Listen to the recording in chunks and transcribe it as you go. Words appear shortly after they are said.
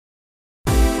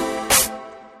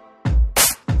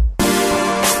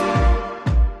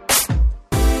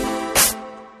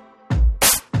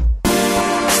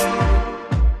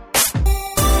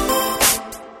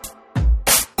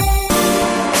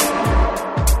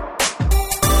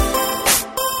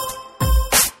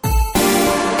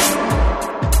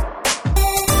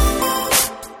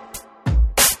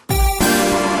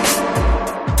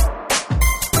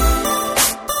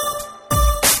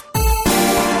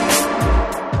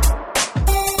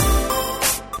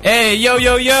Hey, yo,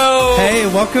 yo, yo! Hey,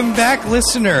 welcome back,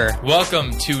 listener.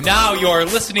 Welcome to Now You're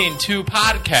Listening to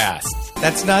Podcast.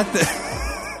 That's not the...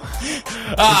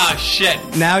 Shit.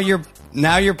 Now you're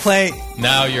playing... Is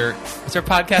there a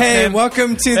podcast Hey, name? Hey.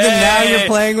 Welcome to the Now You're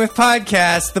Playing with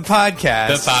Podcast, the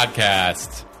podcast. The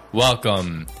podcast.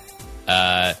 Welcome.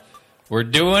 We're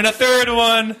doing a third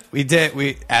one.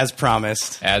 We as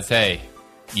promised. Hey,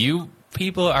 you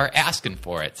people are asking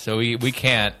for it, so we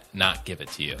can't not give it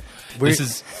to you. This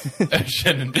is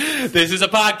a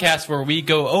podcast where we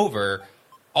go over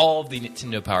all of the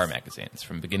Nintendo Power magazines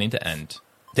from beginning to end.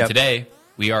 Yep. Today,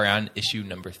 we are on issue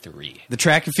number 3. The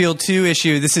Track and Field 2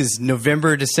 issue. This is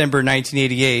November, December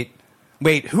 1988.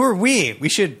 Wait, who are we? We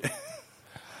should...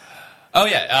 Oh,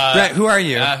 yeah. Brett, who are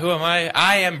you? Who am I?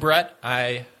 I am Brett.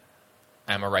 I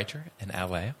am a writer in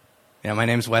L.A. Yeah, my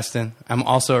name's Weston. I'm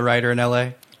also a writer in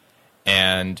L.A.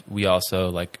 And we also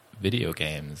like video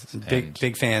games.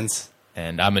 Big fans.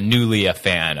 And I'm a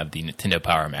fan of the Nintendo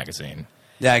Power magazine.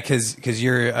 Yeah, because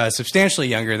you're substantially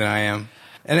younger than I am.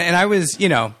 And I was,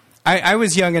 I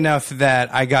was young enough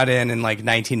that I got in like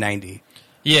 1990.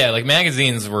 Yeah, like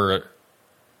magazines were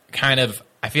kind of,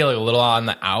 I feel like a little on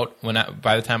the out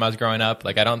by the time I was growing up.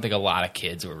 Like I don't think a lot of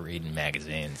kids were reading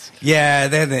magazines. Yeah,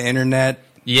 they had the internet.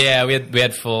 Yeah, we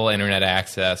had full internet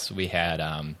access. We had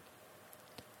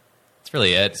that's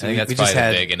really it. I think that's probably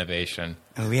the big innovation.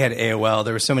 We had AOL.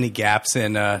 There were so many gaps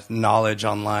in knowledge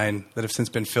online that have since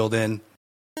been filled in.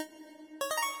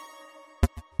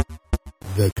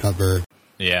 The cover.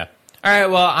 Yeah. All right,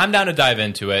 well, I'm down to dive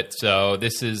into it. So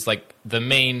this is like the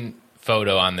main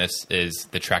photo on this is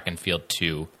the Track and Field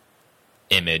 2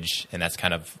 image, and that's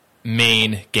kind of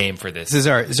main game for this. This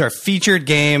is our featured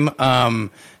game.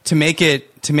 To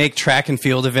make track and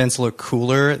field events look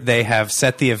cooler, they have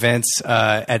set the events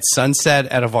at sunset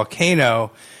at a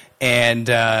volcano, and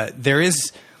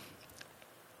there's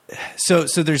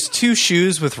 2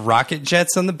 shoes with rocket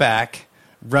jets on the back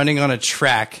running on a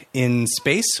track in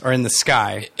space or in the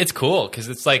sky. It's cool because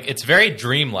it's very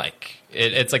dreamlike.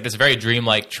 It's like this very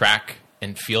dreamlike track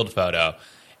and field photo.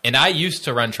 And I used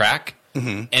to run track,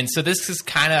 and so this is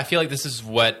kind of, I feel like this is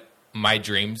what my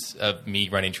dreams of me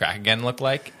running track again look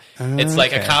like. It's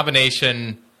like a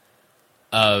combination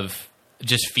of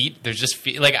just feet. There's just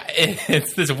feet. Like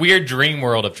it's this weird dream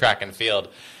world of track and field,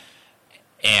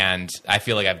 and I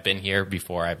feel like I've been here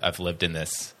before. I've lived in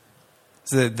this.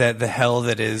 The hell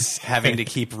that is having to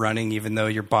keep running even though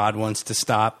your bod wants to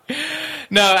stop.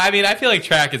 No, I mean I feel like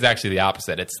track is actually the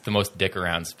opposite. It's the most dick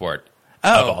around sport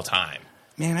of all time.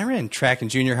 Man, I ran track in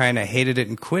junior high and I hated it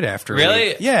and quit after.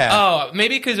 Really? Yeah. Oh,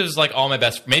 maybe because it was like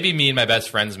maybe me and my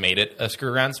best friends made it a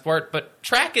screw around sport, but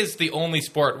track is the only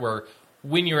sport where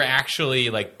when you're actually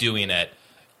like doing it,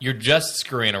 you're just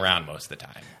screwing around most of the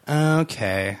time.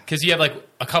 Okay. Because you have like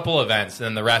a couple events and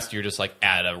then the rest you're just like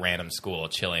at a random school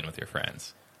chilling with your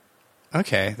friends.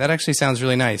 Okay, that actually sounds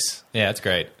really nice. Yeah, it's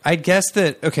great. I'd guess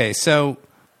that. Okay, so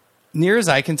near as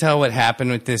I can tell, what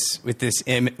happened with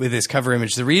this cover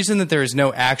image, the reason that there is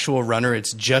no actual runner,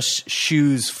 it's just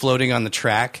shoes floating on the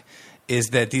track, is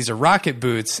that these are rocket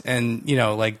boots, and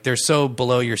like they're so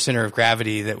below your center of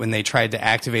gravity that when they tried to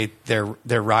activate their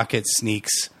rocket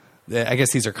sneaks, I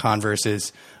guess these are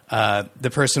Converses.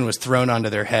 The person was thrown onto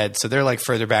their head, so they're like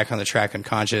further back on the track,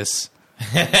 unconscious.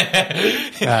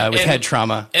 With head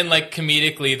trauma. And like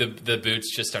comedically, the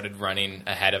boots just started running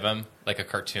ahead of him like a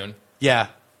cartoon. Yeah.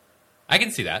 I can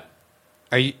see that.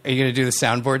 Are you going to do the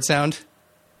soundboard sound?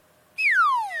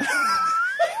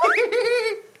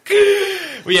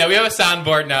 Well, yeah, we have a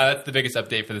soundboard now. That's the biggest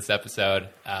update for this episode.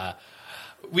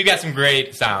 We've got some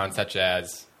great sounds, such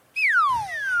as...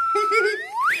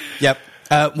 Yep.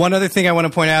 One other thing I want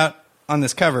to point out on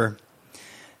this cover,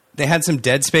 they had some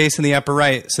dead space in the upper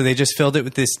right, so they just filled it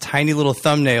with this tiny little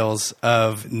thumbnails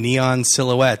of neon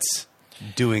silhouettes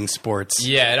doing sports.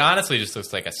 Yeah, it honestly just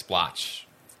looks like a splotch.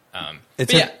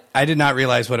 I did not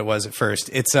realize what it was at first.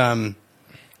 It's a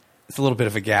little bit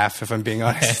of a gaffe, if I'm being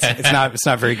honest. It's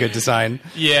not very good design.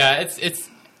 Yeah, it's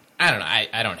I don't know.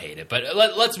 I don't hate it, but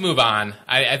let's move on.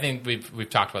 I think we've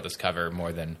talked about this cover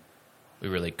more than we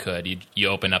really could. You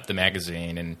open up the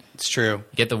magazine and it's true.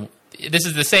 You get this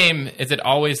is the same. Is it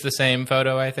always the same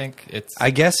photo? I think it's. I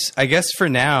guess for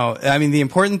now. I mean, the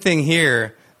important thing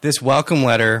here, this welcome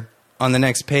letter on the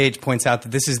next page points out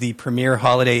that this is the premiere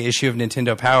holiday issue of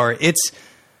Nintendo Power. It's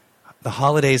the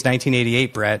holidays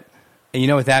 1988, Brett. And you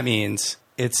know what that means.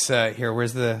 It's here,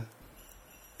 where's the...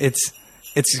 It's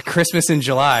Christmas in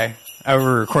July.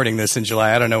 We're recording this in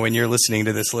July. I don't know when you're listening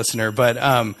to this, listener. But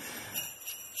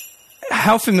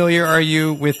how familiar are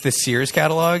you with the Sears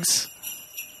catalogs?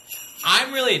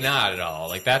 I'm really not at all.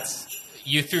 Like, that's...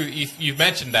 you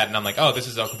mentioned that, and I'm like, oh, this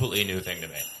is a completely new thing to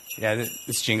me. Yeah,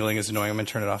 this jingling is annoying. I'm going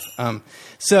to turn it off.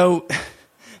 So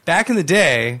back in the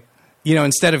day,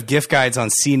 instead of gift guides on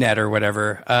CNET or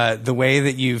whatever, the way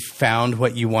that you found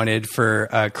what you wanted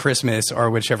for Christmas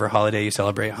or whichever holiday you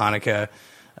celebrate, Hanukkah,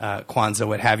 Kwanzaa,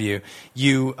 what have you,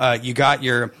 you got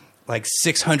your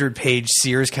 600-page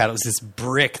Sears catalog, this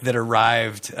brick that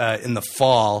arrived in the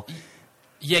fall.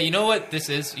 Yeah, you know what this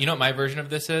is? You know what my version of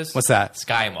this is? What's that?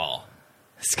 Sky Mall.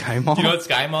 Sky Mall? Do you know what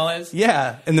Sky Mall is?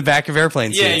 Yeah, in the back of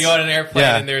airplane seats. Yeah, you go on an airplane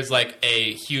and there's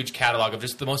a huge catalog of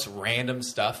just the most random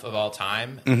stuff of all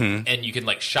time, and you can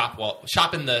shop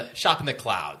in the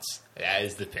clouds. That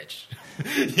is the pitch.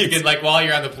 You can while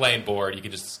you're on the plane board, you can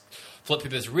just flip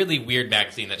through this really weird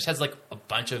magazine that just has a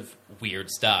bunch of weird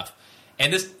stuff,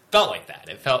 and this felt like that.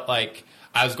 It felt like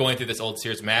I was going through this old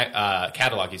Sears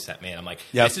catalog you sent me, and I'm like,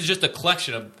 this is just a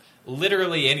collection of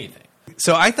literally anything.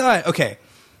 So I thought, okay.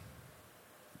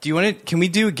 Can we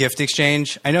do a gift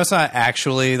exchange? I know it's not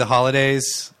actually the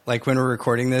holidays, when we're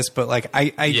recording this, but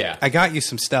I got you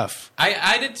some stuff.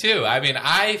 I did too. I mean,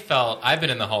 I've been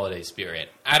in the holiday spirit.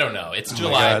 I don't know. It's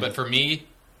July, but for me,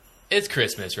 it's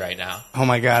Christmas right now. Oh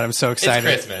my God, I'm so excited.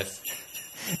 It's Christmas.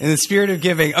 In the spirit of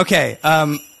giving. Okay,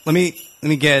 let me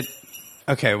get,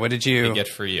 what did you get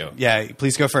for you? Yeah,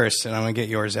 please go first, and I'm going to get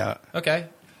yours out. Okay.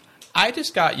 I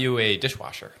just got you a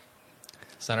dishwasher.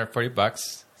 It's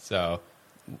 $140, so...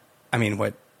 I mean,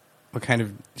 what kind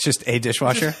of... It's just a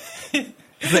dishwasher? Is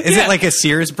it like a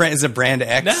Sears brand? Is it brand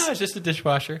X? No, it's just a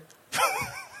dishwasher.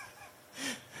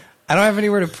 I don't have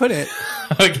anywhere to put it.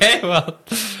 Okay, well,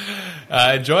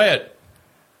 enjoy it.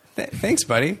 Thanks,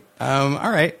 buddy. All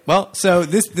right. Well, so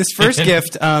this first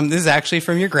gift, this is actually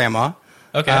from your grandma.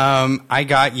 Okay. I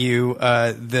got you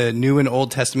the New and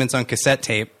Old Testaments on cassette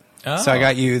tape. Oh. So I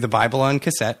got you the Bible on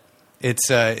cassette. It's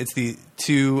the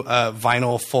two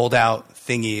vinyl fold-out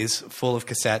thingies full of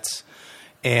cassettes,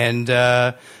 and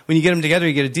when you get them together,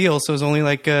 you get a deal. So it's only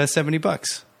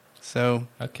 $70. So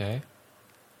okay,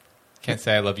 can't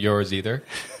say I love yours either.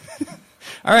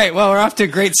 All right, well, we're off to a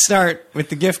great start with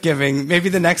the gift giving. Maybe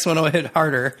the next one will hit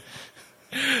harder.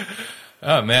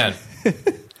 Oh man,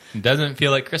 it doesn't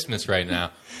feel like Christmas right now.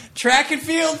 Track and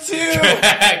field too.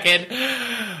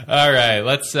 All right,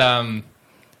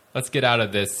 let's get out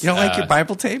of this. You don't like your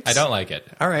Bible tapes? I don't like it.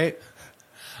 All right.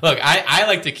 Look, I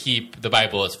like to keep the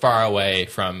Bible as far away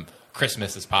from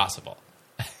Christmas as possible.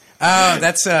 Oh,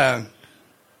 that's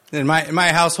in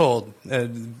my household.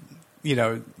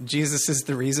 Jesus is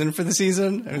the reason for the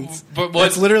season. But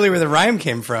that's literally where the rhyme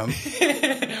came from.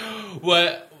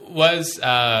 What was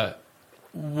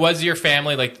your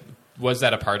family was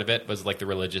that a part of it? Was the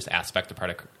religious aspect a part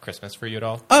of Christmas for you at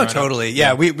all? Oh, totally.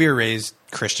 Yeah, we were raised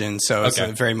Christian, so it's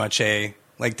okay. very much there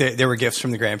were gifts from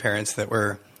the grandparents that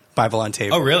were Bible on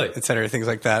tape. Oh, really? Et cetera, things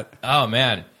like that. Oh,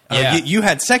 man. Yeah. You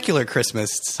had secular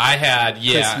Christmas. I had,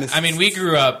 yeah. Christmas. I mean, we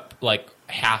grew up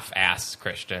half-ass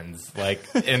Christians,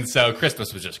 and so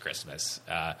Christmas was just Christmas.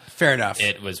 Fair enough.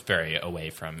 It was very away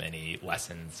from any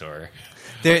lessons or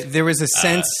there was a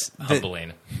sense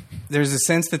humbling. There was a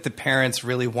sense that the parents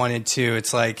really wanted to.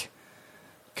 It's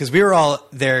because we were all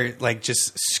there,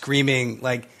 just screaming,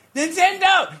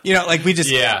 Nintendo. We just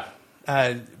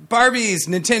Barbies,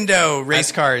 Nintendo,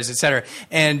 race cars, etc.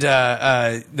 And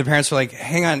the parents were like,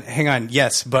 hang on,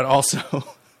 yes, but also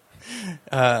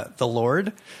the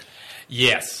Lord.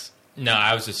 Yes. No,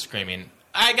 I was just screaming,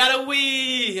 I got a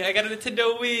Wii! I got a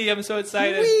Nintendo Wii! I'm so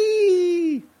excited.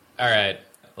 Wii! All right,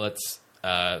 let's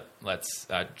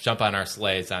jump on our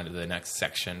sleighs onto the next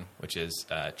section, which is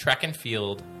Track and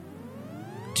Field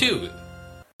 2.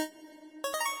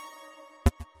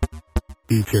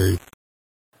 Features.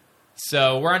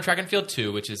 So we're on Track and Field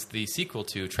 2, which is the sequel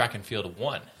to Track and Field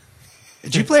 1.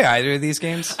 Did you play either of these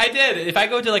games? I did. If I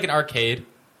go to an arcade,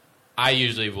 I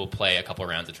usually will play a couple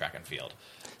rounds of Track and Field.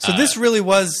 So this really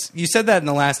was, you said that in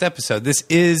the last episode, this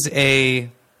is a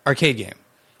arcade game,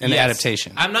 an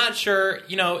adaptation. I'm not sure,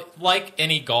 like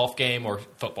any golf game or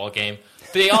football game,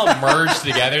 they all merge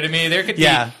together to me. There could be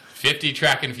 50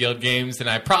 Track and Field games, and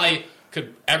I probably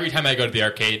could, every time I go to the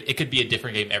arcade, it could be a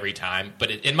different game every time. But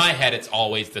in my head, it's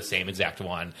always the same exact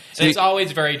one. So it's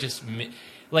always very just...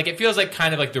 it feels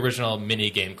kind of the original mini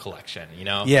game collection,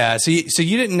 Yeah, so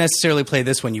you didn't necessarily play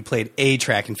this one. You played a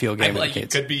Track and Field game.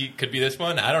 Could be this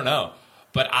one. I don't know,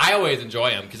 but I always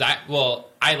enjoy them because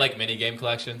I like mini game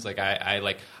collections. I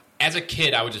like as a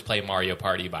kid, I would just play Mario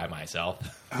Party by myself.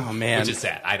 Oh man, which is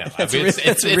sad. I know. It's really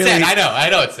sad. I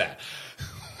know it's sad.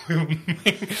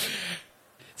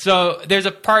 So there's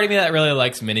a part of me that really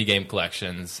likes mini game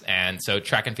collections, and so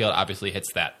Track and Field obviously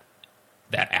hits that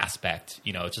aspect.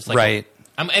 It's just right.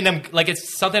 I'm like,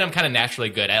 it's something I'm kind of naturally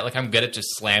good at. Like, I'm good at just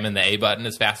slamming the A button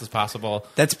as fast as possible.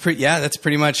 That's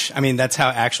pretty much. I mean, that's how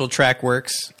actual track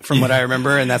works, from what I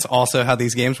remember, and that's also how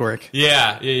these games work.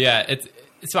 Yeah.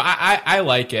 So I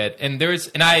like it, and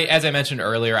as I mentioned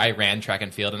earlier, I ran track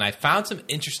and field, and I found some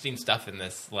interesting stuff in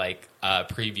this like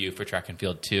preview for track and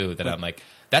field too. That I'm like,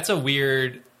 that's a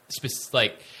weird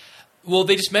Well,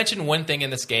 they just mentioned one thing in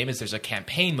this game is there's a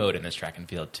campaign mode in this track and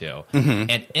field too,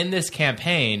 and in this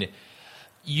campaign,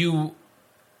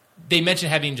 they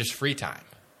mentioned having just free time,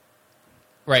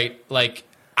 right? Like,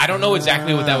 I don't know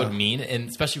exactly what that would mean, and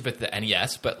especially with the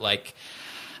NES, but like,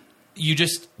 you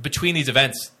just between these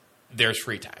events, there's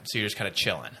free time, so you're just kind of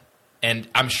chilling. And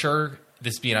I'm sure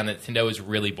this being on Nintendo is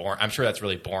really boring. I'm sure that's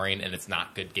really boring, and it's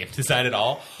not good game design at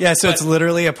all. Yeah, so it's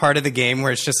literally a part of the game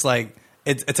where it's just like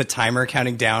it's a timer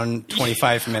counting down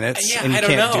 25 minutes, and you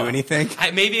can't do anything.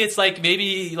 Maybe it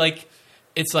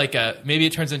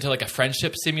turns into like a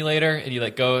friendship simulator, and you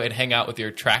like go and hang out with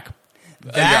your track,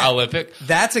 your Olympic.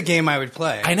 That's a game I would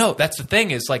play. I know. That's the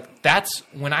thing is like that's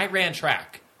when I ran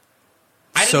track.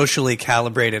 Socially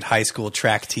calibrated high school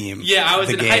track team. Yeah, I was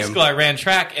in high school. I ran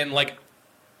track, and like,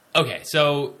 okay,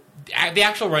 so the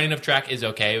actual running of track is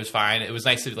okay. It was fine. It was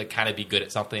nice to like kind of be good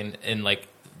at something, and like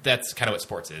that's kind of what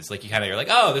sports is. Like you're like,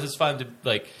 oh, this is fun to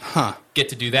like get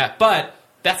to do that. But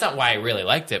that's not why I really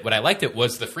liked it. What I liked it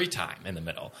was the free time in the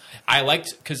middle. I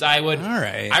liked because I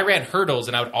ran hurdles,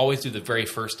 and I would always do the very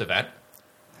first event.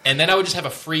 And then I would just have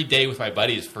a free day with my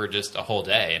buddies for just a whole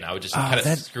day, and I would just kind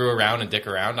of screw around and dick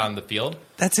around on the field.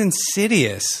 That's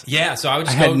insidious. Yeah, so I would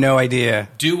just had no idea.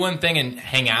 Do one thing and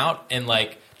hang out and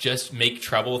like just make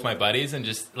trouble with my buddies, and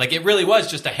just like it really was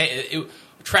just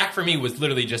track for me was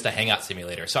literally just a hangout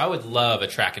simulator. So I would love a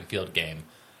track and field game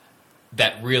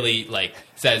that really like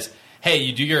says, "Hey,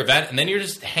 you do your event, and then you're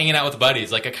just hanging out with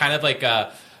buddies," like a kind of like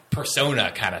a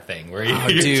Persona kind of thing where you're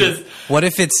just. What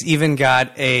if it's even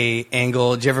got a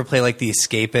angle? Did you ever play like The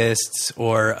Escapists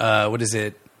or what is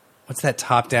it? What's that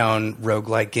top-down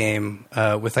roguelike game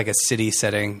with like a city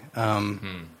setting?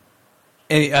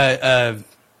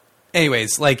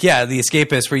 Anyways, like The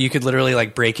Escapists, where you could literally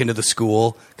like break into the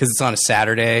school because it's on a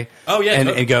Saturday. Oh yeah,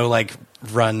 and go like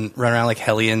run around like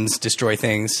hellions, destroy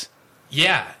things.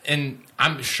 Yeah, and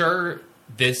I'm sure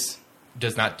this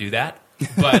does not do that,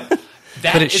 but.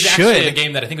 That is actually a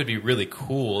game that I think would be really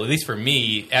cool, at least for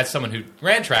me, as someone who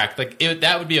ran track. Like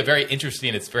that would be a very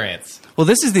interesting experience. Well,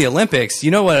 this is the Olympics. You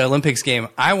know what Olympics game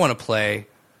I want to play?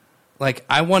 Like,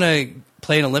 I want to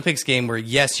play an Olympics game where,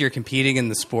 yes, you're competing in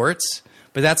the sports,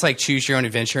 but that's like choose your own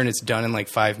adventure, and it's done in like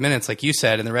 5 minutes, like you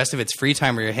said, and the rest of it's free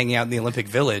time where you're hanging out in the Olympic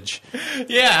Village.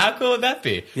 Yeah, how cool would that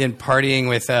be? And partying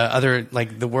with other,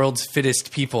 like, the world's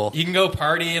fittest people. You can go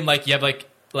party, and like you have like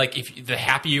if the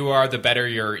happier you are, the better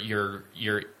you're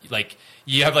like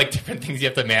you have like different things you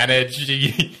have to manage.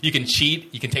 You can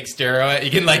cheat, you can take steroid,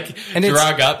 you can like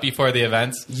drug up before the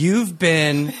events. You've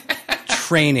been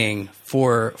training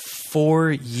for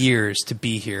 4 years to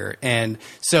be here, and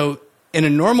so in a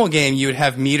normal game you would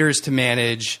have meters to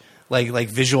manage, like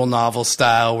visual novel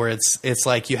style, where it's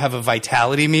like you have a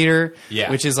vitality meter,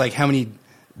 which is like how many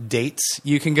dates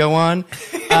you can go on.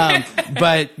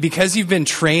 But because you've been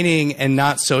training and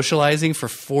not socializing for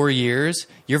 4 years,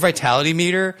 your vitality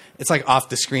meter, it's like off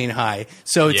the screen high.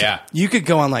 So you could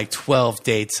go on like 12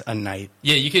 dates a night.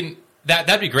 Yeah, you can.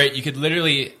 That'd be great. You could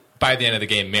literally, by the end of the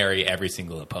game, marry every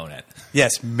single opponent.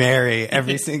 Yes, marry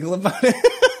every single opponent.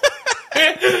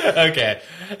 Okay.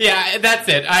 Yeah, that's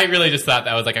it. I really just thought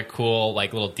that was like a cool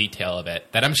like little detail of it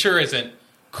that I'm sure isn't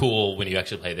cool when you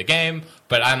actually play the game,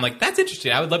 but I'm like, that's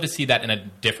interesting. I would love to see that in a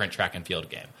different track and field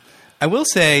game. I will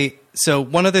say, so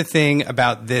one other thing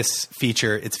about this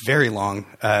feature, it's very long,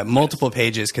 multiple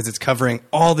pages, because it's covering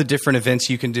all the different events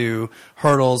you can do,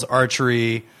 hurdles,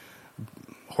 archery,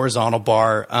 horizontal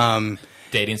bar,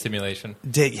 dating simulation.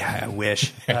 Yeah, I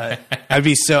wish. I'd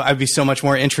be so much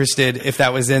more interested if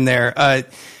that was in there.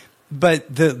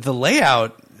 But the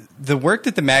layout, the work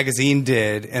that the magazine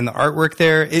did and the artwork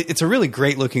there, it's a really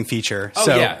great looking feature. Oh,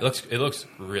 so, yeah, it looks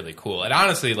really cool. It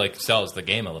honestly like sells the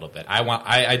game a little bit.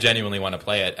 I genuinely want to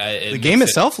play it. The game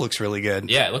itself looks really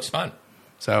good. Yeah, it looks fun.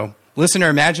 So, listener,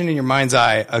 imagine in your mind's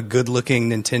eye a good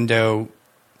looking Nintendo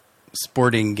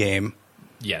sporting game.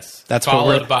 Yes, that's what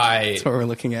we're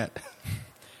looking at.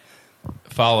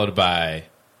 Followed by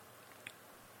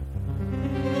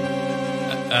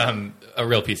a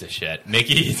real piece of shit,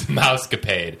 Mickey's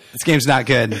Mousecapade. This game's not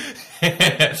good.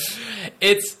 Okay.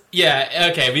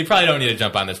 We probably don't need to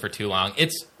jump on this for too long.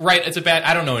 It's a bad.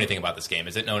 I don't know anything about this game.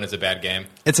 Is it known as a bad game?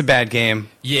 It's a bad game.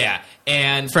 Yeah,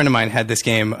 and a friend of mine had this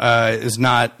game. It was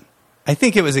not. I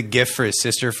think it was a gift for his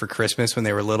sister for Christmas when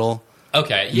they were little.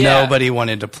 Okay, yeah. Nobody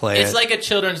wanted to play it. It's like a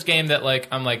children's game that, like,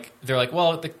 they're like,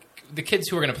 well, the kids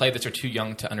who are going to play this are too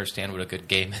young to understand what a good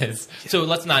game is. So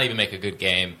let's not even make a good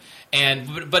game.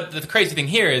 But the crazy thing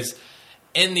here is,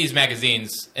 in these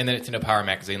magazines, in the Nintendo Power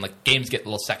magazine, like, games get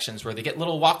little sections where they get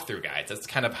little walkthrough guides. That's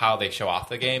kind of how they show off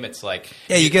the game. It's like...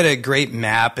 Yeah, you get a great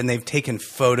map, and they've taken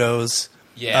photos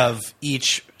Yeah. of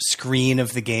each screen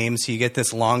of the game, so you get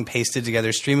this long pasted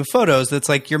together stream of photos that's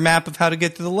like your map of how to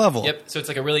get through the level. Yep. So it's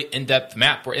like a really in-depth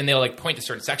map, and they'll like point to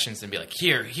certain sections and be like,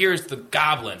 here's the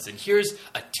goblins, and here's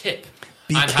a tip.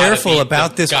 Be on how to careful beat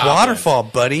about the this goblins. waterfall,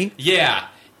 buddy. Yeah,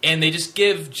 and they just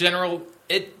give general...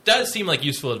 It does seem like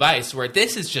useful advice, where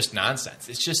this is just nonsense.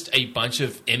 It's just a bunch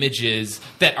of images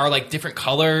that are like different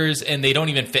colors, and they don't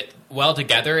even fit well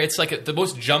together. It's like the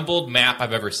most jumbled map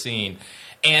I've ever seen.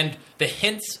 And the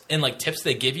hints and like tips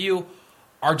they give you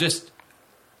are just,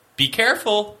 be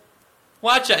careful.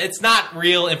 Watch it. It's not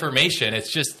real information.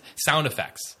 It's just sound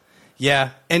effects.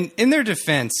 Yeah, and in their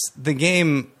defense, the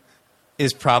game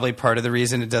is probably part of the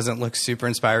reason it doesn't look super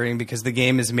inspiring, because the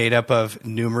game is made up of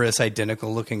numerous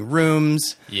identical-looking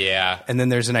rooms. Yeah. And then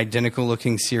there's an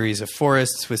identical-looking series of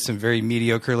forests with some very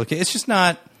mediocre-looking... It's just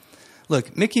not...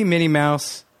 Look, Mickey and Minnie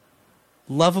Mouse,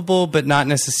 lovable, but not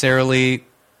necessarily...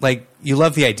 Like, you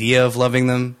love the idea of loving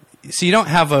them. So you don't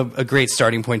have a great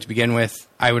starting point to begin with,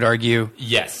 I would argue.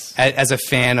 Yes. As a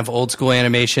fan of old-school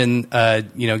animation,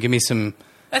 give me some...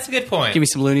 That's a good point. Give me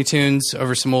some Looney Tunes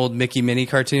over some old Mickey Minnie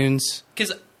cartoons.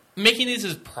 Because making these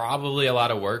is probably a lot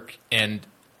of work, and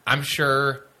I'm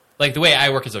sure, like, the way I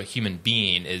work as a human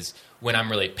being is when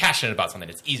I'm really passionate about something,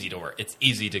 it's easy to work. It's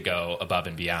easy to go above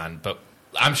and beyond. But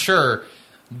I'm sure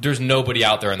there's nobody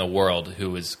out there in the world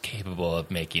who is capable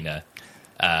of making a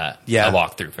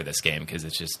walkthrough for this game, because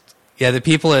it's just... Yeah, the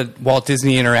people at Walt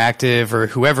Disney Interactive or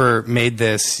whoever made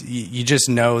this, you just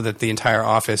know that the entire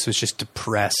office was just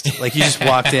depressed. Like, you just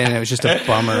walked in and it was just a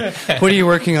bummer. What are you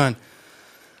working on?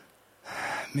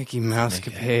 Mickey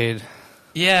Mouse-capade.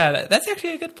 Yeah, that's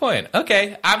actually a good point.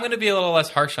 Okay, I'm going to be a little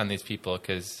less harsh on these people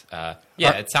because,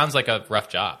 it sounds like a rough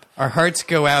job. Our hearts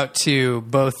go out to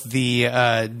both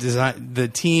the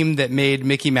team that made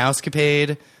Mickey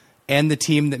Mouse-capade and the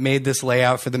team that made this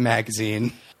layout for the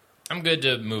magazine. I'm good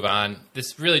to move on.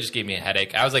 This really just gave me a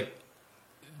headache. I was like,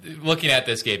 looking at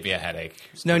this gave me a headache.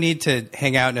 There's no need to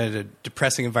hang out in a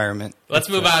depressing environment. Let's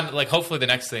move on. Like, hopefully the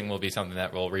next thing will be something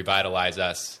that will revitalize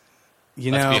us.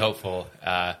 Let's be hopeful.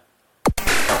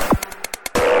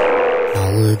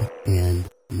 Howard and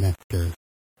Nestor.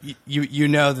 You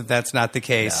know that's not the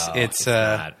case. No, it's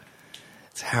not.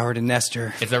 It's Howard and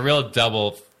Nestor. It's a real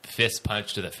double fist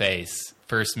punch to the face.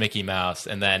 First Mickey Mouse,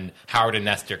 and then Howard and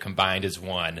Nestor combined as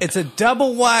one. It's a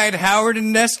double-wide Howard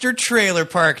and Nestor trailer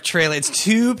park trailer. It's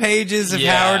 2 pages of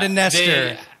Howard and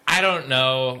Nestor. I don't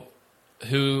know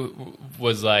who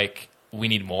was like, we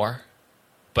need more.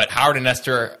 But Howard and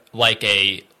Nestor, like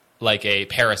a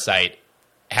parasite,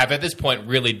 have at this point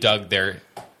really dug their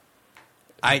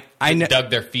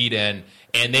feet in,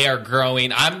 and they are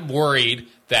growing. I'm worried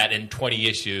that in 20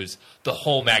 issues, the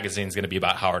whole magazine is going to be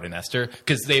about Howard and Nestor,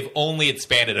 because they've only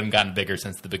expanded and gotten bigger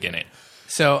since the beginning.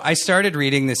 So I started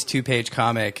reading this 2-page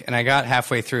comic, and I got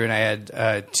halfway through, and I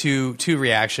had two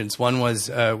reactions. One was,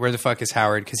 where the fuck is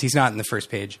Howard? Because he's not in the first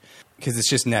page, because it's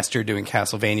just Nestor doing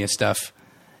Castlevania stuff.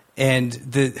 And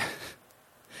the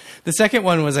second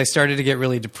one was I started to get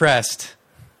really depressed,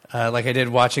 like I did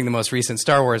watching the most recent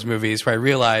Star Wars movies, where I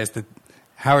realized that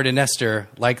Howard and Nestor,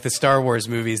 like the Star Wars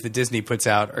movies that Disney puts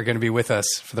out, are going to be with us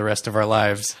for the rest of our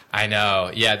lives. I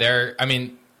know. Yeah,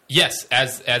 yes,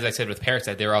 as I said with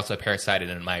Parasite, they're also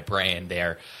parasited in my brain.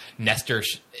 They're Nestor,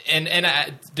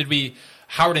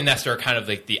 Howard and Nestor are kind of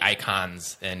like the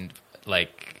icons, and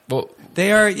like... Well,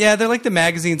 they're like the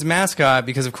magazine's mascot,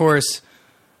 because of course,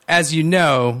 as you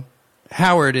know,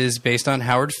 Howard is based on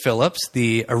Howard Phillips,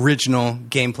 the original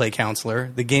gameplay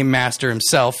counselor, the game master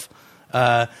himself.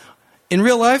 In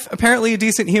real life, apparently a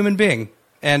decent human being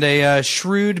and a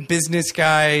shrewd business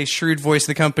guy, shrewd voice of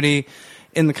the company.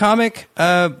 In the comic,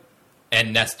 and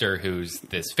Nestor, who's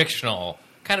this fictional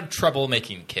kind of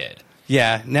troublemaking kid.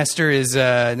 Yeah, Nestor does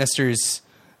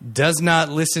not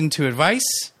listen to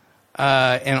advice,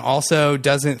 and also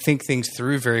doesn't think things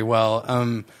through very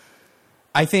well.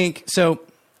 I think so.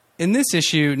 In this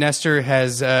issue, Nestor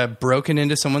has broken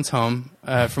into someone's home,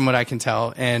 from what I can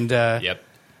tell, and Yep.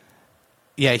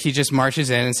 Yeah, he just marches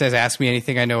in and says, "Ask me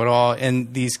anything, I know it all."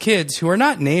 And these kids, who are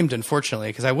not named, unfortunately,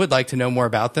 because I would like to know more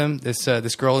about them, this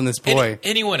girl and this boy.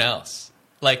 Anyone else?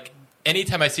 Like,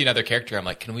 anytime I see another character, I'm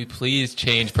like, can we please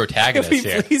change protagonists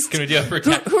here? Can we do a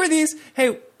protagonist? Who are these?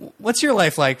 Hey, what's your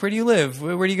life like? Where do you live?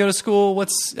 Where do you go to school? What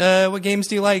games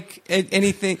do you like?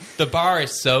 Anything? The bar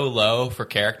is so low for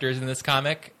characters in this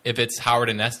comic. If it's Howard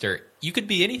and Nestor, you could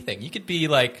be anything. You could be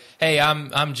like, hey,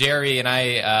 I'm Jerry, and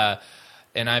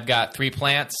I've got 3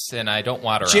 plants, and I don't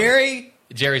water 'em.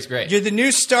 Jerry's great. You're the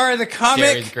new star of the comic.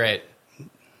 Jerry's great.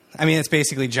 I mean, it's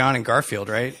basically John and Garfield,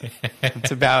 right?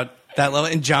 It's about that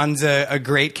level. And John's a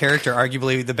great character,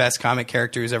 arguably the best comic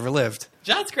character who's ever lived.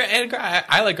 John's great. And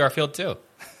I like Garfield, too.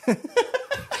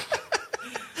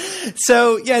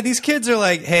 So, yeah, these kids are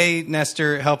like, hey,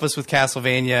 Nestor, help us with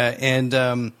Castlevania.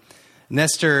 And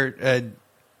Nestor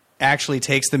actually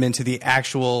takes them into the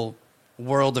actual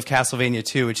world of Castlevania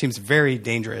 2, which seems very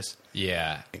dangerous.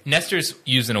 Yeah. Nestor's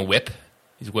using a whip.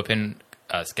 He's whipping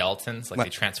skeletons. Like, What?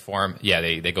 they transform. Yeah,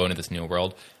 they go into this new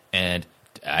world. And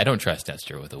I don't trust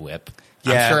Nestor with a whip.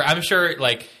 Yeah. I'm sure,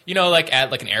 like, you know, like at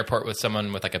like an airport with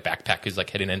someone with like a backpack who's like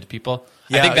hitting into people.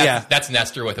 Yeah, I think yeah. that's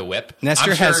Nestor with a whip.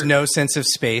 Nestor I'm has sure- no sense of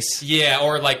space. Yeah,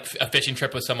 or like a fishing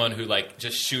trip with someone who like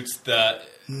just shoots the.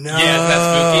 No. Yeah,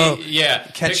 that's spooky. Yeah,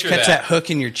 Catch picture that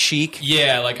hook in your cheek.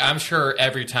 Yeah, like I'm sure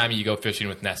every time you go fishing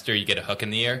with Nestor, you get a hook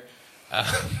in the ear.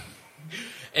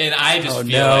 And I just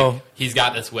feel like he's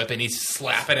got this whip and he's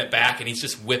slapping it back and he's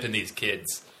just whipping these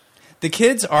kids. The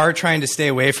kids are trying to stay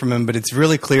away from him, but it's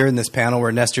really clear in this panel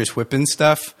where Nestor's whipping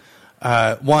stuff.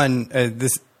 One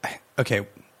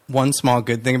small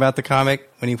good thing about the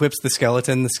comic, when he whips the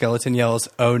skeleton yells,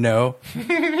 "Oh no."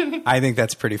 I think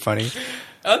that's pretty funny.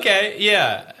 Okay,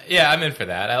 yeah, I'm in for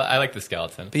that. I like the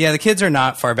skeleton. But yeah, the kids are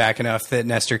not far back enough that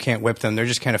Nestor can't whip them. They're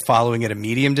just kind of following at a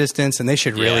medium distance, and they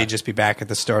should really just be back at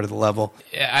the start of the level.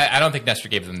 I don't think Nestor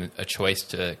gave them a choice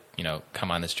to, you know, come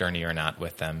on this journey or not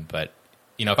with them. But,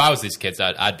 you know, if I was these kids,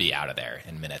 I'd be out of there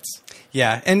in minutes.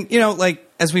 Yeah, and, you know, like,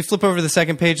 as we flip over to the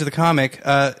second page of the comic,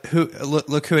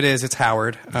 look who it is. It's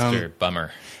Howard. Mr.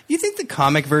 Bummer. You think the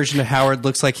comic version of Howard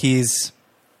looks like he's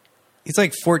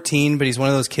like 14, but he's one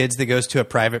of those kids that goes to a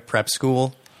private prep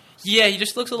school? Yeah, he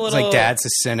just looks a little... It's like dad's a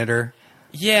senator.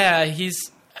 Yeah,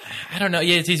 I don't know.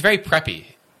 Yeah, he's very preppy.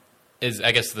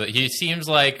 I guess he seems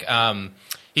like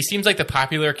the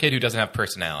popular kid who doesn't have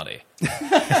personality.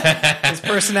 His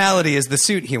personality is the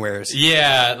suit he wears.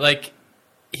 Yeah,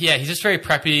 he's just very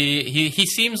preppy. He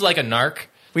seems like a narc.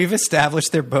 We've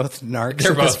established they're both narcs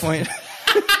They're at this both. point.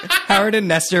 Howard and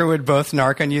Nestor would both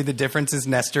narc on you. The difference is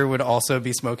Nestor would also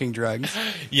be smoking drugs.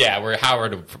 Yeah, where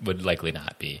Howard would likely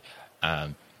not be.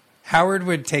 Howard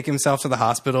would take himself to the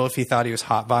hospital if he thought he was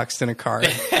hotboxed in a car.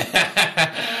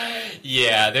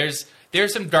 Yeah,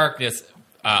 there's some darkness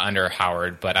under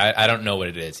Howard, but I don't know what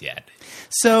it is yet.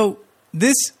 So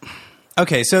the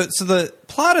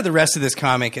plot of the rest of this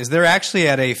comic is they're actually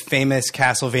at a famous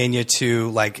Castlevania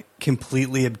 2, like,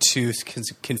 completely obtuse,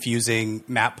 confusing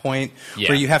map point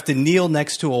where you have to kneel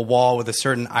next to a wall with a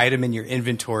certain item in your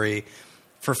inventory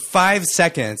for 5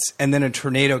 seconds, and then a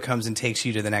tornado comes and takes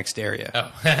you to the next area.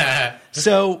 Oh.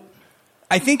 So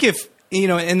I think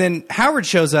and then Howard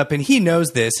shows up and he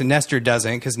knows this and Nestor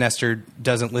doesn't, because Nestor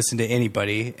doesn't listen to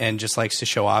anybody and just likes to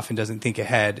show off and doesn't think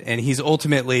ahead. And he's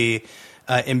ultimately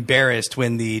embarrassed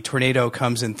when the tornado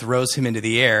comes and throws him into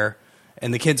the air,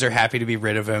 and the kids are happy to be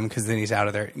rid of him because then he's out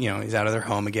of their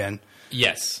home again.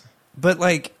 Yes. But,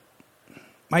 like,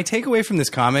 my takeaway from this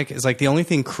comic is, like, the only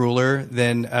thing crueler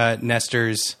than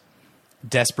Nestor's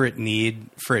desperate need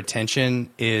for attention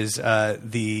is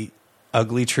the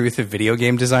ugly truth of video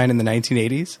game design in the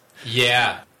 1980s.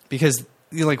 Yeah. Because,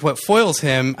 like, what foils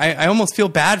him, I almost feel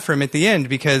bad for him at the end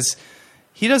because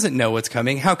he doesn't know what's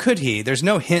coming. How could he? There's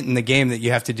no hint in the game that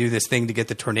you have to do this thing to get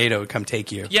the tornado to come take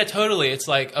you. Yeah, totally. It's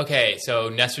like, okay, so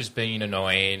Nestor's being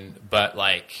annoying, but,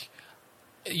 like,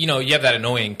 you know, you have that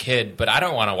annoying kid, but I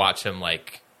don't want to watch him,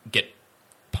 like, get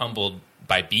pummeled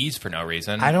by bees for no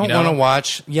reason. I don't want to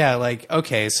watch... Yeah, like,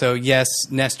 okay, so yes,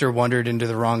 Nestor wandered into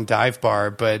the wrong dive bar,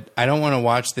 but I don't want to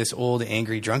watch this old,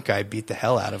 angry, drunk guy beat the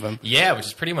hell out of him. Yeah, which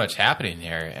is pretty much happening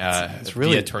here. It's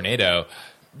really... via tornado.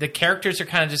 The characters are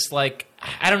kind of just like...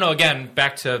 I don't know, again,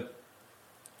 back to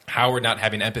Howard not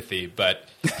having empathy, but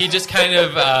he just kind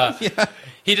of...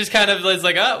 He just kind of is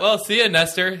like, oh, well, see ya,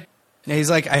 Nestor. Yeah, he's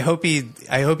like, I hope he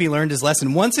learned his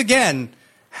lesson. Once again,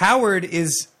 Howard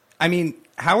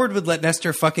would let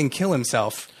Nestor fucking kill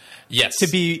himself. Yes.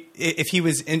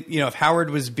 If Howard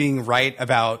was being right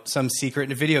about some secret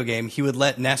in a video game, he would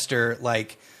let Nestor,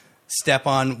 like, step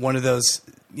on one of those,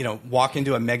 walk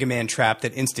into a Mega Man trap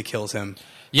that insta-kills him.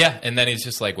 Yeah, and then he's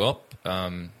just like, well,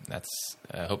 I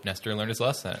hope Nestor learned his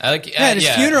lesson. At his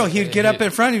funeral, he would get up in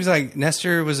front. He was like,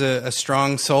 Nestor was a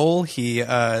strong soul. He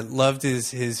loved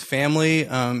his family,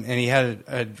 and he had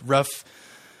a rough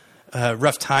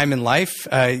rough time in life.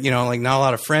 Like not a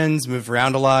lot of friends, moved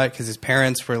around a lot because his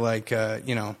parents were like,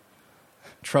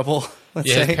 trouble.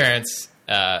 Let's say his parents.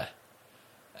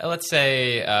 Let's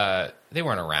say they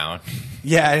weren't around.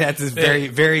 Yeah, that's very,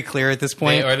 very clear at this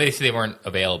point. Or at least they weren't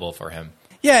available for him.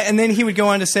 Yeah, and then he would go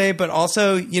on to say, but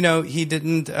also, he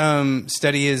didn't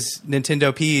study his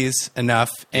Nintendo Ps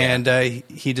enough, and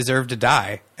he deserved to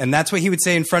die. And that's what he would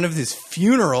say in front of his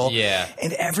funeral. Yeah.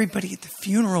 And everybody at the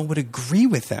funeral would agree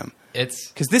with him.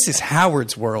 Because this is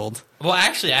Howard's world. Well,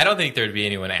 actually, I don't think there'd be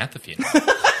anyone at the funeral.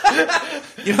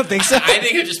 You don't think so? I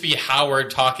think it'd just be Howard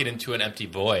talking into an empty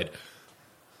void.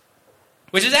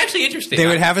 Which is actually interesting. They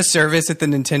would have a service at the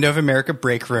Nintendo of America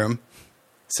break room.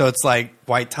 So it's like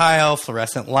white tile,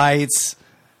 fluorescent lights,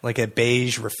 like a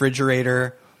beige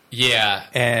refrigerator. Yeah.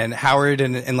 And Howard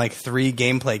and like 3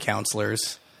 gameplay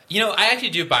counselors. I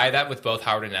actually do buy that with both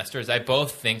Howard and Nestor's. I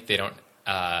both think they don't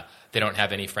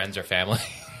have any friends or family.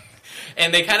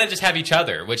 And they kind of just have each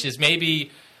other, which is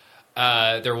maybe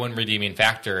their one redeeming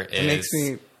factor is, it makes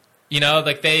me,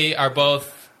 they are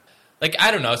both,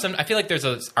 I don't know. I feel like there's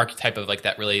an archetype of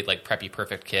that really preppy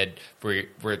perfect kid where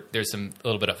there's a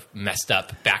little bit of messed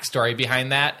up backstory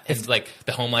behind that. It's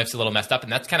the home life's a little messed up,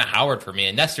 and that's kind of Howard for me.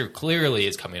 And Nestor clearly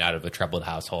is coming out of a troubled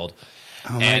household.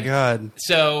 Oh my God!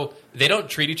 So they don't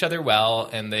treat each other well,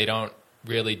 and they don't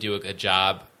really do a good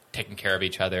job taking care of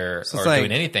each other or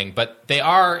doing anything. But they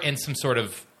are in some sort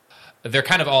of, they're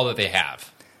kind of all that they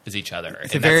have is each other.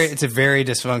 It's a very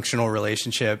dysfunctional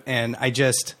relationship, and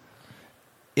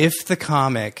if the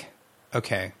comic,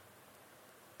 okay,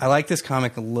 I like this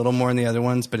comic a little more than the other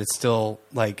ones, but it's still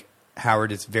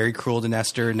Howard is very cruel to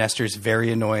Nestor. Nestor's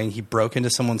very annoying. He broke into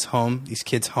someone's home, these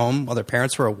kids' home, while their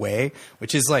parents were away,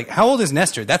 which is how old is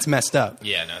Nestor? That's messed up.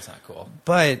 Yeah, no, it's not cool.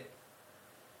 But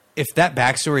if that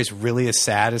backstory is really as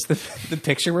sad as the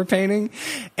picture we're painting,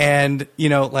 and,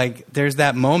 there's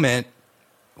that moment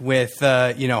with,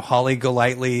 Holly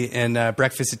Golightly in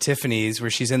Breakfast at Tiffany's where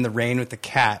she's in the rain with the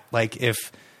cat.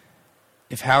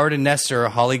 If Howard and Nestor are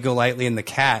Holly Golightly and the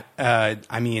cat,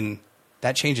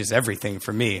 that changes everything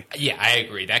for me. Yeah, I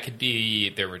agree. That could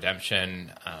be their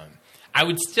redemption. I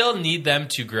would still need them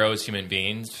to grow as human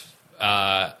beings,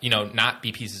 not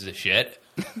be pieces of shit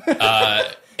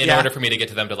in order for me to get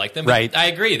to them to like them. Right. But I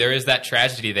agree. There is that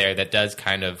tragedy there that does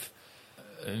kind of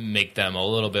make them a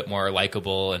little bit more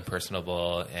likable and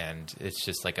personable, and it's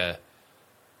just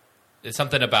it's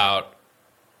something about,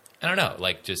 I don't know,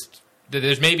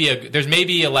 there's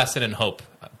maybe a lesson in hope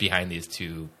behind these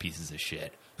 2 pieces of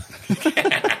shit.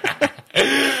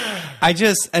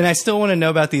 I still want to know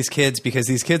about these kids because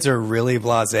these kids are really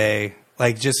blasé,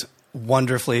 just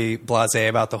wonderfully blasé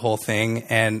about the whole thing,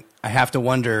 and I have to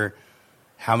wonder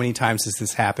how many times has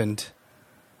this happened.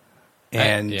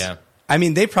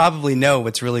 And they probably know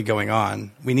what's really going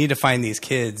on. We need to find these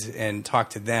kids and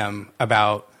talk to them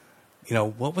about,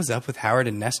 what was up with Howard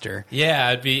and Nestor.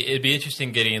 Yeah, it'd be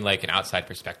interesting getting an outside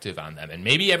perspective on them, and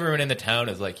maybe everyone in the town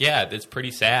is yeah, it's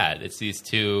pretty sad. It's these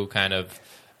 2 kind of,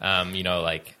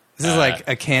 this is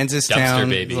a Kansas dumpster town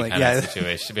baby kind of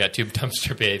situation. We got 2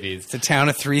 dumpster babies. It's a town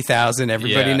of 3,000.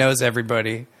 Everybody knows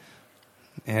everybody.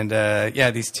 And,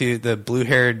 these 2, the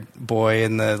blue-haired boy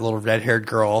and the little red-haired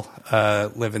girl,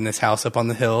 live in this house up on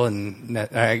the hill. And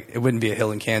it wouldn't be a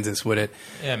hill in Kansas, would it?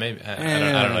 Yeah, maybe.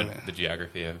 I don't know the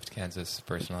geography of Kansas,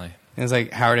 personally. It's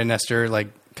Howard and Nestor,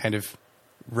 kind of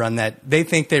run that. They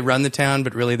think they run the town,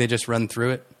 but really they just run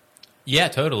through it. Yeah,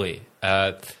 totally.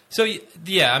 So,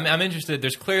 yeah, I'm interested.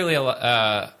 There's clearly a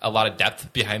lot of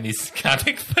depth behind these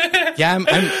comics. Yeah, I'm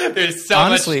there's so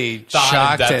honestly much thought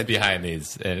shocked and depth behind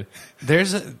these.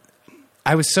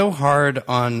 I was so hard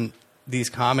on these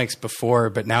comics before,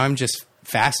 but now I'm just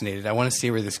fascinated. I want to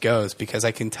see where this goes because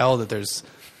I can tell that there's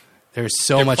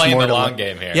so much more the long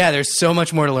game here. Yeah, there's so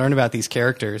much more to learn about these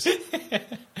characters. All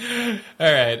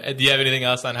right. Do you have anything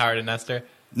else on Howard and Nestor?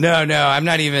 No, I'm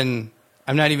not even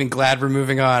glad we're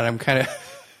moving on.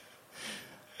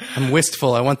 I'm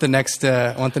wistful. I want the next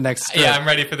script. Yeah, I'm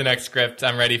ready for the next script.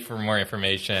 I'm ready for more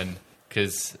information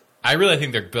because I really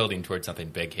think they're building towards something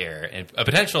big here and a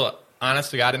potential,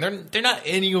 honest to God, and they're not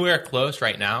anywhere close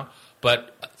right now,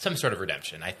 but some sort of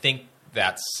redemption. I think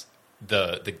that's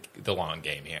the long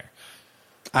game here.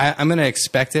 I'm going to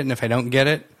expect it, and if I don't get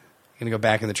it, I'm going to go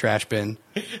back in the trash bin.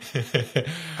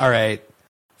 All right.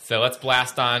 So let's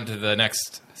blast on to the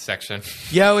next section.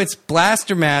 Yo, it's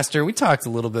Blaster Master. We talked a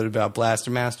little bit about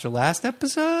Blaster Master last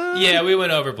episode. Yeah, we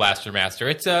went over Blaster Master.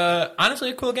 It's honestly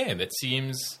a cool game. It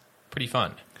seems pretty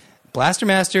fun. Blaster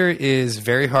Master is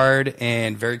very hard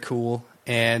and very cool.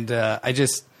 And I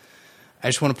just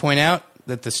want to point out,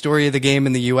 that the story of the game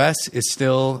in the U.S. is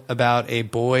still about a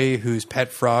boy whose pet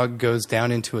frog goes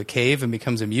down into a cave and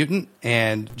becomes a mutant.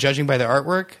 And judging by the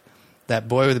artwork, that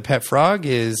boy with the pet frog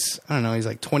is, I don't know, he's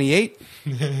like 28.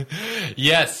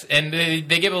 Yes, and they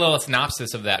give a little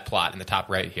synopsis of that plot in the top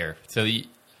right here. So if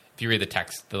you read the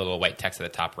text, the little white text at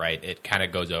the top right, it kind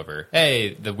of goes over,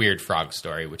 hey, the weird frog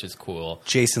story, which is cool.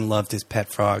 Jason loved his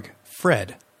pet frog,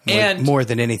 Fred, And more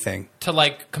than anything. To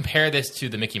like compare this to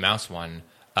the Mickey Mouse one,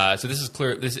 so this is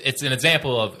clear. It's an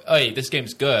example of, hey, this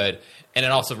game's good, and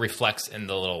it also reflects in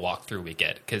the little walkthrough we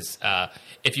get. Because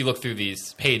if you look through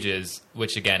these pages,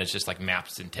 which again is just like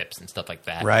maps and tips and stuff like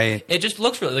that, right? It just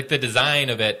looks really like the design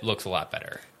of it looks a lot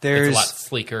better. It's a lot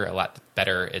sleeker, a lot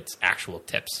better. It's actual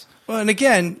tips. Well, and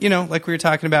again, like we were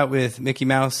talking about with Mickey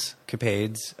Mouse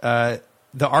Capades,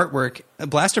 the artwork,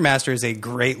 Blaster Master is a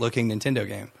great looking Nintendo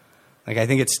game. Like, I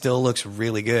think it still looks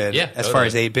really good as far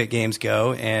as 8-bit games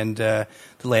go, and the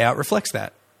layout reflects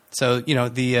that. So,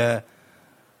 the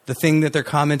thing that they're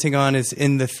commenting on is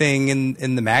in the thing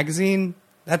in the magazine.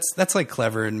 That's like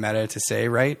clever and meta to say,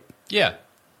 right? Yeah.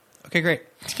 Okay, great.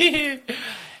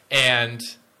 And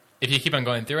if you keep on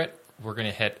going through it, we're going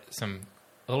to hit a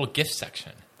little gift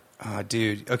section. Oh,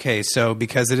 dude. Okay, so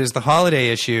because it is the holiday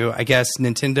issue, I guess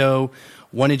Nintendo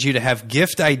wanted you to have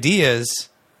gift ideas.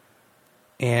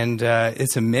 And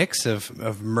it's a mix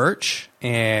of merch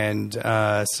and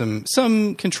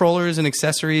some controllers and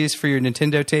accessories for your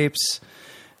Nintendo tapes,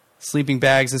 sleeping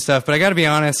bags and stuff. But I got to be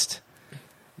honest,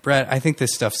 Brett, I think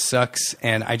this stuff sucks,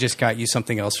 and I just got you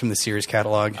something else from the Sears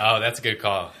catalog. Oh, that's a good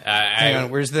call. Hang on,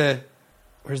 where's the?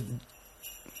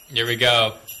 Here we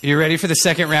go. You ready for the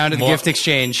second round of the gift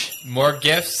exchange? More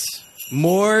gifts.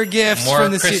 More gifts. More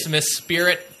from the Christmas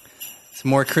spirit.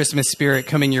 More Christmas spirit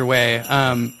coming your way.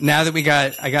 Now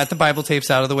that I got the Bible tapes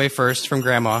out of the way first from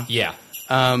Grandma. Yeah.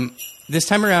 This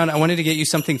time around, I wanted to get you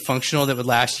something functional that would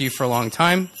last you for a long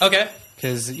time. Okay.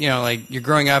 Because, like, you're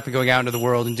growing up and going out into the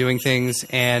world and doing things.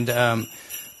 And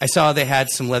I saw they had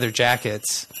some leather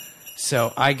jackets.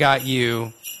 So I got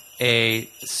you a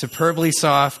superbly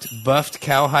soft, buffed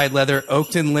cowhide leather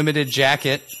Oakton Limited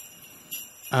jacket.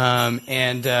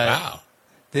 Wow.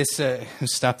 This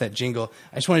stop that jingle.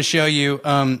 I just want to show you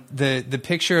the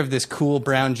picture of this cool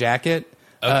brown jacket.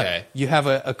 Okay. You have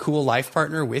a cool life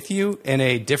partner with you in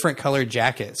a different colored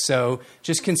jacket. So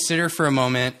just consider for a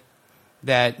moment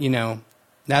that, now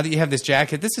that you have this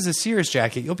jacket, this is a Sears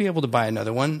jacket. You'll be able to buy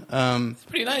another one. It's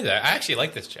pretty nice. I actually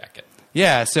like this jacket.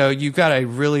 Yeah. So you've got a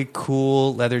really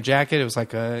cool leather jacket. It was like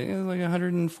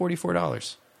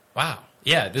 $144. Wow.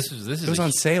 Yeah, this is it was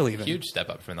on sale even. Huge step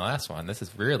up from the last one. This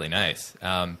is really nice.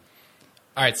 All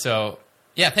right, so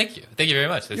yeah, thank you very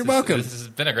much. You're welcome. This has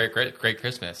been a great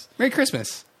Christmas. Merry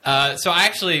Christmas. So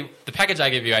actually, the package I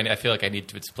give you, I feel like I need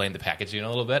to explain the packaging a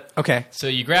little bit. Okay. So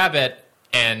you grab it,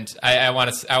 and I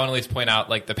want to at least point out,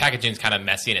 like, the packaging is kind of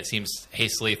messy and it seems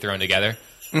hastily thrown together,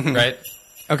 right?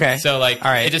 Okay. So like,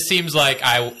 all right. It just seems like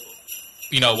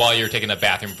while you're taking a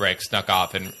bathroom break, snuck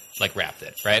off and like wrapped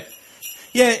it, right?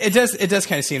 Yeah, it does. It does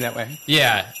kind of seem that way.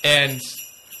 Yeah, and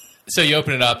so you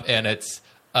open it up, and it's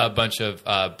a bunch of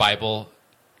Bible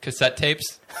cassette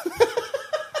tapes.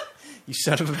 You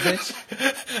son of a bitch!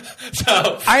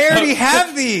 I already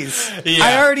have these. Yeah.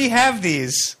 I already have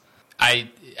these. I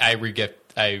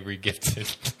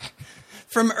regifted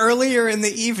from earlier in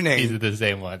the evening. These are the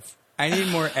same ones. I need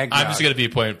more eggnog. I'm just going to be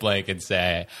point blank and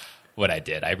say what I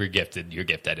did. I regifted your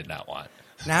gift I did not want.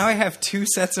 Now I have 2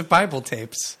 sets of Bible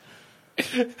tapes.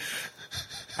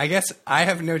 I guess I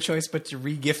have no choice but to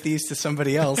re-gift these to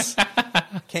somebody else.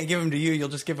 Can't give them to you. You'll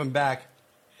just give them back.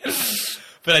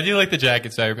 But I do like the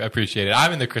jacket, so I appreciate it.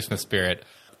 I'm in the Christmas spirit.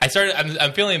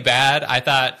 I'm feeling bad. I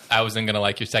thought I wasn't going to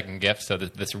like your second gift, so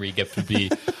this re-gift would be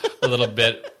a little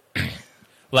bit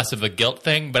less of a guilt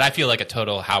thing. But I feel like a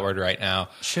total Howard right now.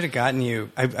 Should have gotten you.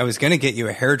 I was going to get you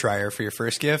a hairdryer for your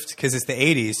first gift because it's the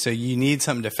 80s, so you need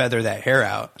something to feather that hair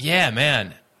out. Yeah,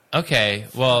 man. Okay,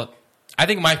 well, I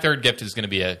think my third gift is going to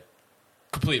be a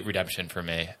complete redemption for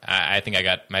me. I think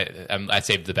I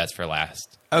saved the best for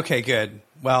last. Okay, good.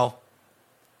 Well,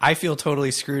 I feel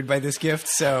totally screwed by this gift.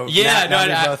 So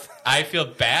yeah, I feel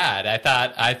bad. I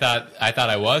thought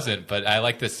I wasn't, but I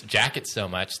like this jacket so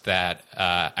much that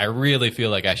I really feel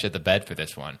like I shit the bed for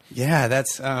this one. Yeah,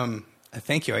 that's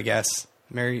thank you. I guess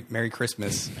Merry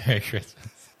Christmas. Merry Christmas.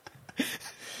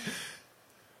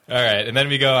 All right, and then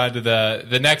we go on to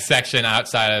the next section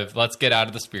outside of let's get out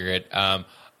of the spirit.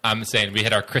 I'm saying we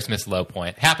hit our Christmas low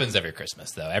point. Happens every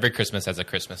Christmas, though. Every Christmas has a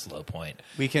Christmas low point.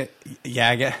 We can,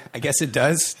 yeah, I guess it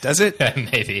does. Does it?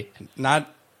 Maybe.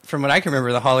 Not from what I can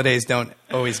remember, the holidays don't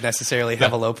always necessarily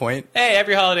have a low point. Hey,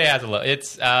 every holiday has a low.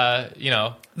 It's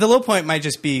The low point might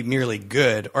just be merely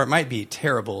good, or it might be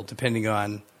terrible, depending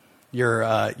on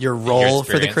your roll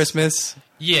for the Christmas.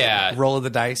 Yeah, roll of the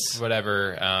dice,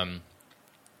 whatever.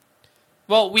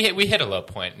 Well, we hit a low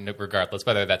point regardless,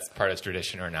 whether that's part of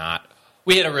tradition or not.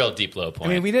 We hit a real deep low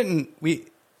point. I mean,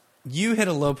 you hit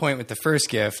a low point with the first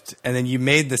gift, and then you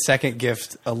made the second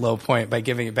gift a low point by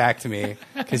giving it back to me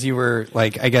because you were,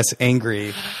 like, I guess,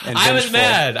 angry and vengeful. I was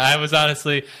mad. I was not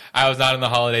in the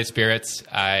holiday spirits.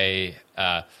 I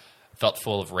felt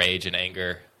full of rage and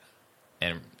anger,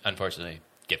 and unfortunately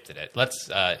gifted it.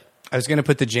 I was going to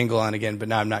put the jingle on again, but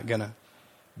now I'm not going to.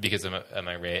 Because of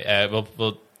my rage.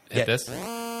 We'll hit this?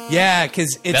 Yeah,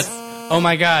 because it's... Oh,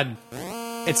 my God.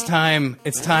 It's time.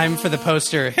 It's time for the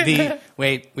poster.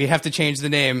 Wait, we have to change the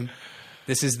name.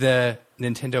 This is the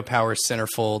Nintendo Power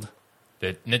Centerfold.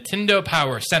 The Nintendo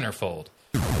Power Centerfold.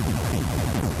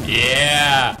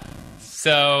 Yeah.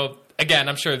 So, again,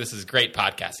 I'm sure this is great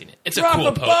podcasting. It's a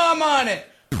cool poster. Drop a bomb on it.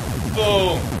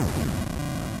 Boom.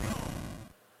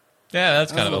 Yeah,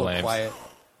 that's kind of a lame. Quiet.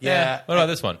 Yeah. What about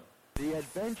this one? The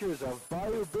Adventures of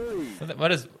Bayou Billy.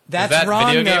 What is that's is that wrong,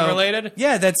 video game though. related?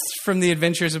 Yeah, that's from The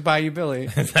Adventures of Bayou Billy.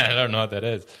 I don't know what that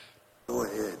is. Go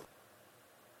ahead.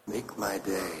 Make my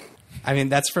day. I mean,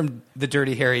 that's from the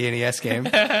Dirty Harry NES game.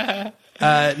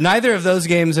 Neither of those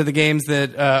games are the games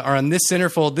that are on this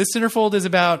centerfold. This centerfold is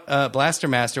about Blaster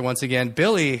Master once again.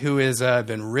 Billy, who has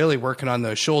been really working on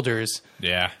those shoulders.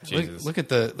 Yeah, Jesus. Look at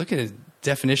his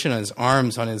definition on his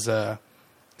arms, on his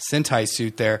Sentai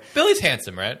suit there. Billy's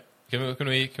handsome, right? Can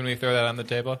we throw that on the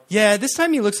table? Yeah, this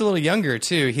time he looks a little younger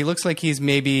too. He looks like he's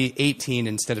maybe 18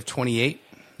 instead of 28.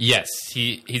 Yes,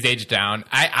 he's aged down.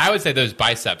 I would say those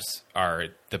biceps are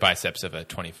the biceps of a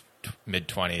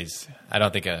mid-20s. I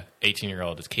don't think a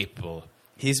 18-year-old is capable.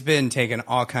 He's been taking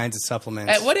all kinds of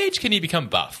supplements. At what age can you become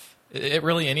buff? At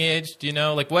really any age? Do you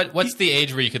know? Like what's the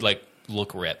age where you could like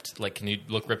look ripped? Like, can you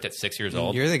look ripped at 6 years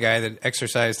old? You're the guy that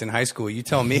exercised in high school. You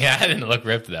tell me. Yeah, I didn't look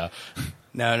ripped though.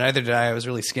 No, neither did I. I was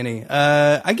really skinny.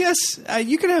 I guess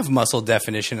you can have muscle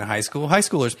definition in high school. High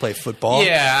schoolers play football.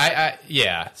 Yeah,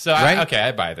 yeah. So right?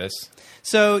 I buy this.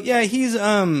 So yeah, he's.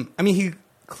 I mean, he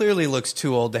clearly looks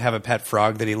too old to have a pet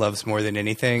frog that he loves more than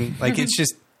anything. Like, it's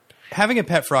just having a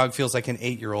pet frog feels like an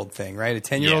 8-year-old thing, right? A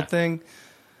 10-year-old thing.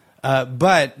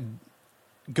 But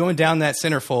going down that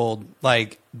centerfold,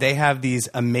 like, they have these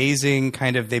amazing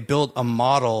kind of. They built a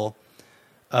model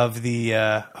of the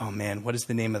oh man, what is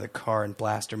the name of the car in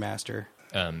Blaster Master?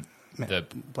 The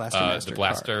Blaster Master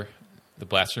car. The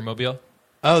Blaster Mobile.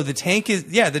 Oh, the tank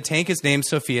is named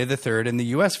Sophia the Third in the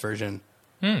U.S. version.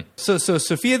 So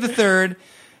Sophia the Third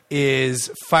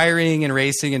is firing and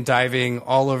racing and diving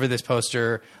all over this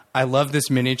poster. I love this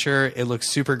miniature. It looks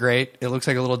super great. It looks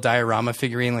like a little diorama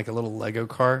figurine, like a little Lego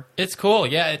car. It's cool,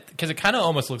 yeah, because it kind of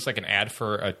almost looks like an ad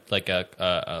for a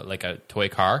toy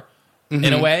car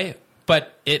in a way.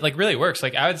 But it like really works.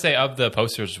 Like, I would say of the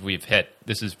posters we've hit,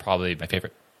 this is probably my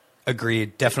favorite.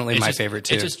 Agreed. Definitely my favorite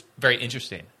too. It's just very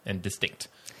interesting and distinct.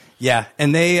 Yeah,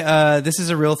 and they this is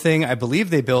a real thing. I believe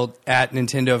they built at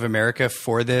Nintendo of America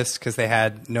for this because they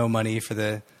had no money for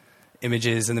the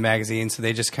images in the magazine, so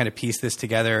they just kind of pieced this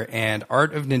together. And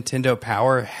Art of Nintendo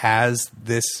Power has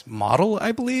this model,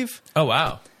 I believe. Oh,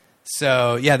 wow.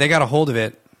 So, yeah, they got a hold of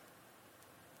it.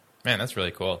 Man, that's really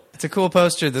cool. It's a cool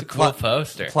poster. The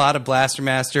poster. Plot of Blaster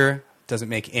Master doesn't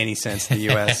make any sense in the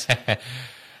U.S.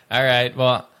 All right.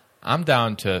 Well, I'm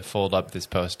down to fold up this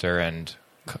poster and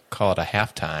call it a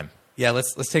halftime. Yeah,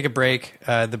 let's take a break.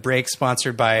 The break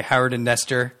sponsored by Howard and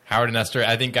Nestor. Howard and Nestor.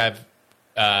 I think I've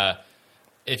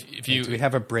if you do we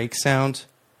have a break sound?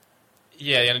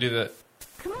 Yeah, you gotta do the.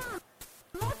 Come on,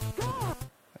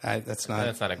 let's go.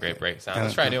 That's not a great break sound.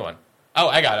 Let's try a new one. Oh,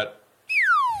 I got it.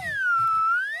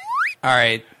 All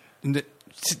right,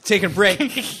 take a break.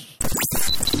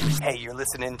 Hey, you're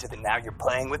listening to the Now You're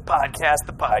Playing with Podcast,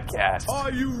 the podcast.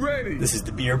 Are you ready? This is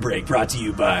the beer break brought to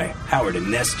you by Howard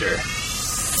and Nestor.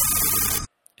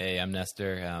 Hey, I'm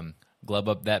Nestor. Glub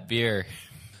up that beer,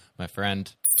 my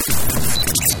friend.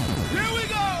 Here we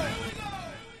go!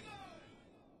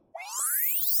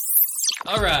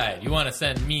 All right, you want to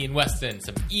send me and Weston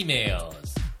some emails?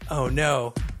 Oh,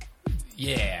 no.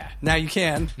 Yeah. Now you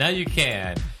can. Now you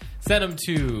can. Send them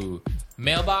to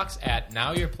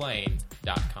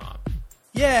mailbox@nowyourplaying.com.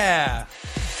 Yeah.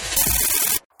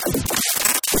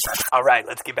 All right,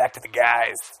 let's get back to the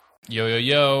guys. Yo, yo,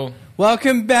 yo.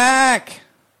 Welcome back.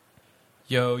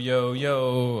 Yo, yo,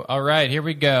 yo. All right, here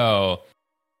we go.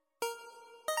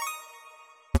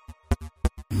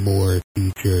 More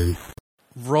features.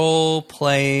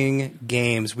 role-playing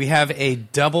games. We have a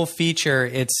double feature.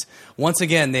 It's, once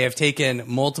again, they have taken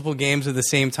multiple games of the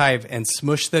same type and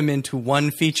smushed them into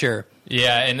one feature.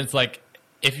 Yeah, and it's like,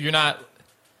 if you're not...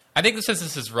 I think since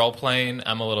this is role-playing,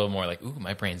 I'm a little more like, ooh,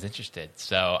 my brain's interested.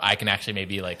 So I can actually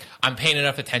maybe, like, I'm paying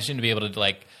enough attention to be able to,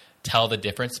 like, tell the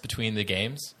difference between the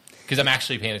games. Because I'm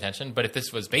actually paying attention. But if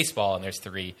this was baseball and there's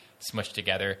 3 smushed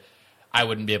together, I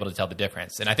wouldn't be able to tell the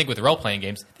difference. And I think with role-playing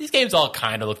games, these games all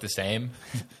kind of look the same.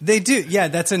 They do. Yeah,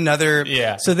 that's another...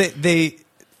 Yeah. So the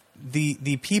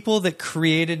people that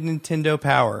created Nintendo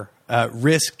Power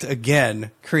risked,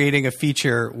 again, creating a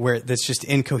feature where that's just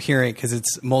incoherent because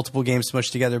it's multiple games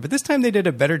smushed together. But this time they did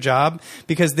a better job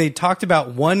because they talked about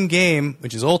one game,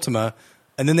 which is Ultima,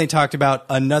 and then they talked about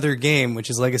another game, which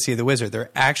is Legacy of the Wizard. They're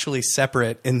actually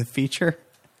separate in the feature.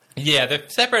 Yeah, they're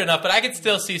separate enough, but I could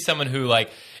still see someone who, like,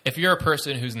 if you're a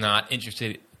person who's not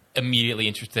immediately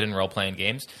interested in role-playing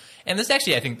games, and this is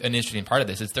actually, I think, an interesting part of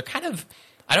this, is they're kind of,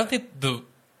 I don't think the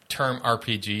term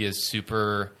RPG is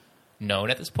super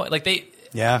known at this point. Like,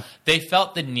 they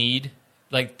felt the need,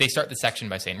 like, they start the section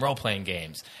by saying role-playing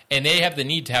games, and they have the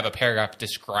need to have a paragraph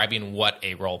describing what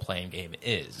a role-playing game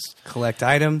is. Collect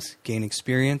items, gain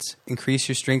experience, increase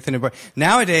your strength and ability.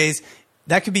 Nowadays...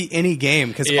 that could be any game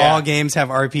because all games have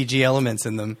RPG elements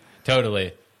in them.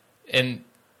 Totally. And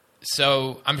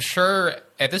so I'm sure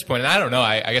at this point, and I don't know,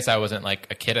 I guess I wasn't like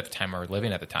a kid at the time or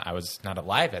living at the time. I was not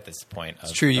alive at this point.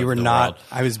 It's true. You were not. World.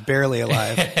 I was barely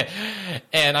alive.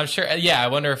 And I'm sure, I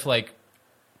wonder if like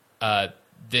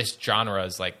this genre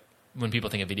is like, when people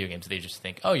think of video games, they just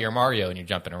think, oh, you're Mario and you're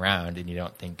jumping around, and you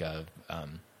don't think of,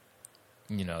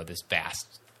 this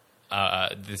vast,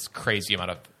 this crazy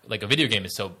amount of, like, a video game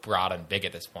is so broad and big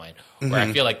at this point, where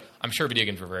I feel like, I'm sure video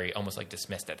games were very almost like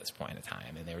dismissed at this point in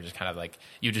time, and they were just kind of like,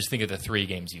 you just think of the 3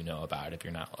 games you know about if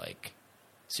you're not like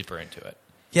super into it.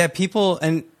 Yeah, people,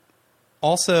 and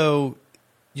also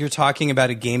you're talking about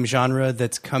a game genre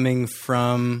that's coming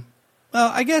from,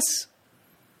 well, I guess,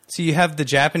 so you have the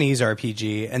Japanese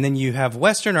RPG, and then you have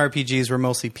Western RPGs were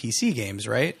mostly PC games,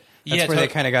 right? That's where they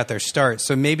kind of got their start.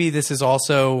 So maybe this is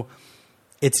also,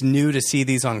 it's new to see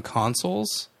these on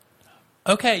consoles.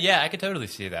 Okay, yeah, I could totally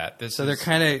see that. They're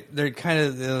kind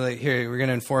of like, here, we're going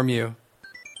to inform you.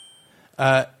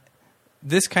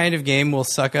 This kind of game will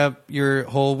suck up your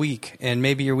whole week and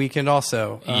maybe your weekend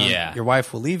also. Your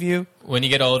wife will leave you. When you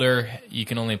get older, you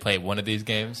can only play one of these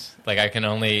games. Like,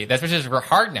 that's which is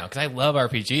hard now because I love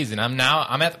RPGs, and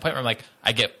I'm at the point where I'm like,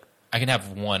 I can have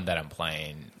one that I'm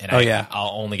playing, and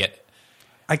I'll only get.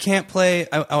 I can't play.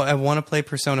 I want to play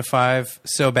Persona 5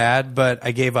 so bad, but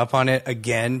I gave up on it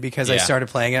again because I started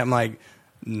playing it. I'm like,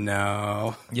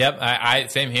 no. Yep, I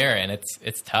same here, and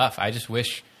it's tough. I just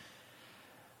wish.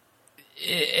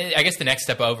 I guess the next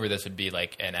step over this would be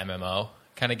like an MMO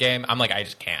kind of game. I'm like, I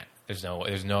just can't. There's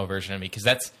no version of me because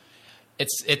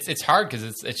it's hard because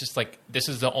it's just like this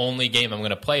is the only game I'm going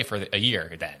to play for a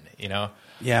year. Then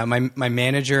Yeah, my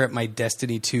manager at my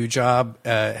Destiny 2 job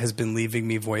has been leaving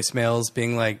me voicemails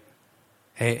being like,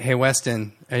 "Hey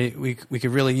Weston, we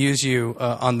could really use you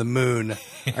on the moon.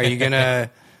 Are you gonna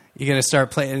start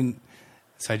playing?"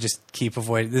 So I just keep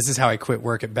avoiding. This is how I quit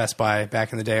work at Best Buy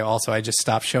back in the day. Also, I just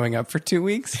stopped showing up for 2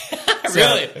 weeks.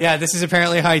 Really? Yeah, this is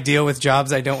apparently how I deal with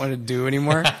jobs I don't want to do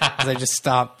anymore. Because I just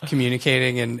stop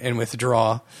communicating and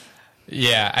withdraw.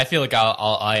 Yeah, I feel like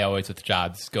I always with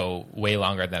jobs go way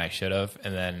longer than I should have,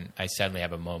 and then I suddenly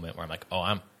have a moment where I'm like, oh,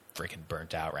 I'm freaking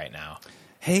burnt out right now.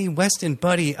 Hey, Weston,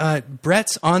 buddy,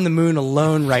 Brett's on the moon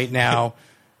alone right now.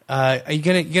 Are you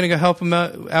gonna go help him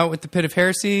out with the Pit of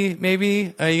Heresy?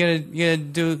 Maybe you gonna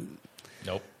do?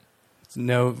 Nope.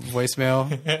 No voicemail.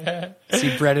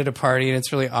 See Brett at a party, and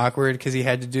it's really awkward because he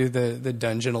had to do the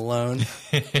dungeon alone.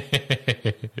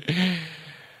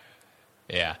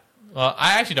 Yeah. Well,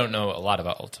 I actually don't know a lot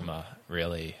about Ultima,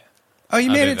 really. Oh, you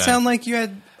made it sound like you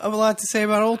had a lot to say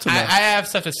about Ultima. I have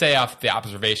stuff to say off the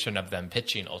observation of them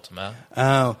pitching Ultima.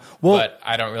 Oh, well, but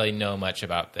I don't really know much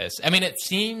about this. I mean, it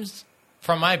seems,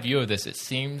 from my view of this, it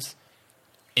seems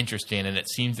interesting and it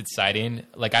seems exciting.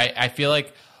 Like, I feel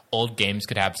like old games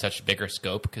could have such bigger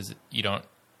scope because you don't,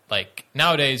 like,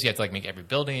 nowadays you have to, like, make every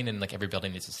building and, like, every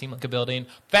building needs to seem like a building.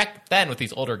 Back then, with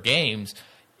these older games,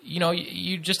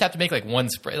 you just have to make, like, one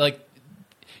spray. Like,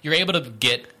 you're able to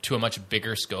get to a much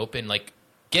bigger scope and, like,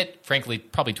 get, frankly,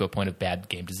 probably to a point of bad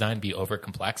game design, be over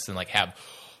complex and, like, have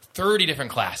 30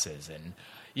 different classes. And,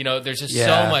 there's just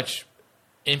so much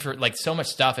so much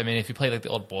stuff. I mean, if you play, like, the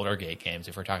old Boulder Gate games,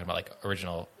 if we're talking about, like,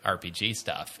 original RPG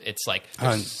stuff, it's like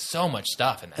there's so much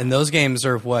stuff in that. And those games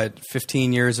are,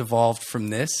 15 years evolved from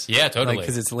this? Yeah, totally.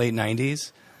 Because it's late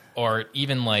 90s? Or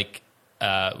even, like,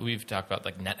 we've talked about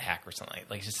like NetHack or something.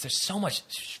 Like just there's so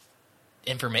much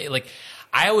information. Like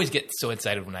I always get so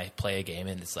excited when I play a game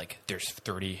and it's like there's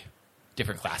 30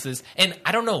 different classes, and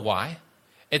I don't know why.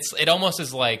 It almost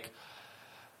is like,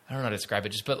 I don't know how to describe it,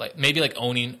 just but like maybe like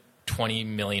owning 20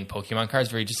 million Pokemon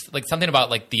cards, where you just like something about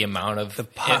like the amount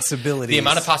of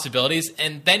possibilities,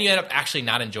 and then you end up actually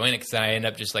not enjoying it, because then I end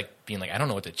up just like being like, I don't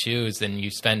know what to choose, and you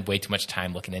spend way too much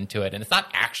time looking into it, and it's not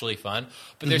actually fun.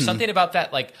 But there's something about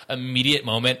that like immediate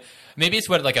moment. Maybe it's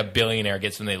what like a billionaire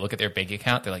gets when they look at their bank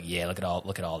account. They're like, yeah, look at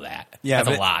all that. Yeah,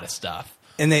 that's a lot of stuff.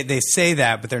 And they say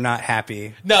that, but they're not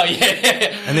happy. No,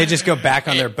 yeah. And they just go back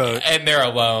on their boat. And they're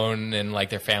alone, and like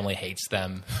their family hates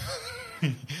them.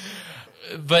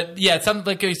 But yeah, it's something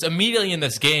like immediately in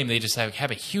this game, they just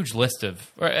have a huge list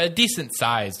of, or a decent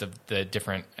size of the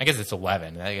different, I guess it's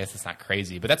 11. I guess it's not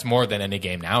crazy, but that's more than any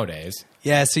game nowadays.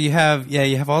 Yeah, so you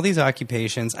have all these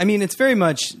occupations. I mean, it's very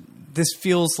much, this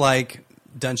feels like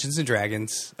Dungeons and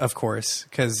Dragons, of course,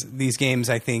 because these games,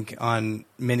 I think, on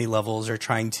many levels are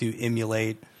trying to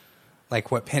emulate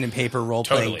like what pen and paper role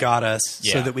playing Totally. got us,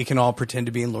 so Yeah. that we can all pretend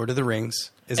to be in Lord of the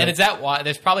Rings. Is that why?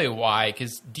 There's probably a why,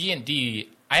 because D&D,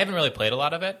 I haven't really played a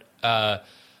lot of it, but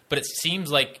it seems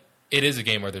like it is a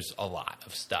game where there's a lot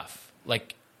of stuff.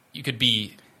 Like you could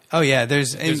be. Oh yeah,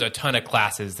 There's a ton of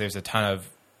classes. There's a ton of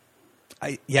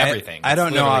everything. I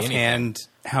don't know Literally offhand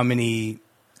how many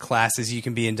classes you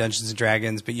can be in Dungeons and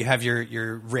Dragons, but you have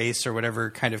your race or whatever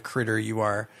kind of critter you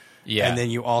are. Yeah. And then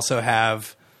you also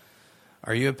have,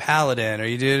 are you a paladin? Are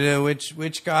you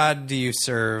which god do you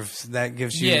serve? That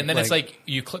gives you and then it's like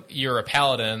you click. You're a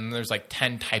paladin. There's like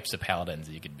 10 types of paladins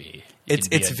that you could be. You could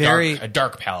be It's very a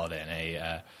dark paladin.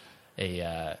 I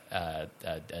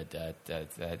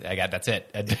got that's it.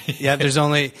 yeah. There's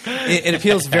only it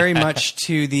appeals very much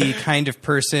to the kind of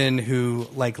person who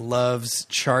like loves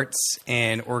charts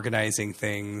and organizing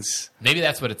things. Maybe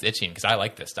that's what it's itching, because I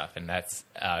like this stuff, and that's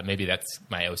maybe that's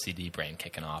my OCD brain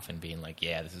kicking off and being like,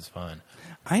 yeah, this is fun.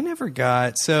 I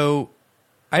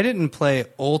didn't play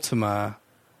Ultima.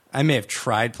 I may have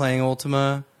tried playing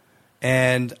Ultima,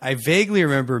 and I vaguely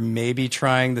remember maybe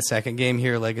trying the second game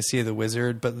here, Legacy of the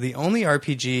Wizard, but the only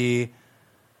RPG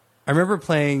I remember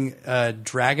playing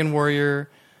Dragon Warrior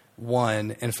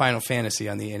 1 and Final Fantasy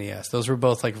on the NES. Those were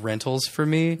both like rentals for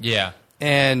me. Yeah.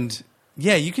 And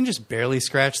yeah, you can just barely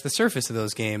scratch the surface of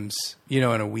those games, in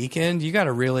a weekend. You got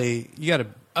to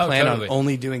plan totally. on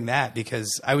only doing that,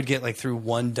 because I would get like through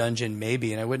one dungeon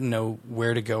maybe, and I wouldn't know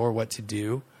where to go or what to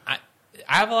do. I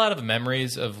have a lot of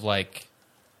memories of like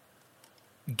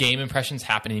game impressions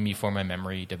happening before my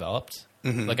memory developed.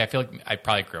 Mm-hmm. Like I feel like I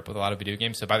probably grew up with a lot of video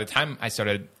games, so by the time I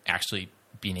started actually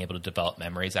being able to develop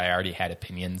memories, I already had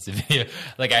opinions.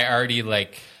 Like I already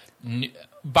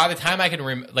by the time I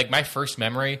can like my first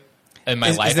memory in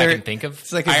my life I can think of.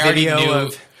 It's like a video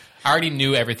of. I already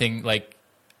knew everything. Like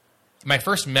my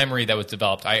first memory that was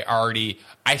developed, I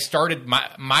started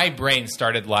my brain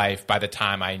started life by the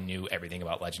time I knew everything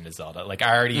about Legend of Zelda. Like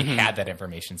I already had that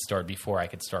information stored before I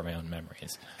could store my own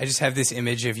memories. I just have this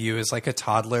image of you as like a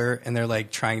toddler, and they're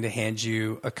like trying to hand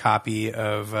you a copy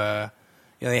of,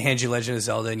 they hand you Legend of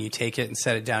Zelda, and you take it and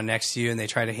set it down next to you, and they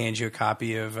try to hand you a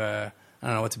copy of, I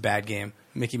don't know, what's a bad game?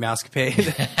 Mickey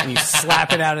Mousecapade, and you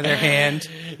slap it out of their hand.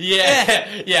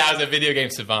 Yeah, I was a video game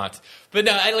savant, but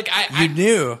no, I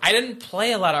knew. I didn't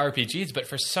play a lot of RPGs, but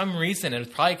for some reason, it was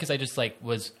probably because I just I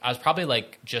was probably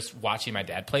just watching my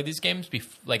dad play these games,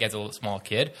 as a small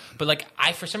kid. But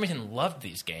I for some reason loved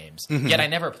these games, yet I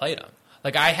never played them.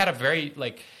 Like I had a very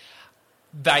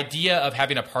the idea of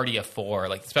having a party of 4,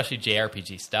 especially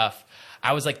JRPG stuff.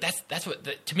 I was like, that's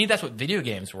what to me that's what video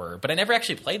games were, but I never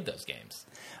actually played those games.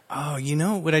 Oh,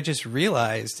 what I just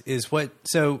realized is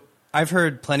so I've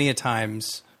heard plenty of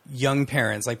times young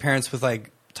parents, like parents with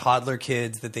toddler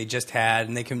kids that they just had,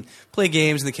 and they can play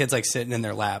games and the kid's sitting in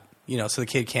their lap, so the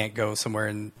kid can't go somewhere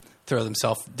and throw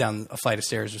themselves down a flight of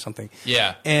stairs or something.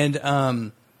 Yeah. And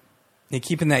they're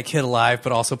keeping that kid alive,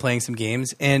 but also playing some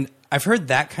games. And I've heard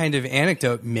that kind of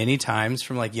anecdote many times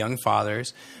from young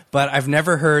fathers, but I've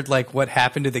never heard what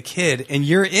happened to the kid, and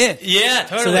you're it. Yeah,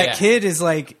 totally. So that kid is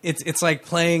it's like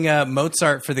playing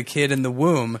Mozart for the kid in the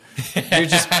womb. You're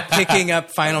just picking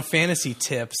up Final Fantasy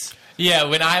tips. Yeah,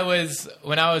 when I was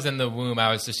in the womb, I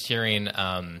was just hearing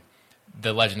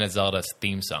the Legend of Zelda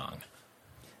theme song.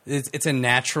 It's a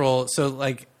natural. So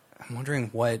I'm wondering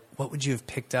what would you have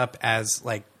picked up as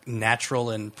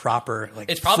natural and proper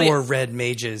it's probably, for red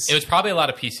mages? It was probably a lot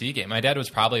of PC game. My dad was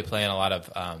probably playing a lot of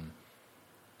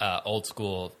old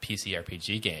school PC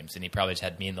RPG games, and he probably just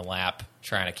had me in the lap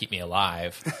trying to keep me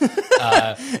alive.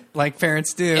 Like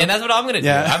parents do. And that's what I'm going to do.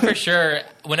 Yeah. I'm for sure,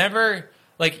 whenever,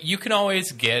 you can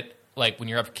always get like when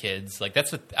you're up kids, like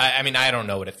that's what I mean. I don't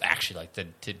know what it's actually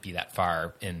like to be that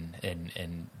far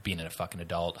in being a fucking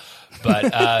adult, but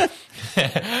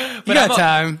You got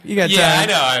time. Yeah, I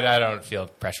know. I don't feel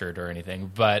pressured or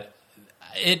anything, but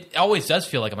it always does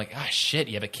feel like I'm like, ah, shit.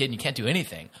 You have a kid and you can't do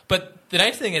anything. But the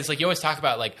nice thing is, like, you always talk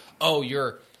about like, oh,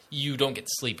 you don't get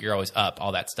sleep. You're always up,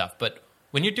 all that stuff, but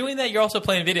when you're doing that, you're also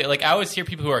playing video. Like, I always hear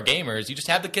people who are gamers, you just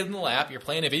have the kid in the lap, you're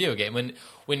playing a video game.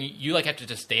 When you like have to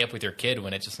just stay up with your kid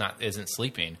when it just isn't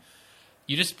sleeping,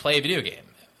 you just play a video game.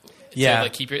 Yeah. To,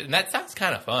 like, and that sounds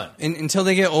kind of fun. Until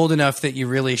they get old enough that you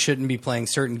really shouldn't be playing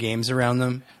certain games around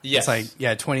them. Yes. It's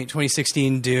like,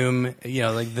 2016 Doom,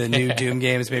 like the new Doom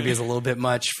games maybe is a little bit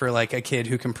much for like a kid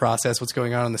who can process what's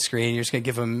going on the screen. You're just going to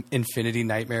give them infinity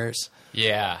nightmares.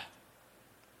 Yeah.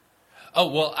 Oh,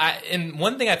 well, and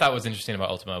one thing I thought was interesting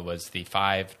about Ultima was the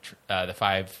five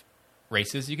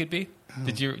races you could be.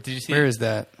 Did you see? Where is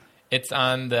that? It's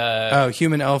on the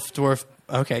human, elf, dwarf.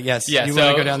 Okay, yes. Yeah, you so,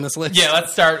 want to go down this list? Yeah,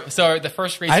 let's start. So the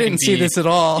first race I didn't see this at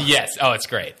all. Yes. Oh, it's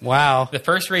great. Wow. The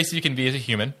first race you can be is a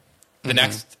human. The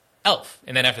next, elf.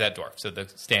 And then after that, dwarf. So the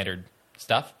standard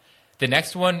stuff. The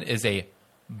next one is a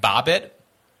bobbit.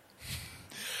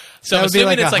 So I'm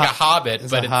assuming it's like a hobbit,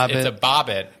 but it's a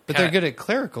bobbit. But they're good at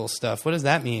clerical stuff. What does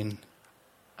that mean?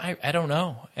 I don't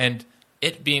know. And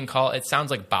it being called, it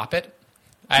sounds like boppet.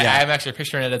 Yeah. I'm actually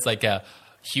picturing it as like a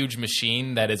huge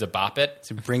machine that is a boppet.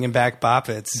 So bringing back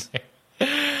boppets.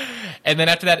 And then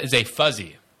after that is a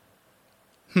fuzzy.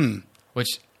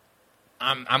 Which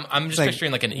I'm just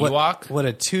picturing like an Ewok. What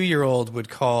a 2-year-old would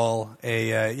call like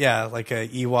a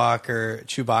Ewok or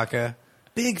Chewbacca.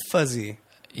 Big fuzzy.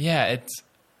 Yeah, it's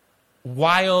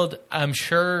wild. I'm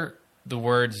sure the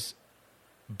words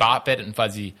boppet and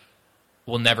fuzzy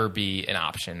will never be an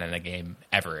option in a game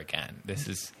ever again. This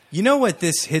is... You know what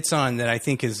this hits on that I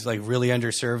think is like really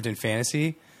underserved in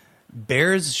fantasy?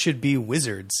 Bears should be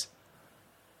wizards.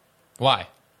 Why?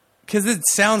 Because it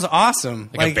sounds awesome.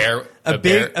 Like a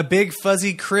bear? A big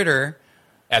fuzzy critter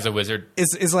as a wizard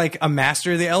is like a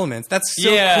master of the elements. That's so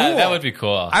cool. That would be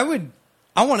cool. I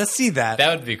want to see that.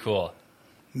 That would be cool.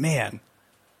 Man.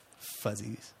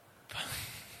 Fuzzies.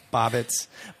 Bobbits.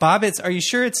 Bobbits, are you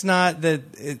sure it's not that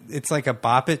it's like a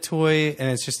Boppet toy and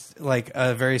it's just like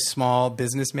a very small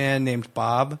businessman named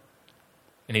Bob?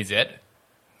 And he's it?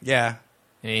 Yeah.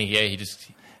 And he just...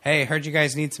 Hey, heard you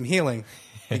guys need some healing.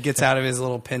 He gets out of his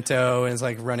little Pinto and is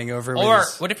like running over. Or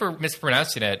what if we're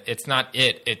mispronouncing it? It's not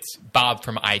it. It's Bob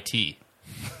from IT.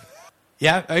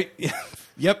 Yeah.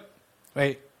 Yep.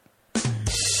 Wait.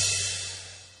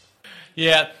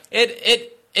 Yeah.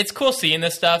 It's cool seeing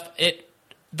this stuff.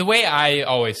 The way I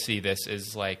always see this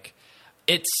is like,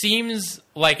 it seems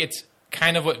like it's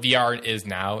kind of what VR is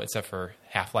now, except for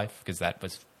Half-Life, because that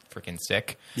was freaking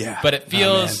sick. Yeah. But it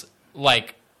feels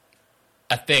like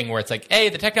a thing where it's like, hey,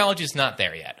 the technology is not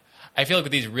there yet. I feel like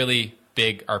with these really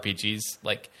big RPGs,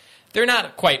 like, they're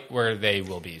not quite where they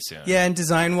will be soon. Yeah, and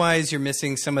design-wise, you're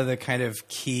missing some of the kind of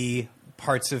key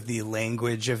parts of the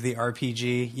language of the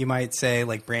RPG, you might say,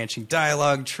 like branching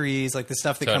dialogue trees, like the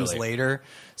stuff that comes later.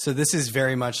 So this is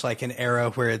very much like an era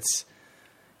where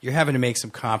you're having to make some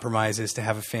compromises to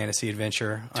have a fantasy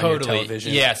adventure on your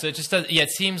television. Yeah, so it just does. Yeah, it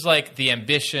seems like the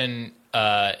ambition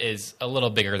is a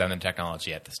little bigger than the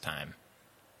technology at this time.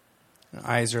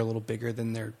 Eyes are a little bigger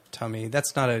than their tummy.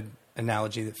 That's not an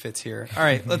analogy that fits here. All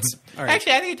right, let's. All right.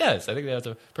 Actually, I think it does. I think that was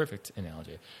a perfect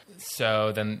analogy.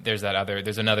 So then there's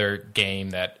another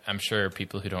game that I'm sure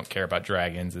people who don't care about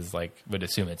dragons would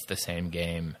assume it's the same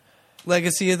game.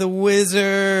 Legacy of the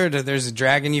Wizard. There's a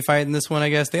dragon you fight in this one, I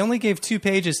guess. They only gave 2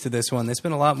 pages to this one. They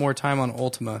spent a lot more time on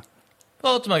Ultima.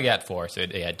 Well, Ultima got 4, so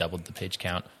it doubled the page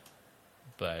count.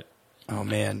 But oh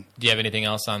man, do you have anything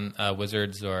else on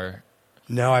Wizards or?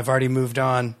 No, I've already moved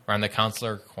on. We're on the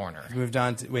counselor corner. Moved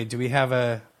on. Wait, do we have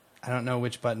a? I don't know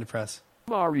which button to press.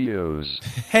 Mario's.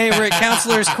 Hey, we're at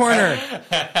Counselor's Corner.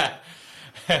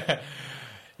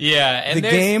 Yeah, and the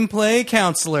gameplay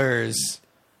counselors.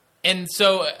 And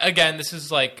so again, this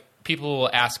is like people will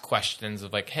ask questions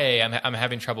of like, "Hey, I'm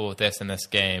having trouble with this in this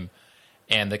game,"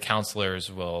 and the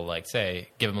counselors will like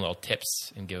give them little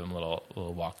tips and give them little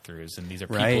walkthroughs. And these are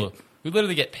people who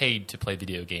literally get paid to play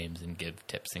video games and give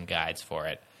tips and guides for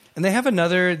it. And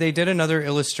they did another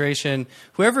illustration.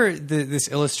 Whoever this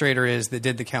illustrator is that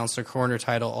did the Counselor Corner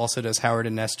title also does Howard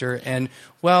and Nestor. And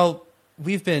while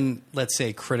we've been, let's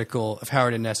say, critical of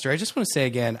Howard and Nestor, I just want to say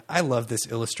again, I love this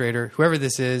illustrator. Whoever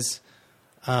this is,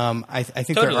 I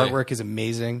think their artwork is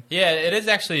amazing. Yeah, it is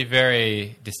actually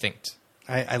very distinct.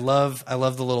 I love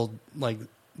the little like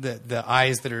the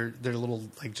eyes that are little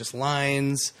like just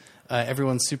lines.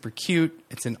 Everyone's super cute.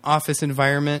 It's an office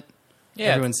environment. Yeah.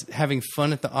 Everyone's having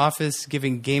fun at the office,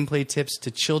 giving gameplay tips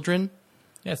to children.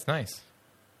 Yeah, it's nice.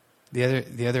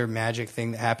 The other magic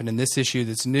thing that happened in this issue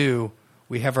that's new,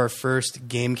 we have our first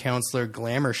game counselor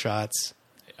glamour shots.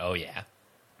 Oh, yeah.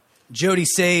 Jody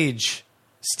Sage,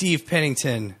 Steve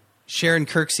Pennington, Sharon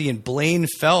Kirksey, and Blaine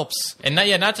Phelps. And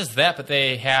not just that, but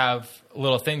they have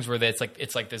little things where it's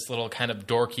like this little kind of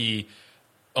dorky,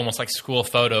 almost like school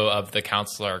photo of the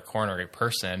counselor corner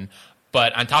person.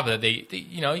 But on top of that, they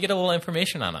you get a little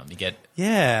information on them. You get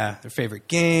their favorite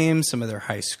games, some of their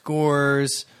high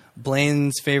scores.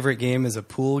 Blaine's favorite game is a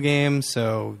pool game,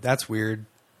 so that's weird.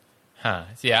 So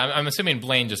yeah, I'm assuming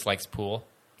Blaine just likes pool.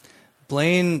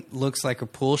 Blaine looks like a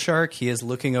pool shark. He is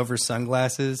looking over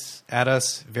sunglasses at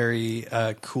us, very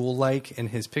cool-like in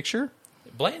his picture.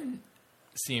 Blaine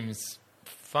seems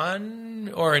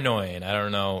fun or annoying. I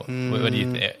don't know. What do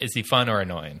you think? Is he fun or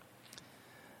annoying?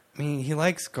 I mean, he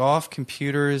likes golf,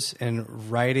 computers, and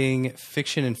writing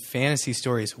fiction and fantasy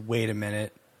stories. Wait a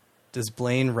minute. Does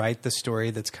Blaine write the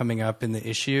story that's coming up in the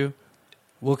issue?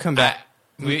 We'll come back.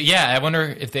 I wonder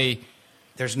if they...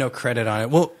 There's no credit on it.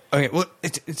 Well, okay. Well,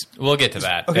 we'll get to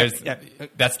that. Okay.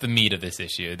 That's the meat of this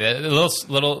issue. The little.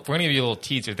 We're gonna give you a little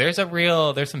teaser. There's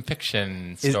some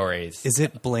fiction stories. Is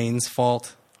it Blaine's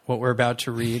fault what we're about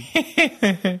to read?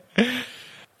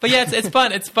 But yeah, it's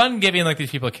fun. It's fun giving like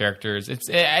these people characters. It's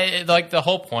like the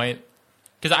whole point.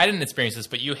 Because I didn't experience this,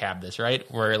 but you have this, right?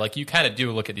 Where like you kind of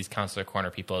do look at these counselor corner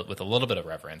people with a little bit of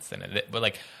reverence in it. But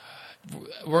like,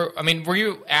 were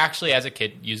you actually as a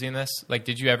kid using this? Like,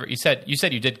 did you ever? You said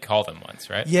you did call them once,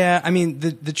 right? Yeah, I mean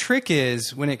the trick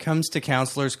is when it comes to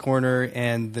Counselor's Corner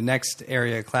and the next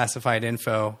area, classified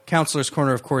info. Counselor's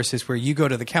Corner, of course, is where you go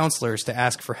to the counselors to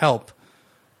ask for help,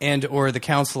 and or the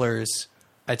counselors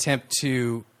attempt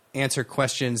to answer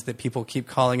questions that people keep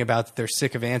calling about that they're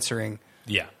sick of answering.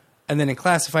 Yeah. And then in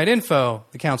classified info,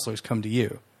 the counselors come to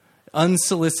you.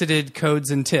 Unsolicited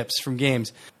codes and tips from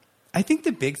games. I think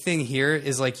the big thing here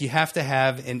is like you have to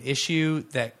have an issue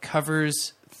that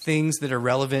covers things that are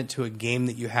relevant to a game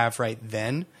that you have right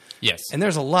then. Yes. And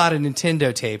there's a lot of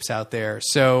Nintendo tapes out there.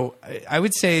 So I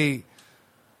would say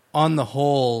on the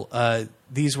whole,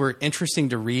 these were interesting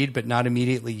to read, but not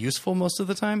immediately useful most of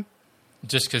the time.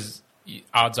 Just because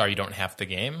odds are you don't have the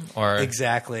game? Or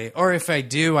Exactly. Or if I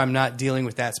do, I'm not dealing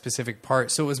with that specific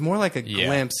part. So it was more like a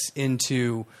glimpse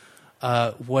into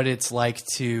what it's like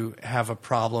to have a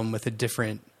problem with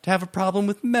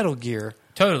Metal Gear.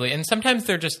 Totally. And sometimes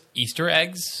they're just Easter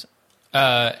eggs.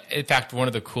 In fact, one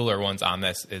of the cooler ones on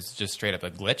this is just straight up a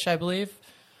glitch, I believe.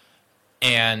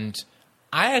 And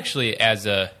I actually,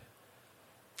 I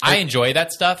enjoy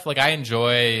that stuff. Like, I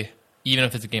enjoy, even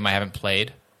if it's a game I haven't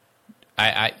played,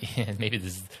 I maybe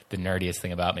this is the nerdiest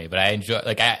thing about me, but I enjoy,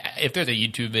 like, if there's a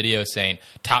YouTube video saying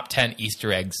top 10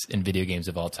 Easter eggs in video games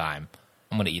of all time,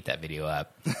 I'm going to eat that video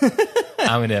up.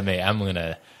 I'm going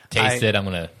to taste it. I'm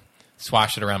going to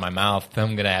swash it around my mouth.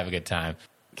 I'm going to have a good time.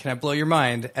 Can I blow your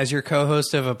mind? As your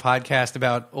co-host of a podcast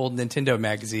about old Nintendo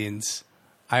magazines,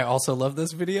 I also love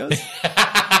those videos.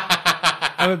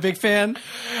 I'm a big fan.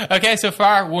 Okay, so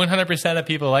far, 100% of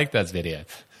people like those videos.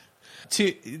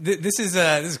 This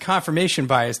is confirmation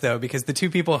bias, though, because the two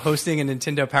people hosting a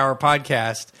Nintendo Power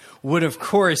podcast would, of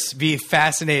course, be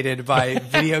fascinated by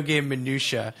video game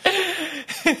minutia.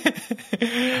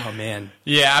 Oh, man.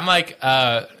 Yeah, I'm like,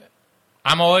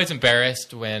 I'm always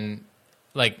embarrassed when,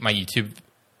 like, my YouTube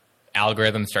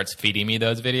algorithm starts feeding me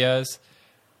those videos.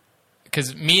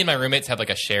 Because me and my roommates have, like,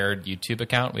 a shared YouTube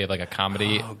account. We have, like, a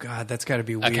comedy Oh, God, that's got to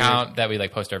be weird. account that we,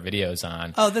 like, post our videos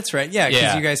on. Oh, that's right. Yeah, because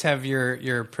Yeah. you guys have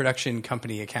your production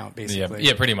company account, basically.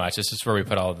 Yeah, pretty much. It's just where we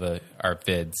put all of our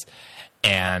vids.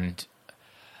 And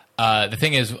the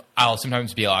thing is, I'll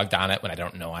sometimes be logged on it when I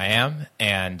don't know I am.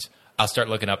 And I'll start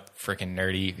looking up freaking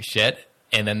nerdy shit.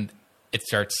 And then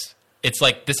it's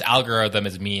like this algorithm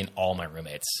is me and all my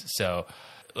roommates. So,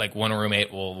 like, one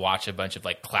roommate will watch a bunch of,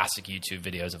 like, classic YouTube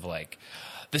videos of, like,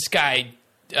 this guy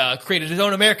created his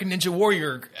own American Ninja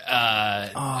Warrior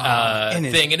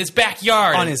thing in his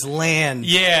backyard. On his land.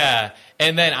 Yeah.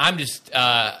 And then I'm just,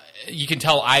 you can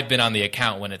tell I've been on the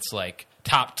account when it's, like,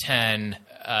 top 10,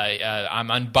 I'm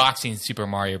unboxing Super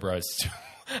Mario Bros.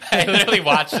 I literally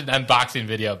watched an unboxing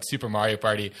video of Mario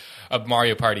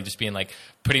Party, just being, like,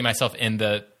 putting myself in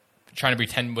trying to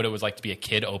pretend what it was like to be a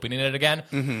kid opening it again.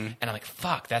 Mm-hmm. And I'm like,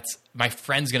 fuck, that's my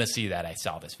friend's going to see that I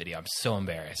saw this video. I'm so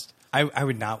embarrassed. I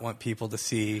would not want people to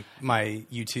see my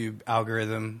YouTube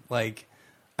algorithm. Like,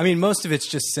 I mean, most of it's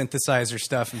just synthesizer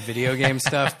stuff and video game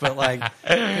stuff, but, like,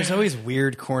 there's always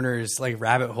weird corners, like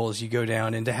rabbit holes you go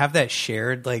down. And to have that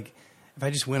shared, like, if I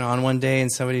just went on one day and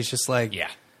somebody's just like, Yeah.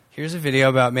 Here's a video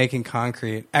about making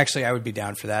concrete. Actually, I would be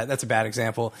down for that. That's a bad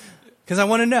example because I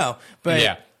want to know. But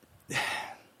Yeah.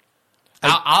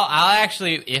 I'll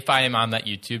actually, if I am on that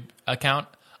YouTube account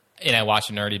and I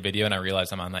watch a nerdy video and I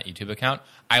realize I'm on that YouTube account,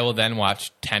 I will then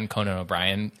watch 10 Conan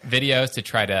O'Brien videos to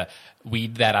try to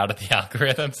weed that out of the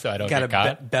algorithm so I don't gotta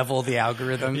get caught. bevel the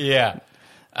algorithm. Yeah.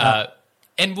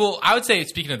 And well, I would say,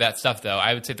 speaking of that stuff, though,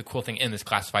 I would say the cool thing in this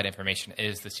classified information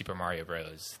is the Super Mario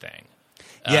Bros. Thing.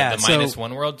 Yeah, The so-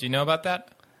 -1 world. Do you know about that?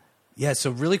 Yeah, so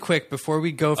really quick, before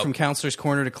we go from Counselor's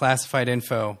Corner to classified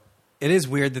info, it is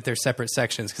weird that they're separate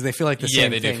sections because they feel like the Yeah,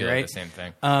 same they thing, do feel right? like the same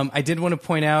thing. I did want to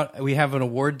point out we have an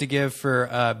award to give for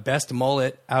best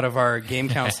mullet out of our game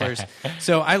counselors.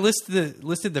 So I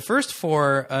listed the first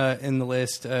four in the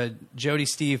list: Jody,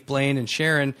 Steve, Blaine, and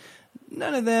Sharon.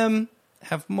 None of them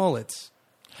have mullets,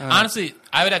 Honestly,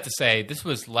 I would have to say this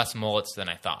was less mullets than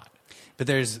I thought. but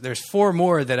there's four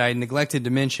more that I neglected to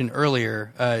mention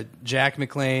earlier: Jack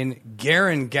McLean,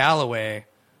 Garen Galloway,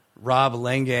 Rob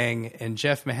Lengang, and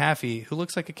Jeff Mahaffey, who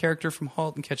looks like a character from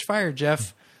 *Halt and Catch Fire*.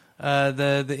 Jeff,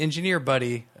 the engineer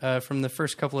buddy from the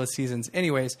first couple of seasons.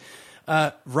 Anyways,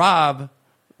 Rob,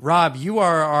 you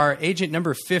are our agent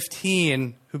number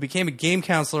 15, who became a game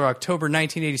counselor October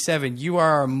 1987. You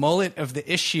are our mullet of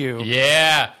the issue.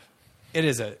 Yeah. It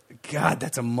is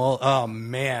that's a mullet. Oh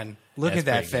man, look That's at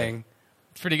that pretty good. thing.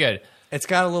 It's pretty good. It's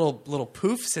got a little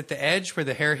poofs at the edge where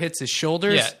the hair hits his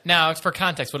shoulders. Yeah. Now, for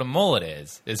context, what a mullet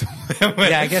is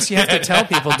Yeah, I guess you have to tell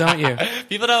people, don't you?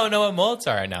 People don't know what mullets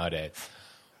are nowadays.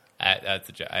 That's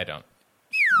a joke. I don't.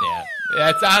 Yeah,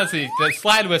 it's honestly the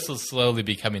slide whistle is slowly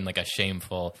becoming like a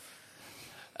shameful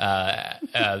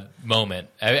moment.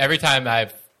 Every time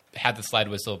I've had the slide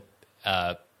whistle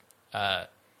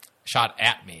shot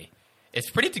at me, it's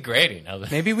pretty degrading.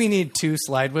 Maybe we need two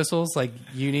slide whistles. Like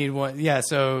you need one. Yeah.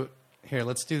 So here,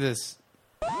 let's do this.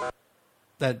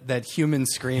 That human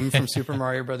scream from Super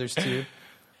Mario Brothers 2.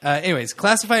 Anyways,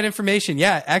 classified information.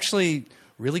 Yeah, actually,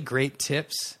 really great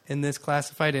tips in this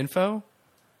classified info.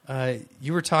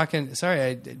 You were talking. Sorry,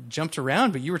 I jumped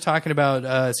around, but you were talking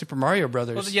about Super Mario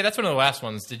Brothers. Well, yeah, that's one of the last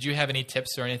ones. Did you have any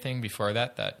tips or anything before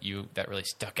that that really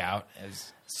stuck out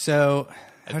as? So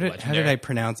how did legendary. I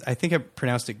pronounce? I think I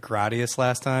pronounced it Gradius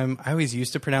last time. I always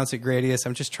used to pronounce it Gradius.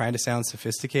 I'm just trying to sound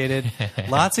sophisticated.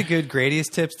 Lots of good Gradius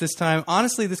tips this time.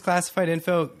 Honestly, this classified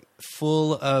info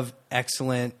full of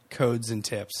excellent codes and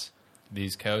tips.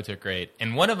 These codes are great,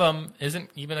 and one of them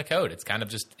isn't even a code. It's kind of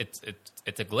just it's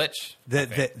a glitch.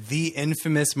 The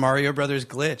infamous Mario Brothers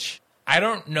glitch. I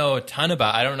don't know a ton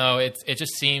about. I don't know. It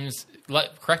just seems.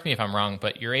 Correct me if I'm wrong,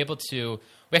 but you're able to.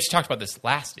 We actually talked about this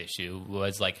last issue.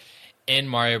 Was like in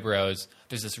Mario Bros.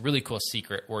 There's this really cool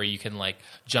secret where you can like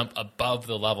jump above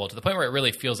the level to the point where it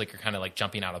really feels like you're kind of like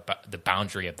jumping out of the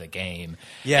boundary of the game.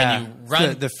 Yeah, and you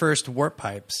run the first warp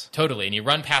pipes. totally, and you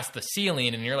run past the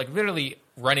ceiling, and you're like literally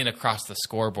running across the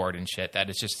scoreboard and shit that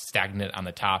is just stagnant on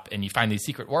the top, and you find these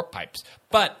secret warp pipes.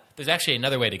 But there's actually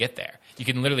another way to get there. You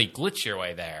can literally glitch your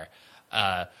way there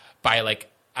by like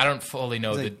I don't fully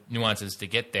know the nuances to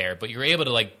get there, but you're able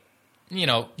to like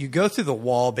You go through the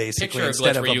wall basically picture a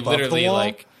instead glitch of where you above literally the wall.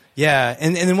 like. Yeah,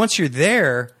 and then once you're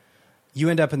there, you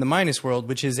end up in the minus world,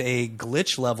 which is a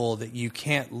glitch level that you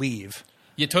can't leave.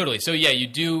 Yeah, totally. So yeah, you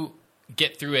do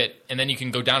get through it, and then you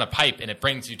can go down a pipe, and it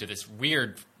brings you to this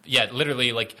weird. Yeah,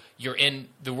 literally, like you're in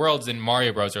the worlds in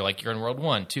Mario Bros. Are like you're in world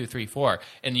 1, 2, 3, 4,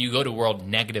 and you go to world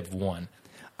 -1.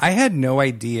 I had no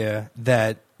idea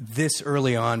that this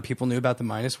early on people knew about the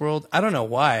minus world. I don't know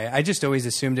why. I just always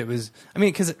assumed it was. I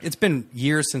mean, because it's been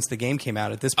years since the game came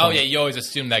out. At this point, Oh yeah, you always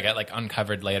assume that got like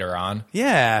uncovered later on.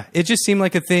 yeah. It just seemed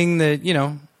like a thing that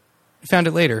you found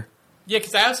it later. Yeah,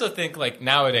 because I also think like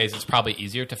nowadays it's probably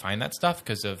easier to find that stuff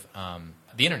because of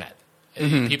the internet.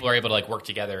 People are able to like work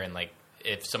together and like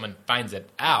if someone finds it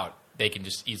out, they can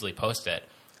just easily post it.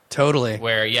 Totally.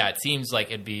 Where yeah, it seems like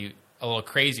it'd be a little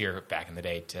crazier back in the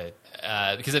day to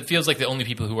because it feels like the only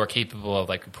people who are capable of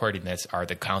like reporting this are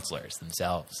the counselors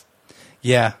themselves.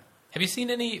 Yeah. Have you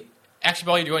seen any? Actually,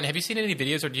 while you're doing, have you seen any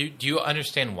videos, or do you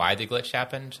understand why the glitch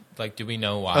happened? Like, do we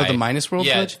know why? Oh, the minus world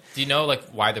glitch? Do you know like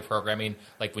why the programming?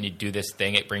 Like when you do this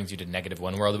thing, it brings you to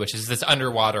 -1 world, which is this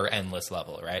underwater endless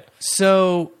level, right?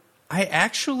 So I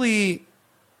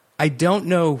don't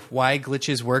know why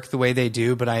glitches work the way they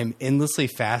do, but I'm endlessly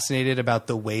fascinated about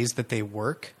the ways that they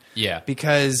work. Yeah.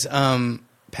 Because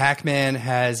Pac-Man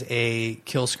has a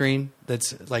kill screen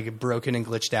that's like broken and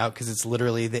glitched out because it's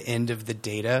literally the end of the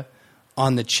data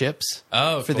on the chips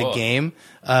for the cool. game.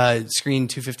 Screen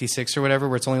 256 or whatever,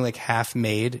 where it's only like half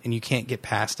made and you can't get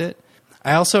past it.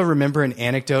 I also remember an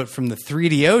anecdote from the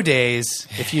 3DO days.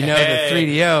 If you know the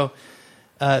 3DO,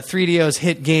 3DO's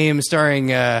hit game starring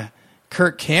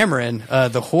Kirk Cameron,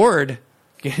 The Horde.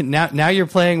 Now you're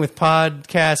playing with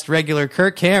podcast regular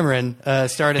Kirk Cameron,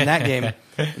 starred in that game,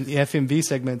 in the FMV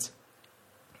segments.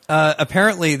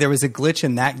 Apparently, there was a glitch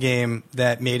in that game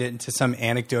that made it into some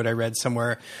anecdote I read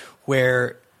somewhere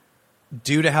where,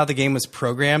 due to how the game was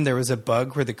programmed, there was a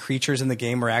bug where the creatures in the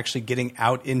game were actually getting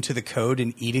out into the code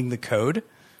and eating the code.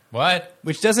 What?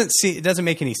 Which doesn't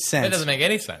make any sense. That doesn't make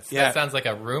any sense. Yeah. That sounds like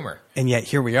a rumor. And yet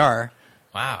here we are.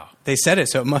 Wow. They said it,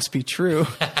 so it must be true.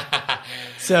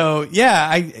 So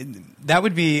yeah, that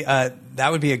would be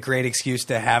a great excuse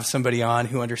to have somebody on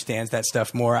who understands that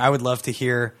stuff more. I would love to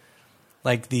hear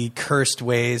like the cursed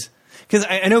ways, because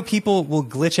I know people will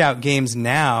glitch out games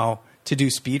now to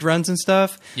do speed runs and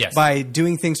stuff by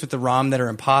doing things with the ROM that are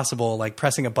impossible, like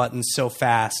pressing a button so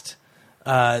fast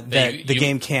that the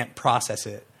game can't process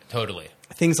it. Totally.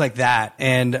 Things like that.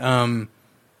 And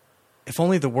if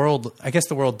only the world, I guess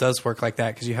the world does work like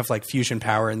that, because you have like fusion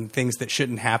power and things that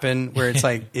shouldn't happen, where it's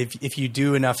like if you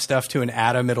do enough stuff to an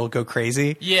atom, it'll go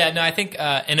crazy. Yeah, no, I think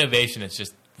innovation is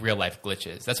just real life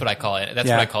glitches. That's what I call it. That's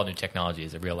what I call new technology,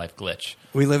 is a real life glitch.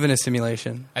 We live in a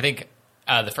simulation. I think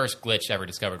the first glitch ever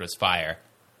discovered was fire.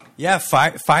 Yeah,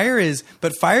 fire is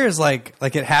like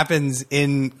it happens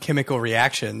in chemical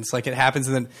reactions. Like it happens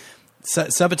in the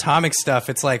subatomic stuff.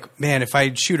 It's like, man, if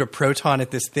I shoot a proton at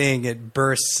this thing, it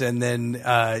bursts, and then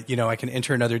I can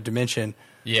enter another dimension.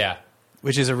 Yeah,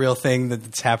 which is a real thing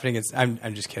that's happening.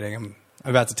 I'm just kidding. I'm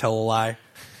about to tell a lie.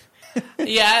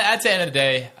 Yeah, at the end of the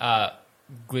day,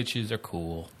 glitches are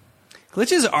cool.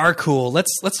 Glitches are cool.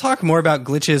 Let's talk more about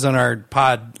glitches on our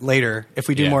pod later if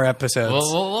we do more episodes.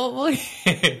 Well,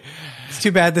 it's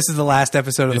too bad this is the last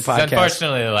episode of the podcast.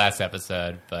 Unfortunately, the last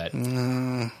episode, but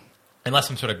unless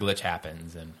some sort of glitch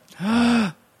happens, and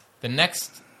the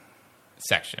next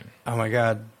section. Oh my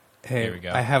god! Hey, here we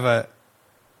go. I have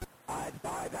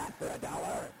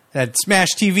that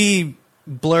Smash TV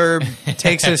blurb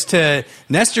takes us to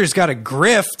Nestor's got a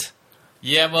grift.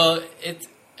 Yeah, well,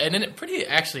 pretty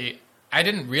actually. I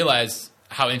didn't realize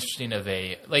how interesting of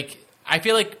I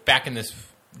feel like back in this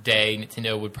day,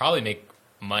 Nintendo would probably make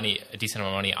a decent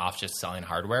amount of money off just selling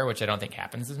hardware, which I don't think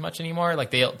happens as much anymore. Like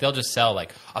they'll just sell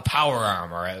like a power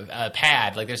arm or a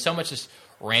pad. Like there's so much just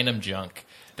random junk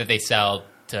that they sell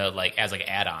to as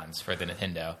add-ons for the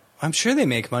Nintendo. I'm sure they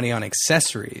make money on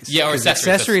accessories. Yeah, or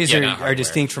accessories are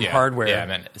distinct from hardware. Yeah, I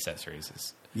meant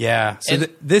accessories. Yeah, so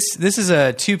this is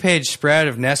a 2-page spread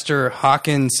of Nestor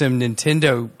hawking some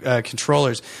Nintendo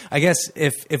controllers. I guess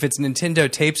if it's Nintendo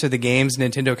tapes of the games,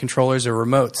 Nintendo controllers are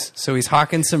remotes. So he's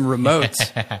hawking some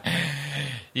remotes.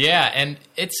 Yeah, and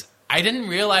I didn't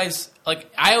realize,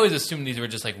 I always assumed these were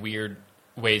just weird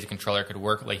ways a controller could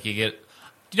work. Do you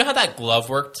know how that glove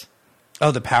worked?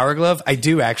 Oh, the Power Glove? I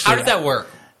do actually. How did that work?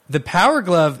 The Power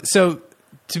Glove, so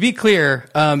to be clear,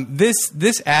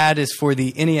 this ad is for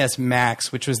the NES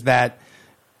Max, which was that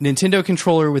Nintendo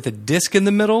controller with a disc in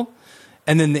the middle,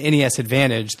 and then the NES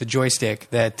Advantage, the joystick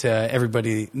that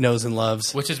everybody knows and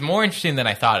loves. Which is more interesting than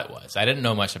I thought it was. I didn't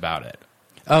know much about it.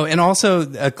 Oh, and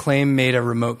also Acclaim made a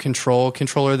remote control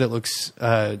controller that looks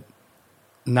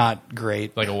not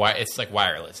great. It's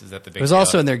wireless. Is that the big It was deal?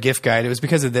 also in their gift guide. It was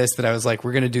because of this that I was like,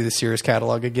 we're going to do the Sears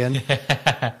catalog again.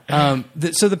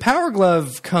 So the Power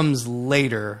Glove comes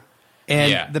later.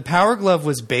 And the Power Glove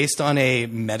was based on a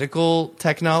medical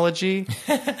technology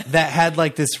that had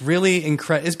this really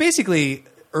incredible... It's basically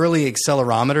early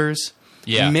accelerometers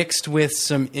mixed with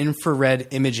some infrared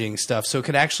imaging stuff. So it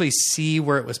could actually see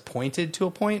where it was pointed to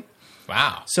a point.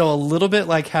 Wow. So a little bit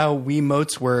like how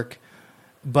Wiimotes work,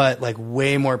 but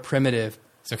way more primitive.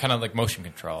 So kind of like motion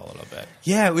control a little bit.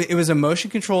 Yeah, it was a motion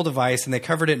control device, and they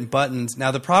covered it in buttons. Now,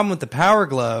 the problem with the Power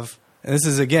Glove, and this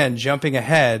is, again, jumping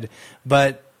ahead,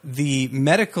 but the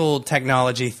medical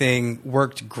technology thing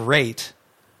worked great,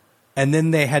 and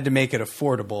then they had to make it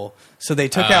affordable. So they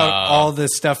took out all the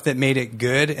stuff that made it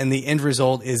good, and the end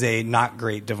result is a not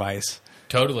great device.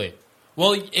 Totally.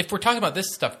 Well, if we're talking about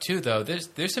this stuff, too, though,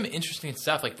 there's some interesting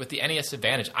stuff. With the NES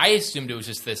Advantage, I assumed it was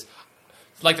just this...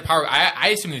 the Power, I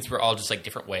assumed these were all just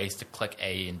different ways to click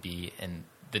A and B and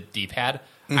the D-pad.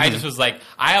 Mm-hmm. I just was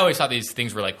I always thought these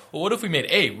things were well, what if we made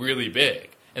A really big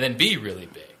and then B really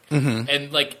big? Mm-hmm.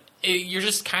 And you're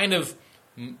just kind of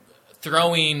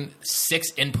throwing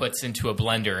 6 inputs into a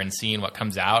blender and seeing what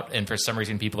comes out. And for some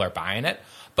reason, people are buying it.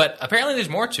 But apparently, there's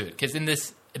more to it, because in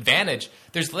this Advantage,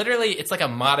 there's literally it's like a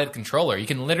modded controller. You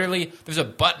can literally there's a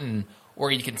button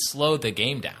where you can slow the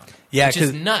game down. Yeah, which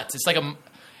is nuts. It's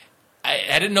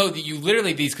I didn't know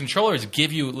that these controllers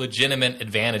give you legitimate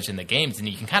advantage in the games, and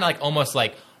you can kind of almost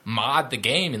mod the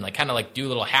game and kind of do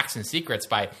little hacks and secrets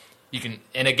by you can,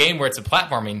 in a game where it's a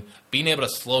platforming, being able to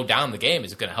slow down the game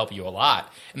is going to help you a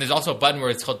lot. And there's also a button where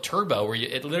it's called turbo, where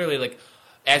it literally, like,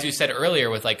 as you said earlier,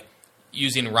 with like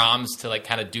using ROMs to like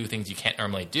kind of do things you can't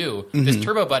normally do. This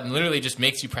turbo button literally just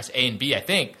makes you press A and B, I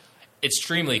think,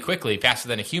 extremely quickly, faster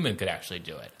than a human could actually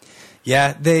do it.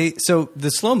 Yeah, so the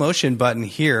slow motion button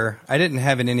here, I didn't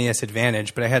have an NES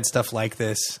Advantage, but I had stuff like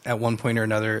this at one point or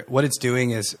another. What it's doing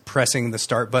is pressing the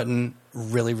start button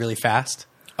really, really fast.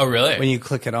 Oh, really? When you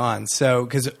click it on. So,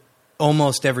 because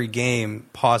almost every game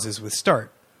pauses with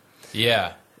start.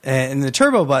 Yeah. And the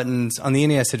turbo buttons on the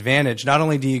NES Advantage, not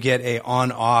only do you get a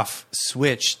on-off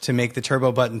switch to make the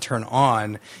turbo button turn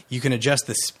on, you can adjust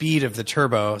the speed of the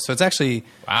turbo. So it's actually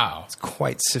it's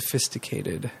quite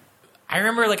sophisticated. I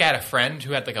remember like I had a friend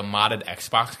who had like a modded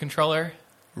Xbox controller.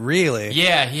 Really?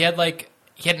 Yeah, he had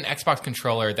an Xbox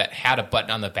controller that had a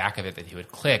button on the back of it that he would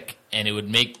click, and it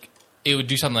would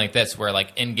do something like this, where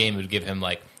like in game it would give him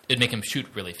like, it'd make him shoot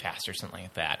really fast or something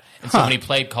like that. And so when he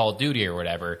played Call of Duty or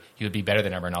whatever, he would be better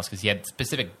than everyone else because he had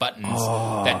specific buttons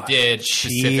that did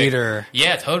cheater.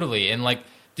 Yeah, totally. And like,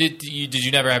 did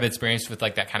you never have experience with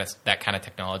like that kind of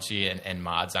technology and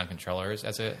mods on controllers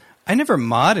as a? I never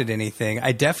modded anything.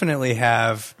 I definitely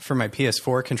have, for my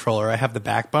PS4 controller, I have the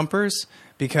back bumpers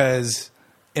because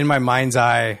in my mind's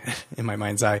eye, in my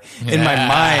mind,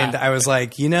 I was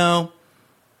like,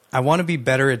 I want to be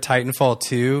better at Titanfall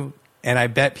 2, and I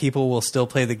bet people will still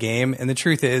play the game. And the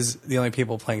truth is, the only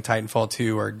people playing Titanfall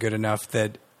 2 are good enough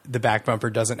that the back bumper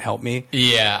doesn't help me.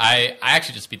 Yeah, I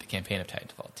actually just beat the campaign of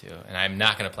Titanfall 2, and I'm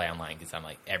not going to play online because I'm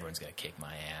like, everyone's going to kick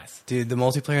my ass. Dude, the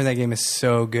multiplayer in that game is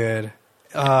so good.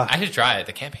 I should try it.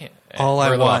 The campaign. All we're I a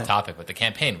little want. off topic, but the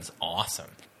campaign was awesome.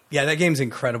 Yeah, that game's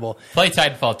incredible. Play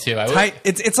Titanfall 2.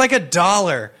 It's like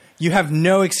 $1. You have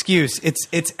no excuse.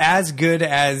 It's as good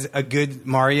as a good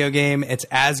Mario game. It's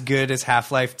as good as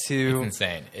Half-Life 2. It's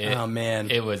insane. Oh,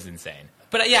 man. It was insane.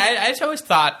 But yeah, I just always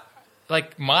thought,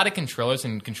 like, modded controllers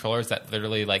and controllers that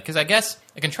literally, like, because I guess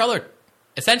a controller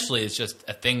essentially is just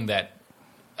a thing that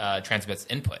transmits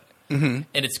input. Mm-hmm.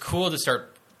 And it's cool to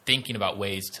start thinking about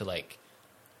ways to, like,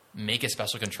 make a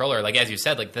special controller. Like, as you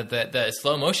said, like, the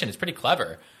slow motion is pretty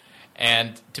clever.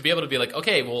 And to be able to be like,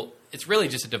 okay, well, it's really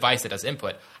just a device that does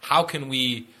input. How can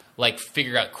we, like,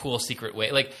 figure out cool secret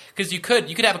way? Like, because you could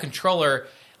have a controller,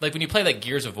 like, when you play, like,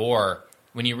 Gears of War,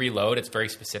 when you reload, it's very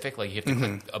specific. Like, you have to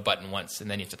click a button once, and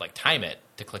then you have to, like, time it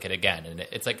to click it again. And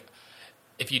it's like,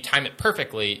 if you time it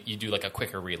perfectly, you do, like, a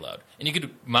quicker reload. And you could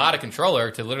mod a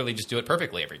controller to literally just do it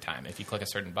perfectly every time if you click a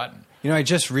certain button. I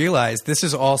just realized this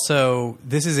is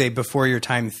a before your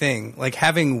time thing. Like,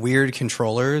 having weird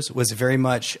controllers was very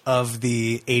much of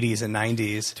the 80s and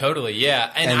 90s. Totally,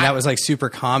 yeah. And that was, like, super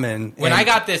common. When I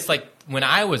got this, like, when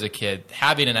I was a kid,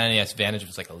 having an NES Advantage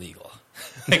was, like, illegal.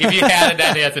 Like, if you had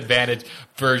an NES Advantage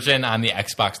version on the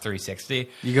Xbox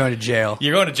 360... You're going to jail.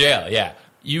 You're going to jail, yeah.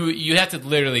 You have to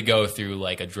literally go through,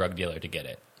 like, a drug dealer to get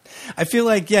it. I feel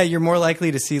like, yeah, you're more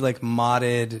likely to see, like,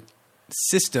 modded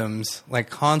systems,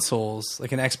 like consoles,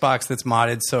 like an Xbox that's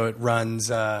modded so it runs,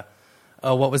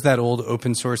 what was that old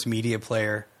open source media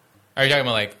player? Are you talking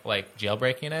about, like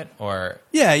jailbreaking it, or?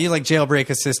 Yeah, you, like,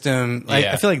 jailbreak a system. Like,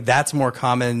 Yeah. I feel like that's more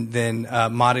common than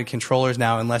modded controllers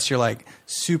now, unless you're, like,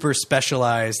 super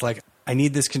specialized, like, I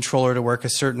need this controller to work a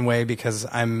certain way because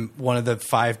I'm one of the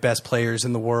 5 best players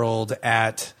in the world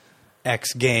at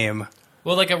X game.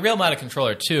 Well, like, a real modded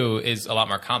controller, too, is a lot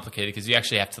more complicated because you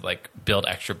actually have to, like, build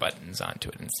extra buttons onto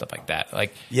it and stuff like that.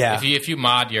 Like, Yeah. if you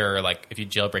mod your, like, if you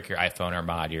jailbreak your iPhone or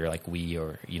mod your, like, Wii,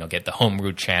 or, get the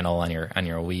homebrew channel on your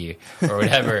Wii or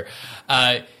whatever,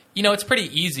 it's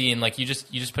pretty easy, and, like, you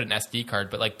just put an SD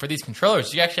card. But, like, for these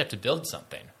controllers, you actually have to build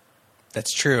something.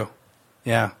 That's true.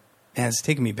 Yeah. Man, it's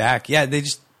taking me back. Yeah,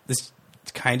 this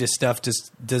kind of stuff just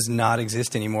does not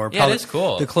exist anymore. Yeah, it is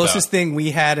cool. The closest thing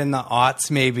we had in the aughts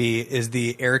maybe is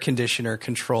the air conditioner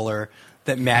controller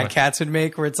that Mad Catz would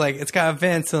make, where it's like, it's got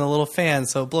vents and a little fan,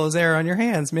 so it blows air on your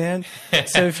hands, man.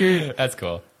 So if you're... That's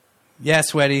cool. Yeah,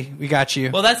 Sweaty, we got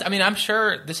you. Well, I'm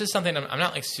sure this is something I'm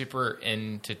not, like, super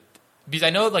into, because I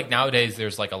know, like, nowadays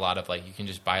there's, like, a lot of, like, you can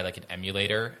just buy, like, an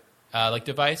emulator, like,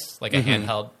 device, like a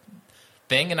handheld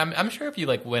thing, and I'm sure if you,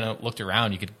 like, went and looked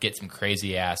around, you could get some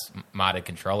crazy ass modded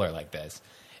controller like this.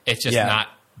 It's just not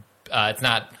it's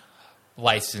not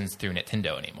licensed through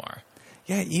Nintendo anymore.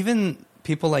 Yeah, even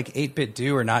people like 8-Bit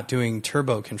Do are not doing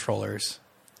turbo controllers.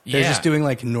 They're just doing,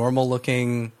 like, normal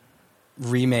looking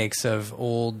remakes of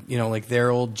old, like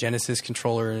their old Genesis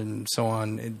controller and so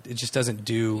on. It just doesn't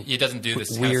do. It doesn't do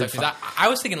this weird kind of stuff. 'Cause I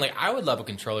was thinking, like, I would love a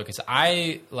controller because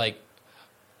I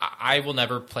will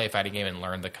never play a fighting game and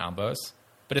learn the combos.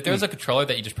 But if there was a controller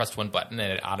that you just pressed one button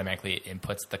and it automatically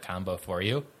inputs the combo for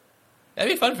you,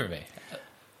 That'd be fun for me.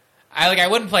 I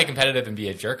wouldn't play competitive and be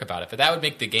a jerk about it, but that would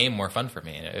make the game more fun for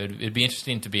me. And it'd be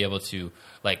interesting to be able to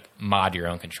like mod your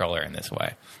own controller in this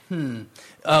way.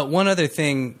 One other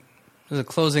thing, as a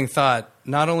closing thought,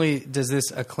 not only does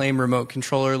this Acclaim remote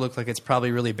controller look like it's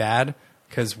probably really bad,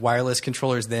 because wireless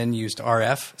controllers then used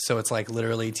RF, so it's like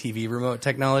literally TV remote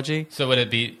technology. So would it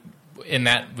be in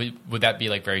that? Would that be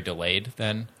like very delayed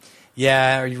then?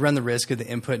 Yeah, or you run the risk of the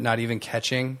input not even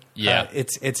catching. Yeah.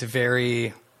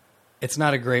 It's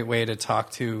not a great way to talk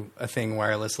to a thing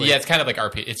wirelessly. Yeah, it's kind of like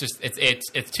RP. It's just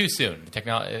it's too soon. The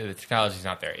technology's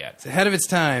not there yet. It's ahead of its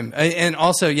time. And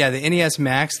also, yeah, the NES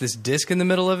Max, this disc in the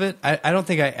middle of it, I don't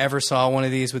think I ever saw one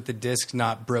of these with the disc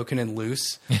not broken and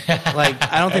loose. Like,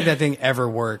 I don't think that thing ever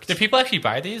worked. Do people actually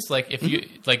buy these? Like, if you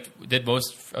did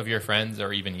most of your friends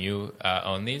or even you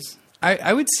own these?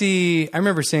 I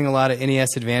remember seeing a lot of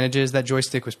NES Advantages. That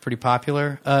joystick was pretty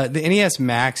popular. The NES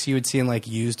Max you would see in like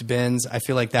used bins. I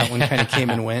feel like that one kind of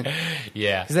came and went.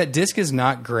 Yeah. Because that disc is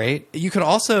not great. You could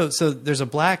also, so there's a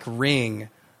black ring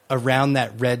around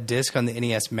that red disc on the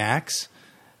NES Max.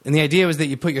 And the idea was that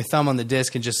you put your thumb on the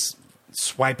disc and just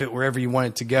swipe it wherever you want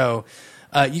it to go.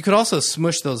 You could also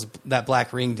smush that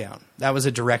black ring down. That was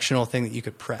a directional thing that you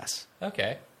could press.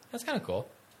 Okay. That's kind of cool.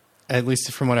 At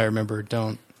least from what I remember.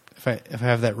 If I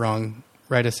have that wrong,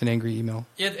 write us an angry email.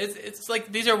 Yeah, it's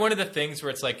like these are one of the things where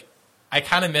it's like I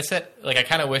kind of miss it. Like I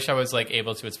kind of wish I was like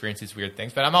able to experience these weird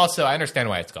things, but I understand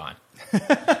why it's gone. All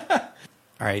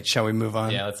right, shall we move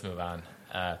on? Yeah, let's move on.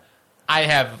 I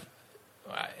have.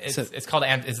 It's called.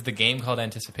 Is it the game called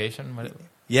Anticipation?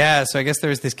 Yeah, so I guess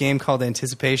there's this game called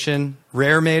Anticipation.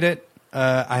 Rare made it. Really?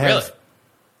 I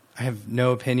have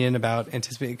no opinion about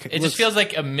Anticipation. It just feels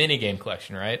like a mini game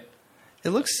collection, right? It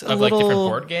looks a of little like different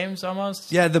board games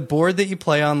almost. Yeah, the board that you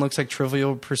play on looks like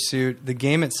Trivial Pursuit. The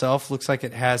game itself looks like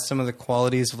it has some of the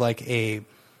qualities of like a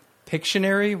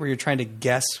Pictionary, where you're trying to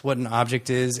guess what an object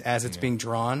is as it's being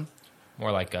drawn.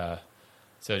 More like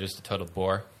just a total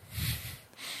bore.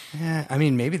 Yeah, I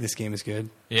mean, maybe this game is good.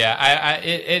 Yeah,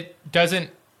 it doesn't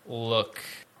look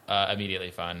immediately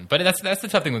fun, but that's the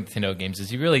tough thing with Nintendo games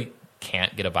is you really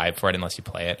can't get a vibe for it unless you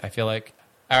play it. I feel like.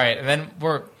 All right, and then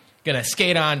we're gonna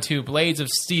skate on to Blades of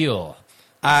Steel.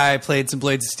 I played some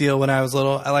Blades of Steel when I was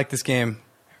little. I like this game.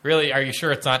 Really? Are you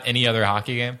sure it's not any other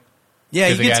hockey game? Yeah,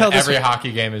 you can again, tell this every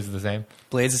hockey game is the same.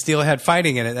 Blades of Steel had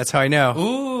fighting in it. That's how I know.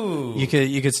 Ooh.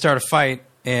 You could start a fight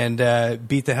and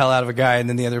beat the hell out of a guy, and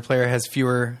then the other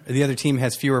team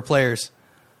has fewer players.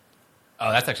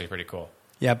 Oh, that's actually pretty cool.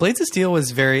 Yeah, Blades of Steel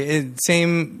was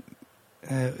same.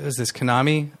 What was this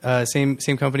Konami?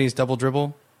 Same company as Double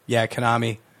Dribble. Yeah,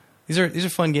 Konami. These are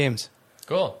fun games.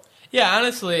 Cool. Yeah,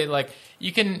 honestly, like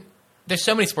you can. There's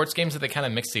so many sports games that they kind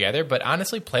of mix together, but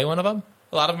honestly, play one of them.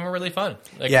 A lot of them are really fun.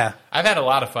 Like, yeah, I've had a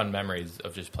lot of fun memories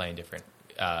of just playing different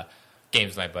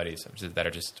games with my buddies that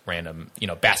are just random,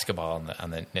 basketball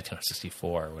on the Nintendo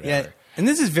 64 or whatever. Yeah, and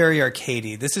this is very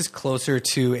arcadey. This is closer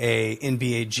to a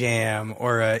NBA Jam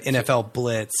or a NFL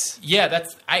Blitz. Yeah,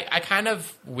 I kind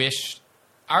of wish.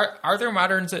 Are there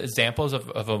modern examples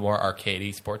of a more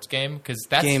arcadey sports game? Because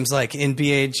that's games like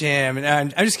NBA Jam.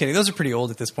 And I'm just kidding. Those are pretty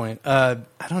old at this point. I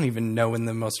don't even know when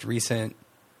the most recent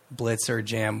Blitz or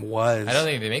Jam was. I don't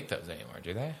think they make those anymore,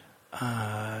 do they?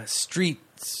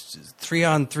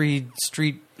 3-on-3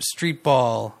 street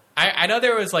ball. I know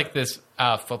there was like this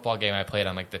football game I played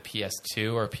on like the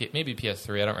PS2 or maybe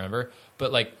PS3. I don't remember,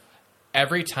 but like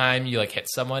every time you like hit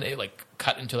someone, it like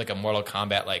cut into like a Mortal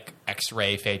Kombat like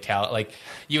X-ray fatality. Like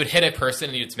you would hit a person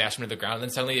and you'd smash them to the ground, and then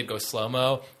suddenly it'd go slow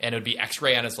mo, and it would be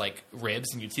X-ray on his like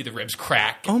ribs, and you'd see the ribs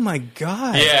crack. Oh my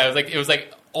god! Yeah, it was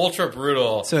like ultra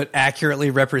brutal. So it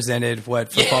accurately represented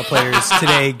what football players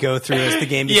today go through as the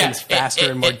game becomes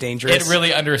faster and more dangerous. It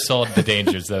really undersold the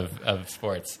dangers of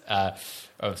sports,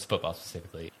 of football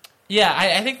specifically. Yeah,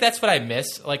 I think that's what I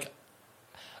miss. Like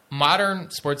modern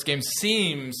sports games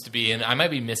seems to be, and I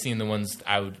might be missing the ones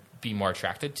I would be more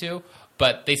attracted to,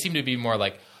 but they seem to be more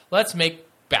like, let's make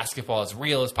basketball as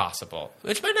real as possible,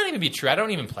 which might not even be true. I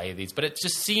don't even play these, but it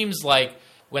just seems like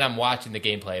when I'm watching the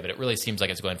gameplay of it, it really seems like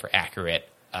it's going for accurate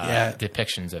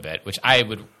depictions of it, which I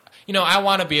would, I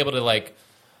want to be able to like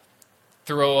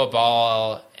throw a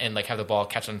ball and like have the ball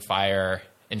catch on fire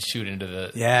and shoot into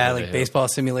the like Baseball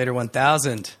Simulator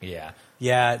 1000.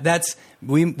 Yeah, that's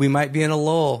we might be in a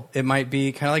lull. It might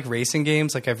be kind of like racing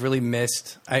games. Like I've really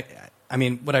missed. I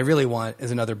mean, what I really want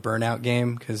is another Burnout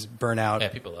game, because Burnout. Yeah,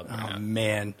 people love Burnout. Oh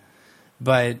man,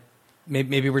 but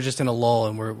maybe we're just in a lull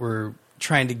and we're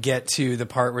trying to get to the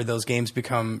part where those games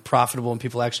become profitable and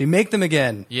people actually make them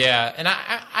again. Yeah, and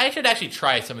I should actually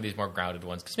try some of these more grounded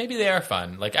ones because maybe they are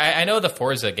fun. Like I know the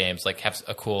Forza games like have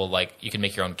a cool like you can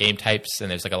make your own game types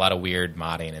and there's like a lot of weird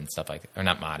modding and stuff like or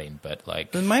not modding but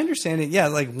like In my understanding, yeah,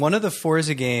 like one of the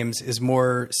Forza games is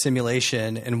more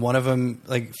simulation, and one of them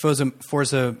like Forza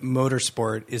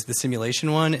Motorsport is the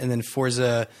simulation one, and then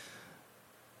Forza,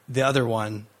 the other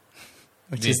one,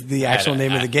 which is the actual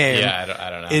name of the game. Yeah, I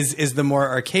don't know. Is the more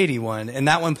arcadey one, and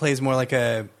that one plays more like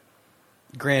a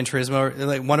Gran Turismo.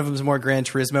 Like one of them is more Gran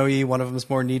Turismo-y, one of them is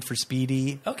more Need for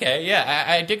Speedy. Okay,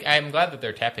 yeah, I'm glad that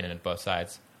they're tapping into both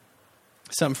sides.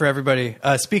 Something for everybody.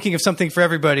 Speaking of something for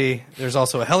everybody, there's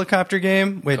also a helicopter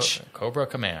game, which Cobra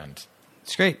Command.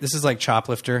 it's great. This is like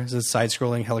Choplifter. This is a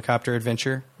side-scrolling helicopter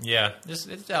adventure. Yeah,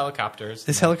 it's helicopters.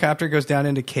 This helicopter goes down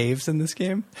into caves in this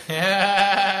game,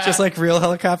 just like real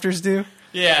helicopters do.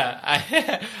 Yeah,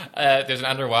 there's an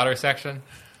underwater section.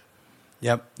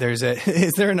 Yep.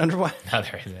 Is there an underwater? No,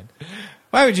 there isn't.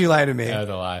 Why would you lie to me? That was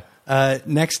a lie.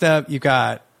 Next up, you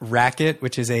got Racket,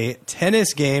 which is a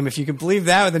tennis game. If you can believe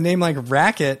that, with a name like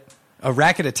Racket, a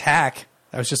Racket Attack.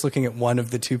 I was just looking at one of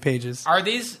the 2 pages. Are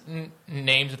these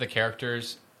names of the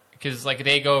characters? Because like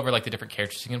they go over like the different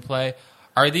characters you can play.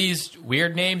 Are these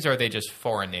weird names or are they just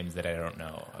foreign names that I don't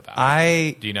know about?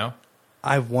 Do you know?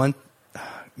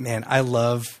 Man, I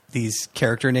love these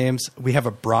character names. We have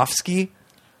a Brofsky.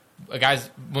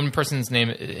 One person's name,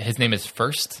 his name is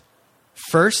First.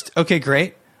 First? Okay,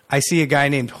 great. I see a guy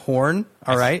named Horn.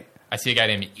 All right. I see a guy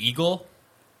named Eagle.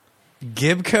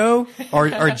 Gibco or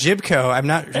Jibco. I'm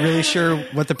not really sure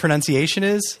what the pronunciation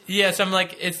is. Yeah, so I'm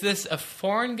like, is this a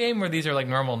foreign game where these are like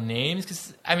normal names?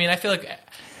 Because, I mean, I feel like...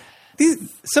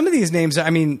 Some of these names, I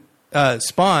mean,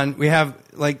 Spawn, we have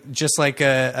like just like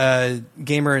a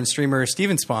gamer and streamer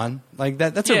Steven Spawn. Like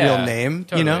that's a real name,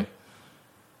 totally. You know?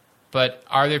 But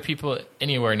are there people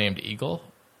anywhere named Eagle?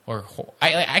 Or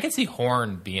I can see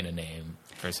Horn being a name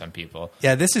for some people.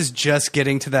 Yeah, this is just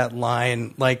getting to that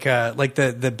line, like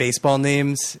the baseball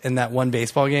names in that one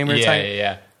baseball game. Where it's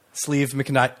like Sleeve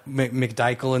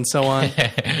McDykel and so on.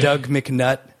 Doug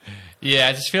McNutt. Yeah,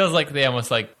 it just feels like they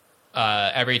almost like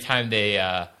every time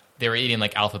they were eating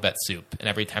like alphabet soup, and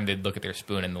every time they'd look at their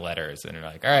spoon and the letters, and they're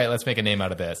like, all right, let's make a name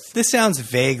out of this. This sounds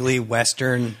vaguely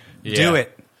Western. Yeah. Do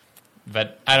it.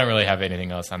 But I don't really have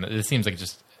anything else on it. It seems like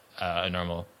just a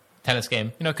normal tennis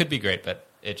game. You know, it could be great, but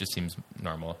it just seems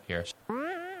normal here.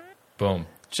 Boom.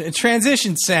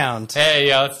 Transition sound. Hey,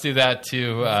 yeah, let's do that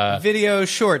to video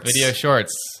shorts. Video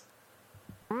shorts.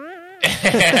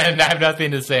 And I have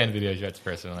nothing to say on video shorts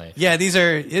personally. Yeah, this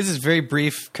is very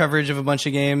brief coverage of a bunch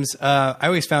of games. I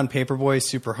always found Paperboy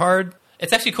super hard.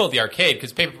 It's actually cool at the arcade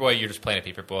because Paperboy, you're just playing a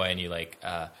Paperboy and you like.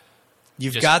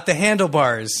 You've got the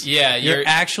handlebars. Yeah, you're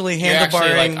actually handlebarring. You're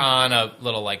actually like on a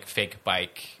little like fake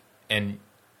bike, and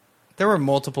there were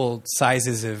multiple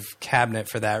sizes of cabinet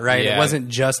for that, right? Yeah. It wasn't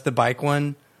just the bike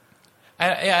one.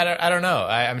 I don't know.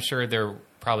 I'm sure there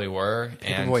probably were.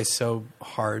 Paperboy's so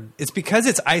hard. It's because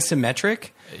it's isometric.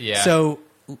 Yeah. So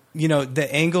you know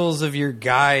the angles of your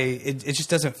guy, it just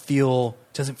doesn't feel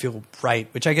right.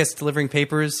 Which I guess delivering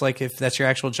papers, like if that's your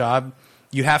actual job,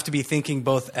 you have to be thinking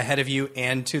both ahead of you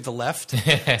and to the left.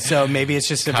 So maybe it's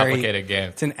just a complicated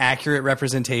game. It's an accurate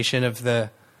representation of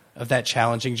that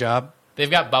challenging job. They've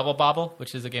got Bubble Bobble,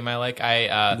 which is a game I like.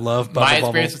 I love Bubble My Bobble.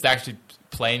 experience was actually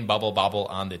playing Bubble Bobble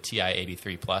on the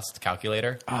TI-83 Plus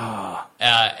calculator.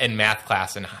 In math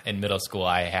class in middle school,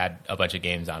 I had a bunch of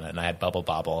games on it, and I had Bubble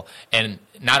Bobble. And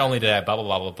not only did I have Bubble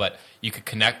Bobble, but you could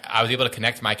connect. I was able to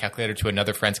connect my calculator to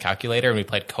another friend's calculator, and we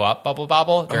played co-op Bubble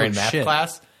Bobble during math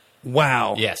class.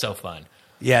 Wow. Yeah, so fun.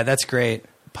 Yeah, that's great.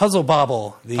 Puzzle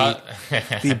Bobble,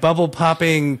 the bubble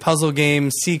popping puzzle game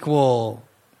sequel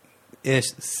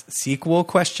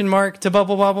question mark to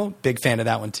Bubble Bobble. Big fan of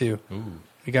that one too. Ooh.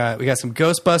 We got some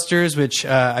Ghostbusters, which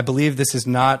I believe this is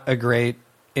not a great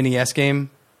NES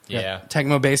game. Yeah.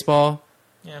 Tecmo Baseball.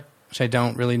 Yeah. Which I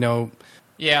don't really know.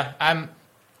 Yeah, I'm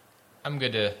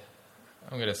good to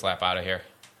slap out of here.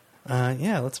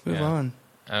 Yeah, let's move on.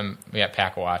 We got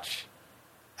Pack Watch.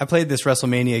 I played this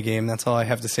WrestleMania game. That's all I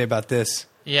have to say about this.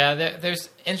 Yeah, there's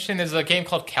a game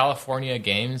called California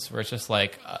Games where it's just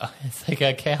like it's like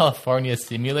a California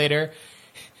simulator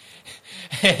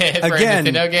for Again, a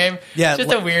Nintendo game. Yeah, it's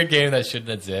just a weird game that shouldn't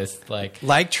exist.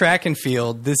 Like track and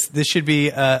field, this should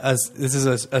be this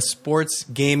is a sports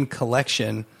game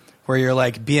collection where you're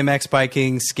like BMX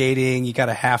biking, skating. You got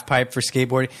a half pipe for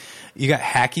skateboarding. You got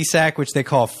hacky sack, which they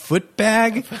call foot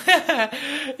bag.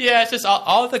 Yeah, it's just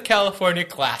all the California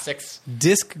classics.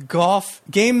 Disc golf,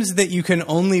 games that you can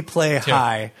only play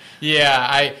high.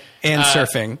 Yeah, and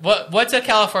surfing. What's a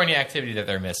California activity that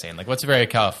they're missing? Like, what's very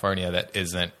California that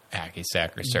isn't hacky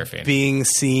sack or surfing? Being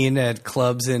seen at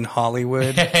clubs in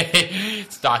Hollywood.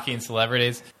 Stalking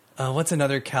celebrities. What's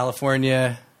another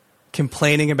California?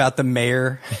 Complaining about the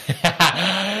mayor.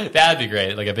 That'd be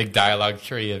great. Like a big dialogue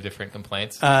tree of different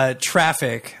complaints.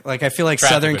 Traffic. Like, I feel like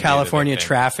Traffic Southern would be the California big thing.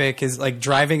 traffic is like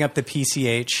driving up the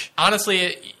PCH.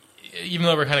 Honestly, even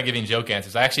though we're kind of giving joke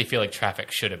answers, I actually feel like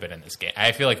traffic should have been in this game.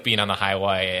 I feel like being on the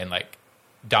highway and like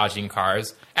dodging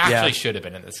cars actually should have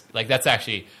been in this. Like, that's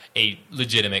actually a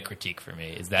legitimate critique for me,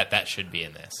 is that should be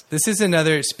in this. This is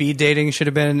another speed dating should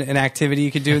have been an activity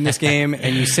you could do in this game.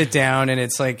 And you sit down and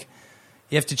it's like,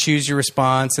 you have to choose your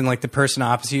response, and like the person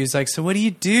opposite you is like, so what do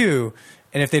you do?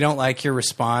 And if they don't like your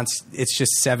response, it's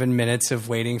just 7 minutes of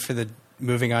waiting for the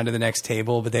moving on to the next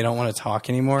table, but they don't want to talk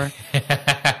anymore.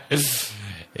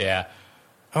 Yeah.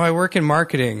 Oh, I work in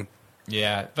marketing.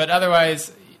 Yeah. But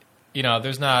otherwise,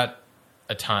 there's not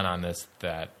a ton on this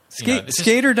that...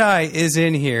 Skate or Die is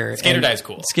in here. Skate or Die is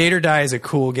cool. Skate or Die is a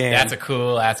cool game. That's a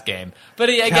cool-ass game. But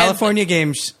again, California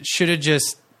games should have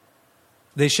just...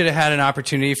 They should have had an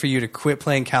opportunity for you to quit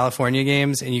playing California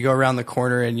games, and you go around the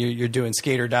corner and you're doing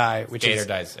Skate or Die, which Skate is or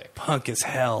Die is sick. punk as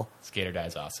hell. Skate or Die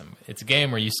is awesome. It's a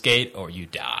game where you skate or you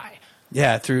die.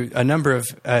 Yeah, through a number of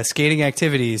skating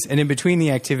activities, and in between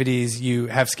the activities, you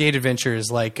have skate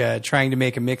adventures like trying to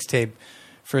make a mixtape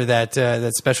for that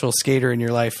special skater in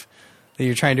your life that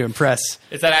you're trying to impress.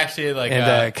 Is that actually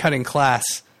like cutting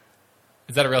class?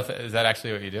 Is that a real thing? Is that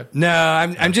actually what you do? No,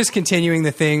 I'm just continuing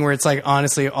the thing where it's like,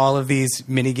 honestly, all of these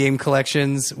mini game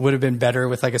collections would have been better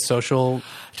with like a social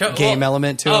game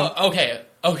element to them. Oh,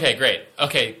 okay, great.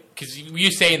 Okay, because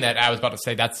you saying that, I was about to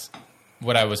say that's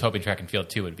what I was hoping Track and Field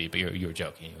 2 would be, but you were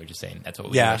joking. You were just saying that's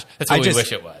what we wish. That's what we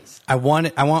wish it was. I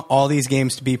want all these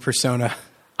games to be Persona,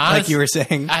 like you were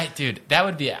saying. Dude, that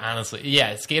would be honestly,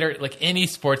 skater, like any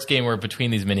sports game where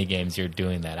between these mini games you're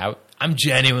doing that. I'm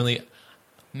genuinely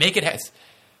make it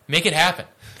happen.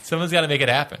 Someone's got to make it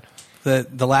happen.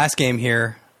 The last game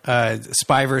here,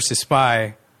 Spy versus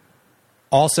Spy,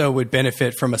 also would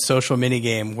benefit from a social mini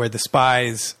game where the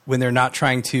spies, when they're not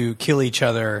trying to kill each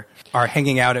other, are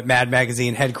hanging out at Mad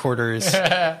Magazine headquarters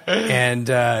and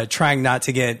trying not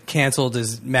to get canceled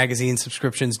as magazine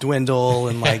subscriptions dwindle,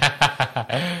 and like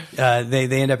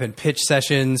they end up in pitch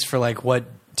sessions for like what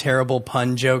terrible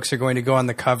pun jokes are going to go on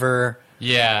the cover.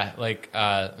 Yeah, like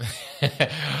and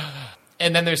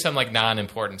then there's some like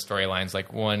non-important storylines.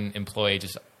 Like one employee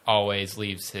just always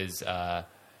leaves his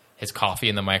coffee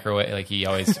in the microwave. Like he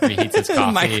always reheats his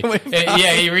coffee.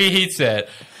 Yeah, he reheats it,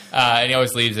 and he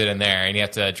always leaves it in there, and you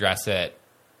have to address it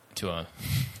to him.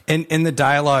 In the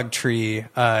dialogue tree,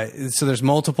 so there's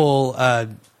multiple.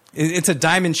 It's a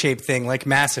diamond-shaped thing, like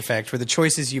Mass Effect, where the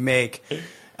choices you make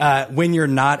when you're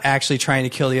not actually trying to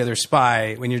kill the other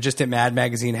spy, when you're just at Mad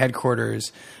Magazine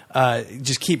headquarters,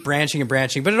 just keep branching and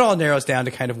branching. But it all narrows down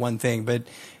to kind of one thing. But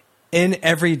in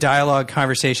every dialogue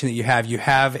conversation that you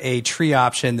have a tree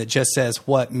option that just says,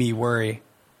 "What me worry."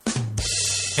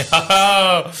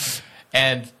 Oh,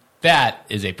 and that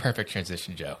is a perfect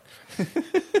transition joke.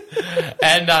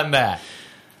 And on that,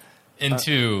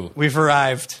 into we've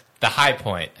arrived. The high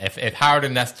point. If Howard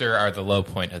and Nestor are the low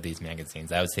point of these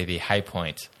magazines, I would say the high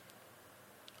point.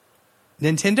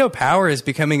 Nintendo Power is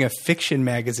becoming a fiction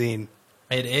magazine.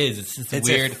 It is. It's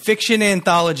weird. A fiction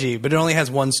anthology, but it only has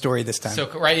one story this time. So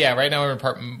right now we're in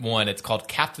part 1. It's called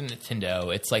Captain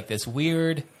Nintendo. It's like this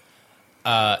weird,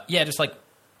 just like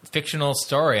fictional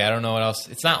story. I don't know what else.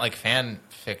 It's not like fan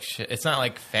fiction. It's not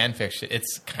like fan fiction.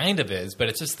 It's kind of is, but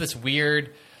it's just this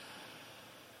weird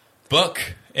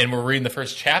book, and we're reading the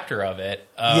first chapter of it.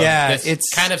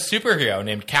 It's kind of superhero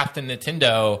named Captain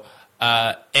Nintendo.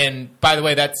 And by the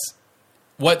way, that's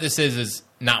what this is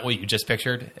not what you just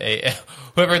pictured.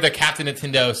 Whoever the Captain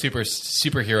Nintendo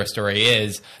superhero story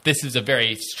is, this is a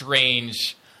very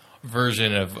strange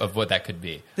version of what that could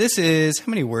be. This is, how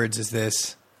many words is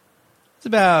this? It's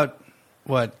about,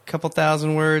 a couple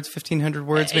thousand words, 1,500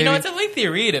 words maybe? It's a lengthy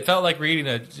read. It felt like reading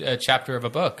a chapter of a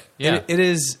book. Yeah. It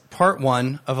is part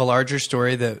 1 of a larger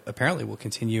story that apparently will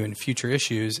continue in future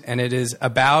issues, and it is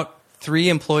about 3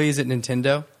 employees at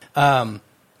Nintendo.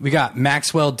 We got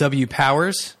Maxwell W.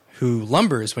 Powers, who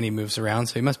lumbers when he moves around,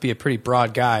 so he must be a pretty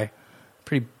broad guy,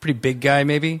 pretty big guy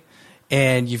maybe.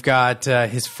 And you've got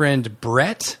his friend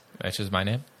Brett. That's just my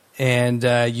name. And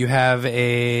you have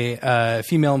a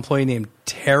female employee named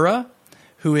Tara,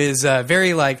 who is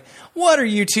very like, "What are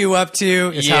you two up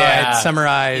to?" Is how I'd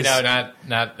summarize. You know,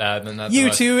 not you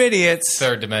the two idiots.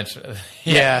 third dimension.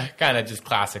 Yeah. Kind of just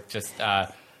classic. Just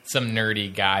some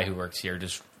nerdy guy who works here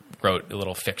just wrote a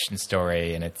little fiction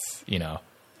story, and it's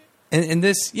And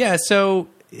this, so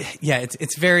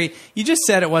it's very. You just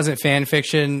said it wasn't fan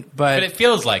fiction, but it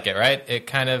feels like it, right? It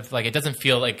kind of like it doesn't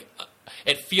feel like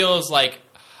it feels like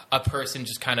a person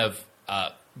just kind of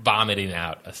vomiting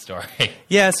out a story.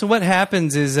 Yeah. So what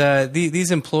happens is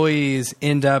these employees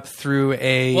end up through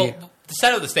a. Well,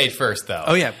 set up the stage first, though.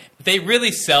 Oh yeah, they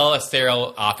really sell a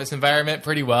sterile office environment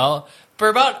pretty well. For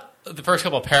about the first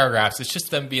couple of paragraphs, it's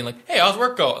just them being like, "Hey, how's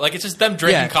work go?" Like it's just them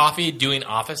drinking coffee, doing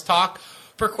office talk.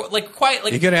 For quite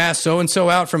like you gonna ask so and so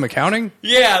out from accounting?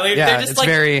 Yeah, they're just like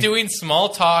very... doing small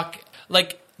talk.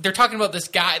 Like they're talking about this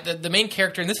guy, the main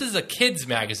character, and this is a kids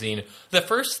magazine. The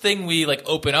first thing we like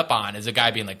open up on is a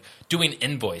guy being like doing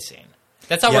invoicing.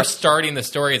 That's how we're starting the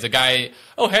story. As a guy,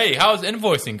 oh hey, how's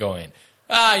invoicing going?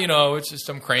 It's just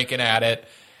I'm cranking at it.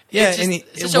 Yeah, and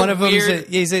one of them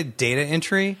is a data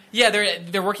entry. Yeah,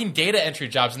 they're working data entry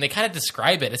jobs, and they kind of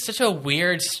describe it. It's such a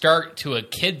weird start to a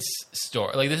kids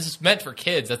story. Like this is meant for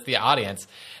kids. That's the audience,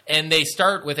 and they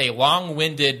start with a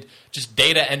long-winded, just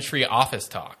data entry office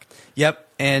talk. Yep,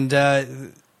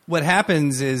 and what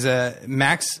happens is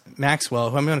Maxwell,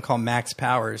 who I'm going to call Max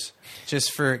Powers,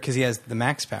 just because he has the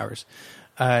Max powers.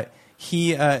 What do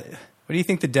you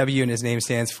think the W in his name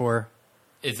stands for?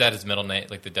 Is that his middle name?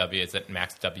 Like the W? Is that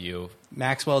Max W?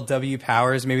 Maxwell W.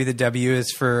 Powers. Maybe the W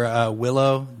is for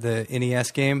Willow, the NES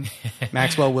game.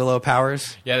 Maxwell Willow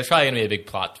Powers. Yeah, there's probably going to be a big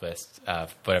plot twist,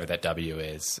 whatever that W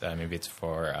is. Maybe it's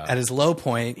for... At his low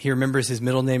point, he remembers his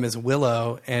middle name is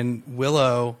Willow, and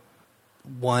Willow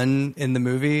won in the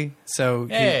movie, so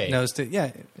he knows to...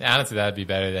 Yeah. Honestly, that would be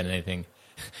better than anything.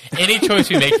 Any choice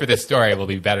we make for this story will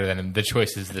be better than the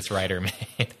choices this writer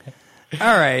made.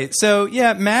 All right. So,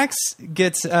 Max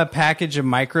gets a package of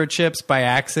microchips by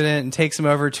accident and takes them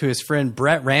over to his friend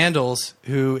Brett Randalls,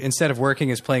 who, instead of working,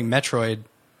 is playing Metroid.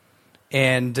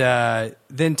 And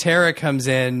then Tara comes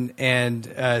in and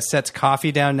sets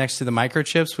coffee down next to the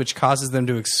microchips, which causes them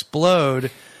to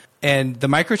explode. And the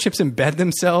microchips embed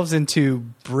themselves into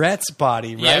Brett's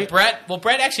body, right? Yeah,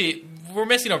 Brett actually, we're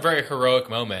missing a very heroic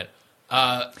moment.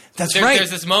 That's right.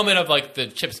 There's this moment of, like, the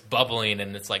chips bubbling,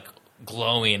 and it's, like,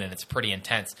 glowing, and it's pretty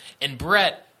intense. And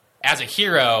Brett, as a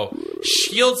hero,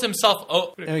 shields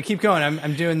himself. Keep going.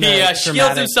 I'm doing the. He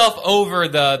shields himself over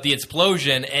the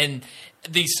explosion, and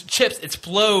these chips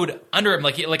explode under him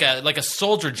like a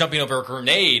soldier jumping over a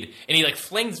grenade. And he like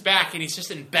flings back, and he's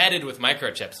just embedded with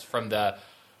microchips from the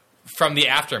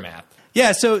aftermath.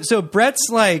 Yeah. So Brett's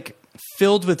like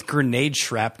filled with grenade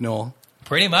shrapnel.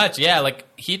 Pretty much. Yeah. Like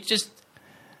he just.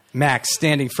 Max,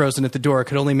 standing frozen at the door,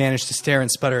 could only manage to stare and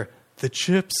sputter the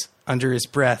chips under his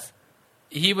breath.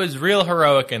 He was real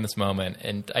heroic in this moment,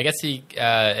 and I guess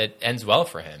it ends well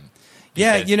for him.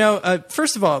 Yeah,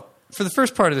 first of all, for the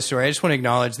first part of the story, I just want to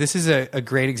acknowledge this is a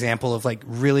great example of like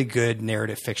really good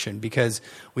narrative fiction because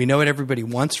we know what everybody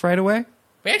wants right away.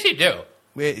 We actually do.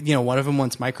 One of them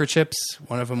wants microchips.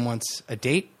 One of them wants a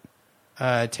date.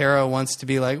 Tara wants to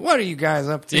be like, what are you guys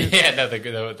up to? Yeah, no,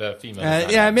 the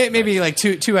female. Maybe like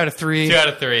two out of three. 2 out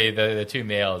of 3. The two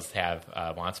males have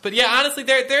wants, but yeah, honestly,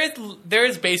 there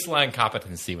is baseline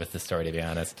competency with the story. To be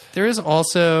honest, there is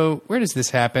also. Where does this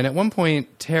happen? At one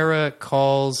point, Tara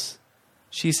calls.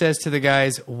 She says to the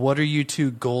guys, "What are you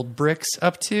two gold bricks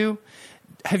up to?"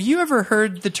 Have you ever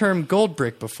heard the term gold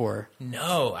brick before?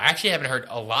 No, I actually haven't heard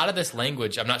a lot of this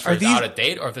language. I'm not sure if it's out of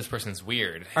date or if this person's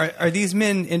weird. Are these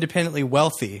men independently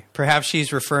wealthy? Perhaps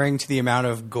she's referring to the amount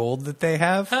of gold that they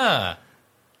have. Huh.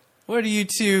 What are you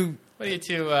two?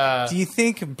 Do you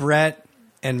think Brett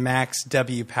and Max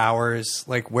W. Powers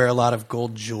like wear a lot of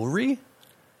gold jewelry?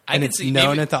 And it's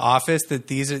known at the office that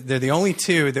they're the only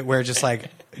two that wear just like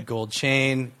a gold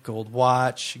chain, gold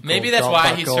watch. Maybe that's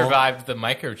why he survived the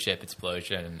microchip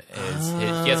explosion.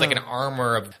 He has like an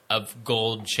armor of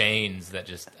gold chains that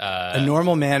just... a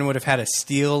normal man would have had a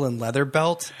steel and leather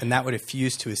belt, and that would have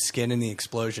fused to his skin in the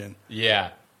explosion.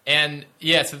 Yeah. And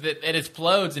yeah, so it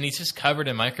explodes, and he's just covered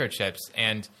in microchips,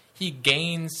 and he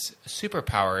gains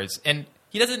superpowers. And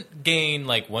he doesn't gain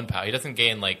like one power. He doesn't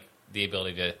gain like the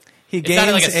ability to... He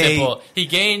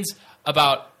gains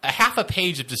about a half a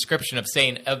page of description of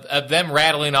them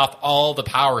rattling off all the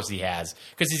powers he has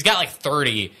because he's got like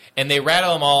 30, and they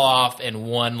rattle them all off in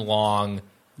one long.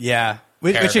 Yeah,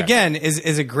 which again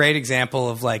is a great example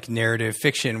of like narrative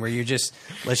fiction where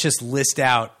let's just list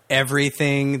out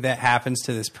everything that happens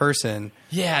to this person.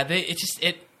 Yeah, it just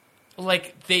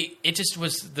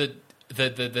was a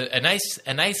nice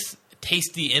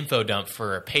tasty info dump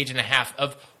for a page and a half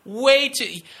of way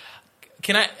too.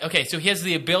 Okay, so he has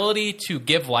the ability to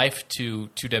give life to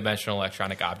two-dimensional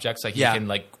electronic objects. Like he can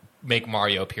like make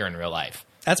Mario appear in real life.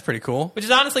 That's pretty cool. Which is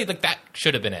honestly like that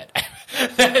should have been it.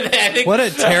 I think, What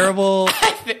a terrible.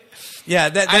 Yeah,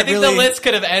 that I think really, the list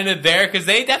could have ended there because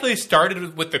they definitely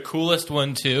started with the coolest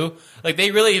one too. Like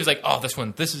he was like, oh,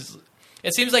 this is.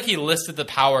 It seems like he listed the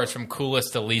powers from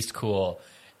coolest to least cool,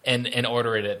 and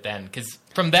ordered it then. Because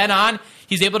from then on,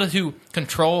 he's able to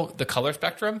control the color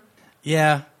spectrum.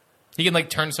 Yeah. He can like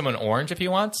turn someone orange if he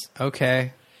wants.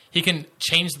 Okay. He can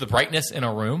change the brightness in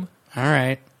a room. All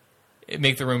right.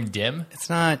 Make the room dim. It's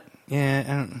not. Yeah.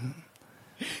 I don't.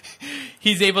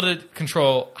 He's able to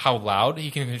control how loud. He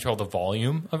can control the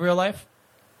volume of real life.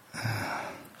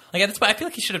 Like that's why I feel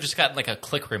like he should have just gotten like a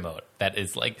click remote. That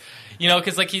is like,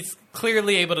 because like he's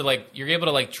clearly able to like you're able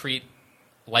to like treat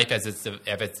life as it's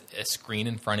a screen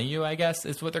in front of you. I guess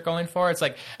is what they're going for. It's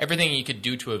like everything you could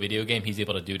do to a video game, he's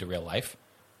able to do to real life.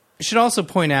 I should also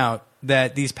point out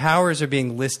that these powers are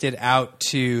being listed out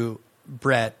to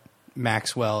Brett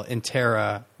Maxwell and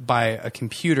Tara by a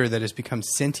computer that has become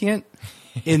sentient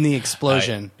in the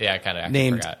explosion. I kind of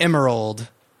named forgot. Emerald.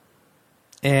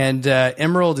 And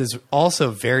Emerald is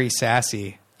also very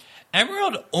sassy.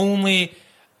 Emerald only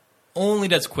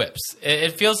does quips.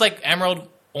 It feels like Emerald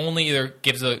only either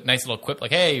gives a nice little quip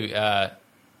like, "Hey," I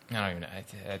don't even know.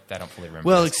 I don't fully remember.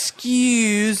 Well, this.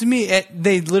 excuse me.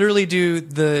 They literally do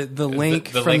the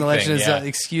link the from link the Legend thing, of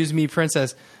excuse me,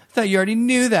 princess. I thought you already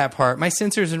knew that part. My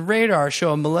sensors and radar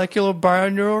show a molecular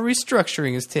binaural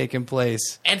restructuring has taken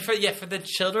place. And for the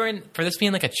children, for this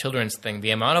being like a children's thing,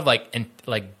 the amount of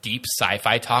like deep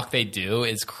sci-fi talk they do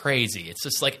is crazy. It's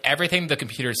just like everything the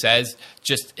computer says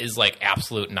just is like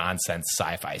absolute nonsense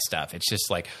sci-fi stuff. It's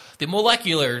just like the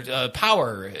molecular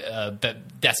power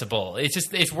decibel.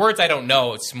 It's words I don't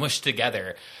know smushed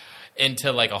together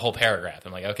into like a whole paragraph.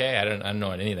 I'm like, okay, I don't know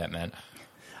what any of that meant.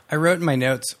 I wrote in my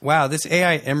notes, wow, this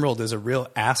AI Emerald is a real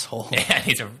asshole. Yeah,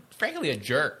 he's frankly a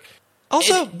jerk.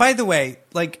 Also, by the way,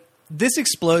 like this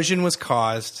explosion was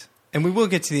caused, and we will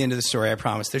get to the end of the story, I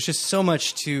promise. There's just so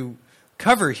much to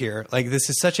cover here. Like this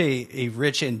is such a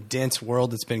rich and dense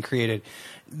world that's been created.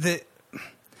 The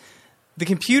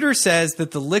computer says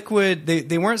that the liquid,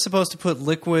 they weren't supposed to put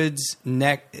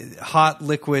hot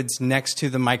liquids next to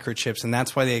the microchips, and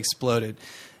that's why they exploded.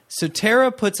 So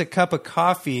Tara puts a cup of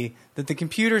coffee that the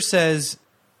computer says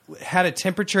had a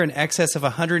temperature in excess of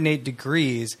 108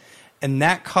 degrees, and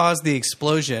that caused the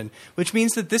explosion, which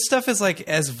means that this stuff is like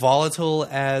as volatile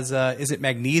as, is it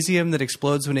magnesium that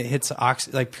explodes when it hits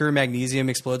like pure magnesium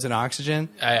explodes in oxygen?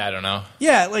 I don't know.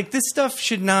 Yeah, like this stuff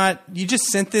should not, you just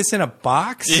sent this in a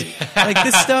box? Like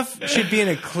this stuff should be in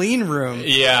a clean room.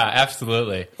 Yeah,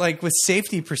 absolutely. Like with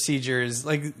safety procedures.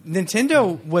 Like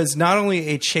Nintendo was not only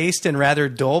a chaste and rather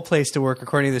dull place to work,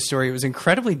 according to the story, it was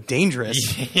incredibly dangerous.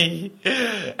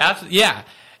 Absolutely, yeah.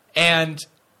 And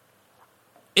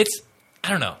it's, I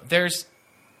don't know. There's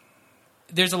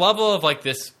a level of like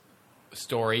this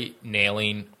story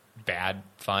nailing bad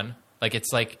fun. Like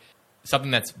it's like something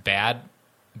that's bad,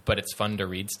 but it's fun to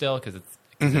read still because it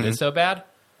is so bad.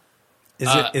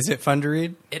 Is it fun to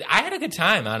read? I had a good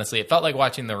time, honestly. It felt like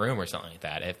watching The Room or something like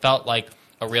that. It felt like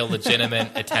a real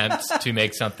legitimate attempt to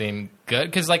make something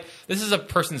good because like this is a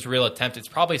person's real attempt. It's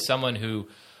probably someone who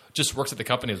just works at the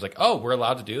company who's like, oh, we're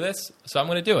allowed to do this, so I'm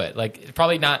going to do it. Like,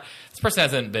 probably not. This person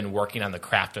hasn't been working on the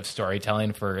craft of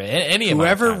storytelling for any amount of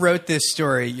Whoever time. wrote this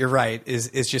story, you're right, is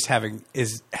just having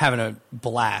a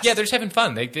blast. Yeah, they're just having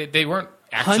fun. They weren't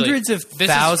actually hundreds of this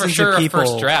thousands is for sure of people. A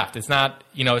first draft. It's not,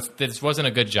 this wasn't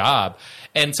a good job.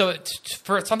 And so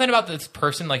for something about this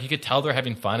person, like you could tell they're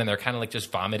having fun and they're kind of like just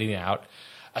vomiting out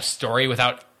a story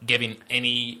without giving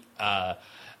any.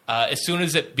 As soon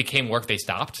as it became work, they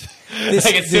stopped. As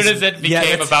soon as it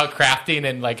became about crafting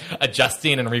and like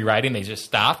adjusting and rewriting, they just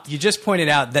stopped. You just pointed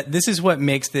out that this is what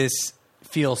makes this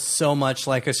feel so much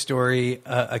like a story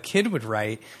a kid would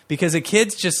write, because a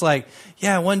kid's just like,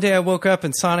 yeah, one day I woke up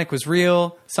and Sonic was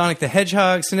real. Sonic the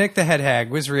Hedgehog, Sonic the Hedgehog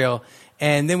was real.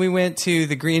 And then we went to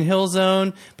the Green Hill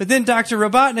Zone, but then Dr.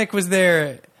 Robotnik was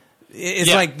there.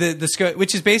 It's like the scope,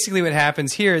 which is basically what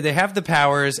happens here. They have the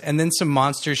powers, and then some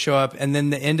monsters show up, and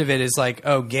then the end of it is like,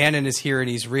 oh, Ganon is here and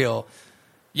he's real.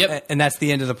 Yep. And that's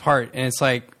the end of the part. And it's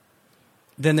like,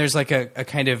 then there's like a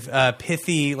kind of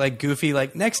pithy, like goofy,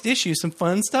 like next issue, some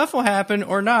fun stuff will happen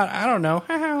or not. I don't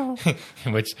know.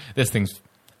 Which this thing's,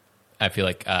 I feel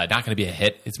like, not going to be a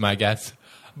hit, is my guess.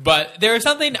 But there was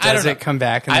something I don't Does know. it come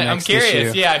back in the I'm next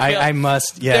curious. issue? Yeah, I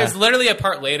must. Yeah, There's literally a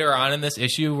part later on in this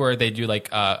issue where they do like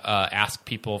ask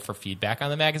people for feedback on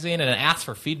the magazine, and it asks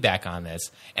for feedback on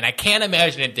this, and I can't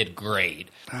imagine it did great.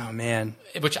 oh man,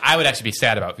 Which I would actually be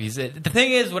sad about, because the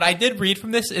thing is, what I did read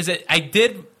from this is that I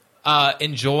did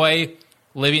enjoy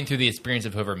living through the experience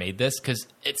of whoever made this, because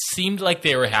it seemed like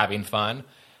they were having fun,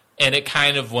 and it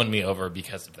kind of won me over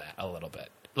because of that a little bit.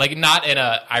 Like, not in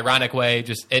a ironic way,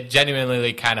 just it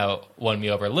genuinely kind of won me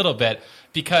over a little bit,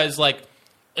 because like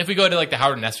if we go to like the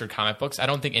Howard and Nestor comic books, I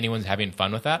don't think anyone's having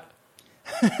fun with that.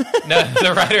 No,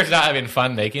 the writer's not having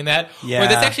fun making that. Yeah. Where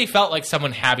this actually felt like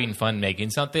someone having fun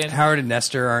making something. Howard and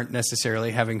Nestor aren't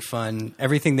necessarily having fun.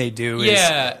 Everything they do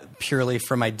Yeah. is purely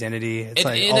from identity. It's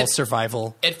like and all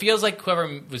survival. It feels like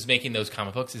whoever was making those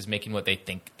comic books is making what they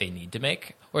think they need to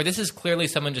make. Or this is clearly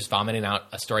someone just vomiting out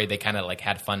a story they kind of like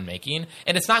had fun making.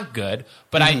 And it's not good,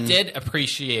 but I did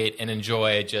appreciate and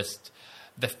enjoy just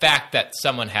the fact that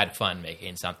someone had fun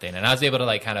making something. And I was able to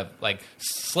like kind of like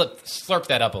slurp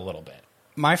that up a little bit.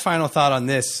 My final thought on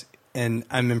this, and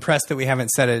I'm impressed that we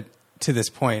haven't said it to this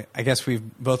point. I guess we've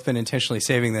both been intentionally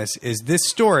saving this. Is this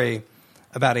story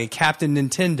about a Captain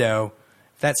Nintendo?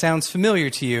 If that sounds familiar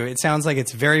to you, it sounds like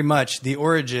it's very much the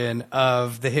origin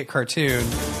of the hit cartoon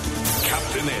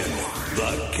Captain N,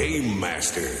 the Game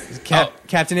Master.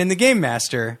 Captain N the Game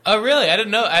Master. Oh, really? I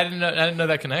didn't know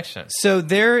that connection. So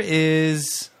there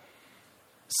is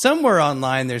somewhere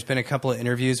online, there's been a couple of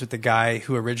interviews with the guy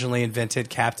who originally invented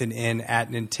Captain N at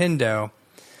Nintendo.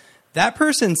 That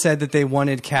person said that they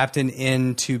wanted Captain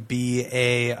N to be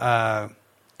a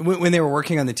when they were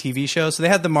working on the TV show. So they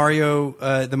had the Mario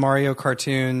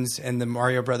cartoons and the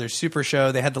Mario Brothers Super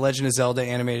Show. They had the Legend of Zelda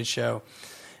animated show,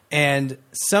 and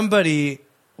somebody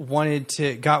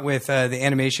got with the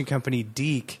animation company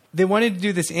DiC. They wanted to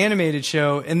do this animated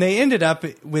show, and they ended up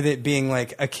with it being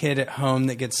like a kid at home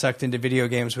that gets sucked into video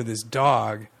games with his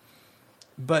dog.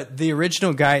 But the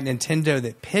original guy at Nintendo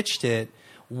that pitched it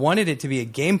wanted it to be a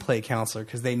gameplay counselor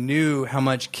because they knew how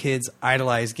much kids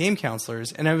idolize game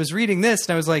counselors. And I was reading this,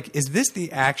 and I was like, is this the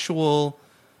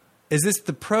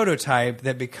prototype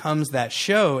that becomes that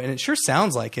show? And it sure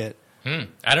sounds like it.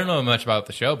 I don't know much about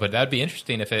the show, but that'd be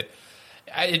interesting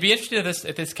it'd be interesting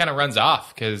if this kind of runs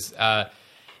off, because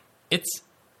it's,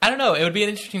 I don't know, it would be an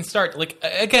interesting start. Like,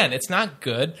 again, it's not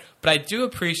good, but I do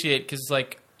appreciate, because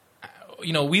like,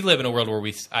 you know, we live in a world where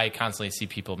I constantly see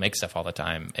people make stuff all the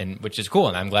time, and which is cool,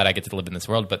 and I'm glad I get to live in this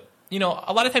world. But you know,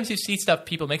 a lot of times you see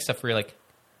people make stuff where you're like,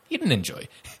 you didn't enjoy.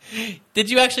 Did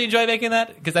you actually enjoy making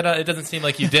that? Because it doesn't seem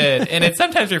like you did. And it's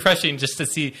sometimes refreshing just to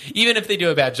see, even if they do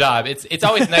a bad job, it's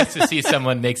always nice to see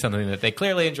someone make something that they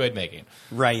clearly enjoyed making.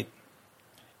 Right.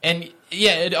 And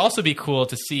yeah, it'd also be cool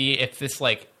to see if this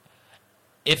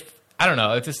if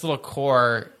this little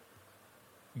core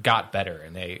got better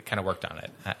and they kind of worked on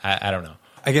it. I don't know.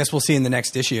 I guess we'll see in the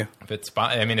next issue. If it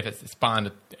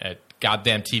spawned a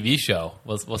goddamn TV show,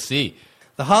 we'll see.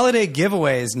 The holiday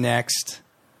giveaway is next.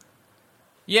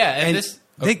 Yeah, and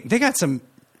they got some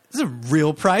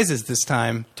real prizes this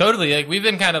time. Totally. Like, we've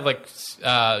been kind of like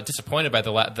disappointed by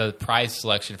the prize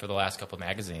selection for the last couple of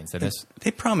magazines. And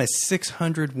They promised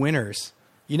 600 winners.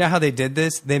 You know how they did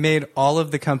this? They made all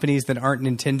of the companies that aren't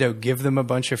Nintendo give them a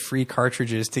bunch of free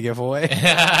cartridges to give away.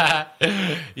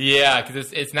 Yeah,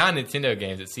 because it's not Nintendo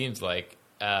games, it seems like.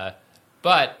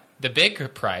 But the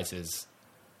big prize is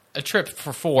a trip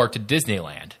for 4 to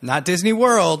Disneyland. Not Disney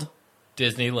World.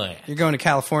 Disneyland. You're going to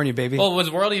California, baby. Well, was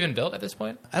World even built at this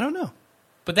point? I don't know.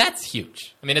 But that's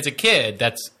huge. I mean, as a kid,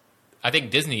 I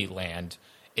think Disneyland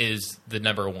is the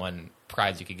number one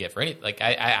prize you could get for any. Like,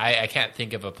 I can't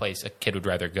think of a place a kid would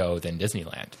rather go than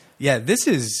Disneyland. Yeah, this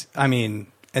is, I mean,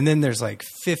 and then there's like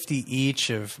 50 each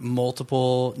of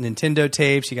multiple Nintendo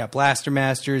tapes. You got Blaster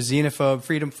Master, Xenophobe,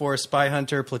 Freedom Force, Spy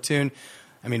Hunter, Platoon.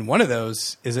 I mean, one of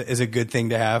those is a good thing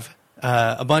to have.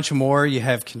 A bunch more. You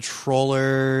have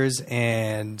controllers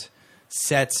and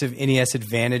sets of NES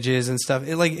Advantages and stuff.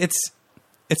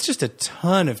 It's just a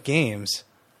ton of games.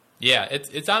 Yeah,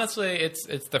 it's honestly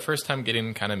it's the first time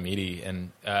getting kind of meaty,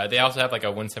 and they also have like a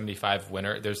 175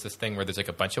 winner. There's this thing where there's like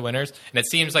a bunch of winners, and it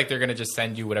seems like they're going to just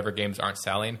send you whatever games aren't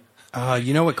selling.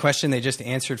 You know what question they just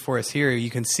answered for us here?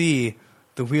 You can see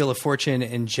the Wheel of Fortune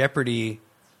and Jeopardy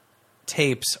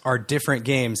tapes are different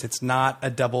games. It's not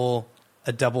a double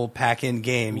pack-in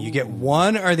game. You get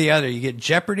one or the other. You get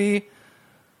Jeopardy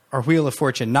or Wheel of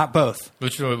Fortune, not both.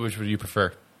 Which would you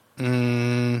prefer?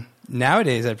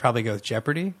 Nowadays, I'd probably go with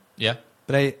Jeopardy. Yeah.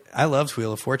 But I loved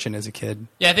Wheel of Fortune as a kid.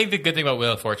 Yeah, I think the good thing about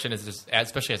Wheel of Fortune is just,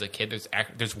 especially as a kid,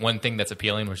 there's one thing that's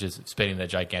appealing, which is spinning a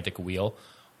gigantic wheel,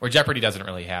 Where Jeopardy doesn't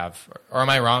really have. Or am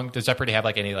I wrong? Does Jeopardy have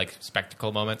like any like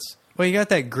spectacle moments? Well, you got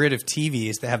that grid of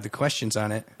TVs that have the questions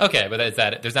on it. Okay, but is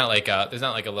that there's not like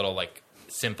a little like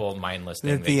simple mindless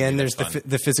thing. At the end, there's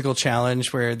the physical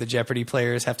challenge where the Jeopardy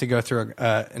players have to go through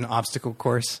an obstacle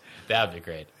course. That would be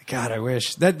great. God, I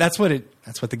wish that's what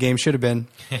the game should have been.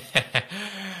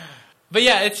 But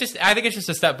yeah, I think it's just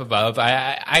a step above.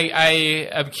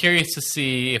 I'm curious to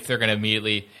see if they're going to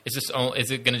immediately. Is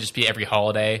it going to just be every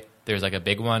holiday? There's like a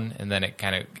big one, and then it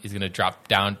kind of is going to drop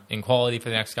down in quality for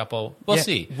the next couple. We'll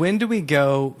see. When do we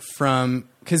go from,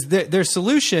 because their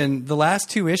solution, the last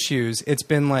 2 issues, it's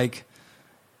been like,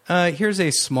 here's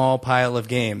a small pile of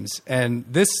games, and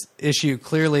this issue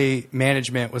clearly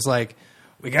management was like,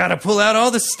 we got to pull out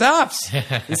all the stops.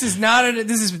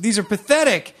 These are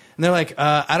pathetic. And they're like,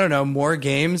 I don't know, more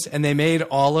games, and they made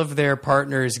all of their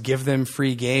partners give them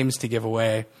free games to give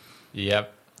away.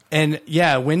 Yep. And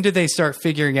yeah, when did they start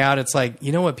figuring out it's like,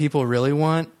 you know what people really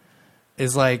want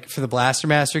is like for the Blaster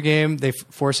Master game, they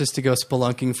force us to go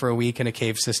spelunking for a week in a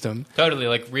cave system. Totally,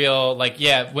 like real, like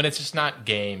yeah, when it's just not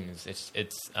games,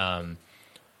 it's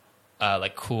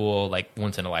like cool, like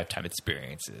once in a lifetime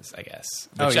experiences, I guess.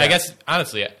 Which I guess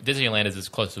honestly, Disneyland is as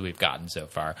close as we've gotten so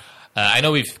far. I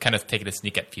know we've kind of taken a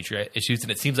sneak at future issues,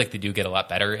 and it seems like they do get a lot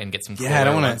better and get some. Yeah, I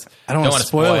don't want to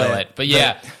spoil it. But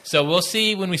yeah, so we'll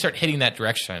see when we start hitting that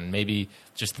direction. Maybe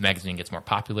just the magazine gets more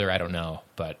popular. I don't know,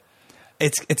 but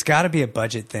it's got to be a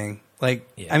budget thing. Like,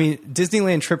 I mean,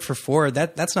 Disneyland trip for 4,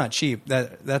 that's not cheap.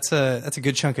 That's a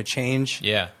good chunk of change.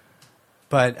 Yeah.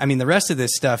 But I mean, the rest of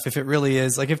this stuff, if it really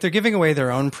is like, if they're giving away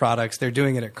their own products, they're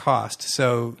doing it at cost.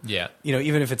 So,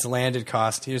 even if it's landed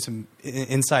cost, here's some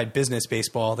inside business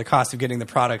baseball: the cost of getting the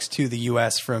products to the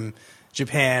U.S. from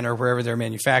Japan or wherever they're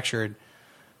manufactured.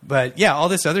 But yeah, all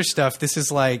this other stuff. This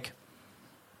is like,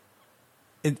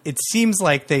 it seems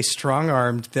like they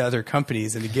strong-armed the other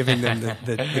companies into giving them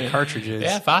the cartridges.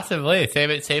 Yeah, possibly save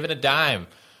it a dime.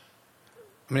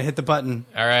 I'm gonna hit the button.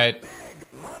 All right.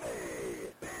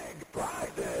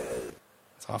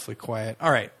 It's awfully quiet.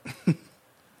 All right.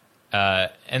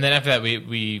 And then after that,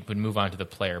 we would move on to the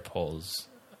player polls.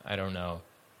 I don't know.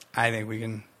 I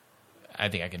think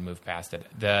I can move past it.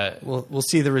 We'll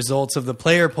see the results of the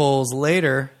player polls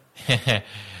later.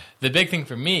 The big thing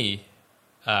for me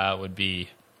would be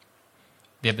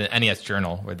they have the NES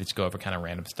Journal where they just go over kind of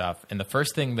random stuff. And the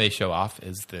first thing they show off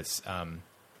is this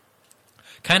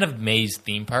kind of maze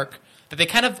theme park that they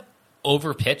kind of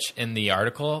overpitch in the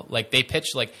article. Like they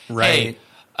pitch like, right.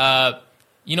 Hey,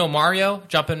 Mario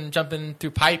jumping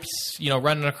through pipes,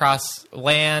 running across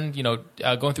land,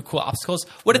 going through cool obstacles.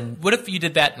 What if you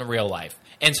did that in real life?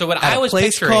 And so what I was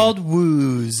picturing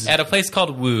at a place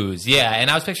called Woos, yeah.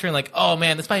 And I was picturing like, oh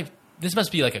man, this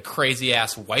must be like a crazy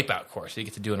ass Wipeout course that you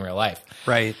get to do in real life,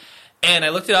 right? And I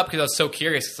looked it up because I was so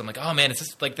curious. Because I'm like, oh man, it's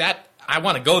just like that. I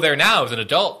want to go there now as an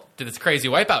adult to this crazy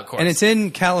Wipeout course. And it's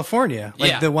in California,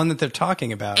 like the one that they're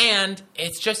talking about. And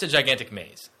it's just a gigantic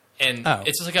maze. And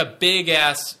it's just like a big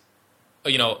ass,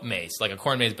 maze, like a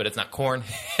corn maze, but it's not corn.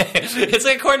 It's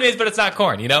like a corn maze, but it's not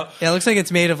corn, Yeah, it looks like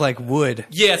it's made of like wood.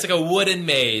 Yeah, it's like a wooden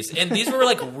maze. And these were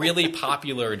like really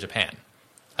popular in Japan.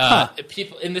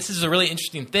 People, and this is a really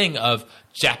interesting thing of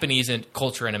Japanese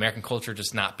culture and American culture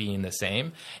just not being the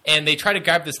same. And they try to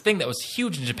grab this thing that was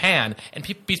huge in Japan, and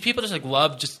these people just like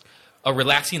love just a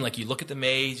relaxing, like you look at the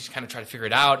maze, you just kind of try to figure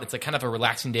it out. It's like kind of a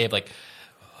relaxing day of like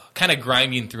kind of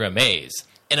grinding through a maze.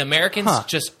 And Americans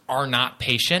just are not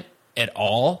patient at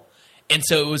all. And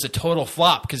so it was a total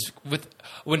flop because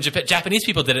when Japanese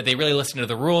people did it, they really listened to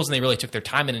the rules and they really took their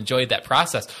time and enjoyed that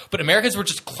process. But Americans were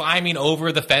just climbing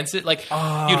over the fences. Like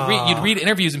you'd read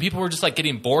interviews and people were just like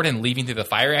getting bored and leaving through the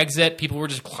fire exit. People were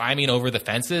just climbing over the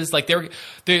fences. Like they were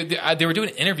doing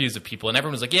interviews of people and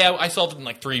everyone was like, "Yeah, I solved it in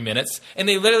like 3 minutes." And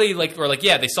they literally were like,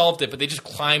 "Yeah, they solved it," but they just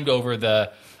climbed over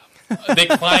the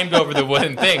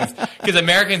wooden things because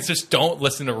Americans just don't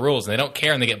listen to rules and they don't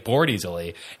care and they get bored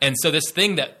easily. And so this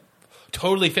thing that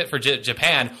totally fit for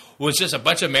Japan was just a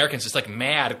bunch of Americans just like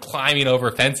mad climbing over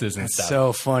fences and stuff.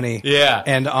 So funny. Yeah.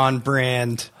 And on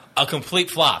brand. A complete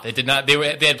flop. It did not.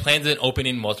 They had plans on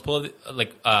opening multiple,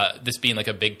 this being like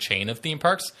a big chain of theme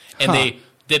parks, and they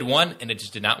did one, and it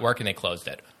just did not work, and they closed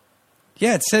it.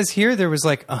 Yeah, it says here there was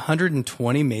like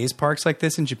 120 maze parks like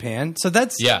this in Japan. So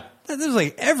that's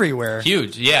like everywhere.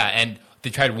 Huge, yeah. And they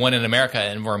tried one in America,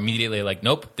 and were immediately like,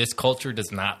 nope, this culture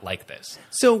does not like this.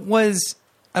 So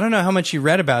I don't know how much you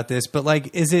read about this, but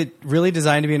like, is it really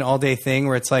designed to be an all-day thing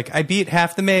where it's like, I beat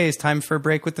half the maze, time for a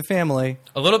break with the family?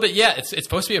 A little bit, yeah. It's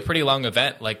supposed to be a pretty long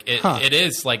event. Like it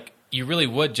is like you really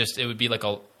would it would be like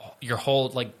your whole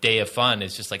like day of fun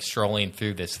is just like strolling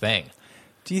through this thing.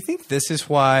 Do you think this is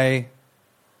why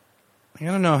I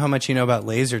don't know how much you know about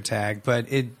laser tag, but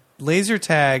laser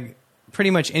tag, pretty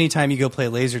much anytime you go play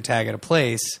laser tag at a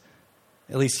place,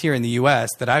 at least here in the U.S.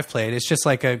 that I've played, it's just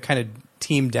like a kind of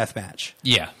team deathmatch.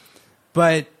 Yeah.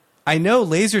 But I know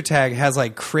laser tag has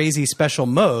like crazy special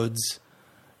modes,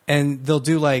 and they'll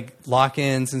do like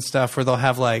lock-ins and stuff where they'll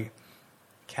have like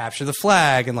capture the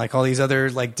flag and like all these other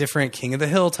like different King of the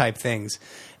Hill type things.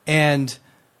 And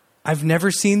I've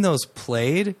never seen those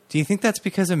played. Do you think that's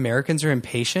because Americans are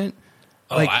impatient?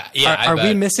 Oh, Like, I are we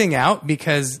bet. missing out?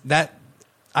 Because that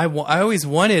I always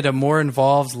wanted a more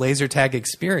involved laser tag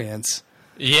experience.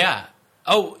 Yeah.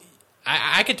 Oh,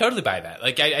 I could totally buy that.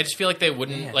 Like, I just feel like they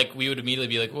wouldn't, like, we would immediately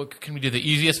be like, well, can we do the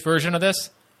easiest version of this?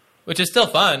 Which is still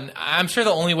fun. I'm sure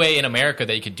the only way in America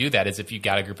that you could do that is if you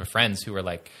got a group of friends who were,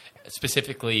 like,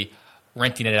 specifically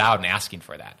renting it out and asking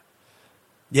for that.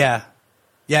 Yeah.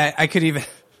 Yeah, I could even...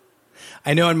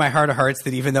 I know in my heart of hearts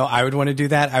that even though I would want to do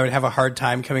that, I would have a hard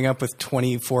time coming up with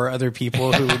 24 other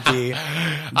people who would be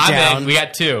I'm down. in. We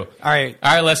got 2. All right.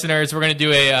 All right, listeners, we're going to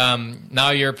do a Now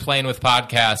You're Playing with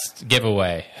Podcast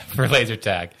giveaway for laser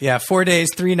tag. Yeah, 4 days,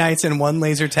 3 nights, and 1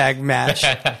 laser tag match.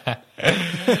 Yeah,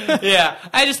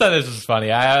 I just thought this was funny.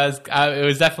 It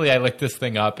was definitely, I looked this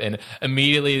thing up and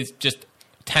immediately just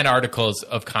 10 articles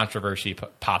of controversy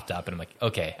popped up, and I'm like,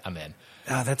 okay, I'm in.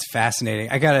 Oh, that's fascinating.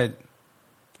 I gotta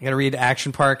read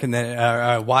Action Park and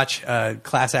then watch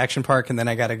Class Action Park, and then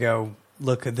I gotta go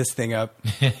look this thing up.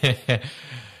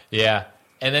 Yeah,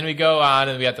 and then we go on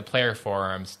and we got the player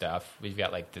forum stuff. We've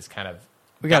got like this kind of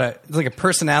We got it's like a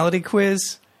personality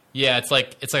quiz. yeah, it's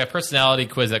like a personality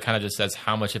quiz that kind of just says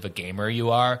how much of a gamer you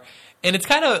are, and it's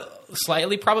kind of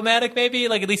slightly problematic, maybe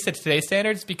like at least at today's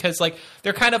standards, because like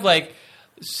they're kind of like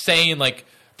saying like.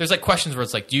 There's like questions where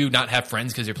it's like, do you not have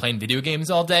friends because you're playing video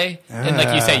games all day? And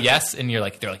like you say yes, and you're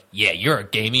like, they're like, yeah, you're a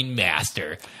gaming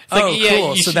master. It's like, Oh, yeah,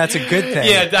 cool. you So that's a good thing.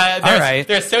 Yeah, All right.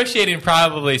 They're associating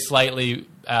probably slightly,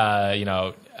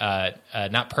 not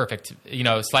perfect,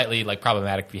 slightly like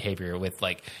problematic behavior with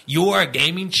like, you're a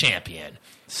gaming champion.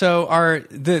 So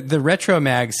the retro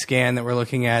mag scan that we're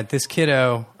looking at, this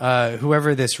kiddo,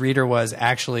 whoever this reader was,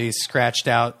 actually scratched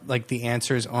out like the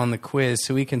answers on the quiz,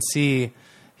 so we can see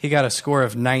he got a score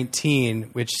of 19,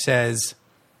 which says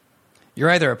you're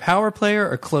either a power player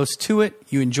or close to it.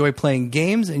 You enjoy playing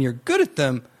games and you're good at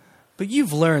them, but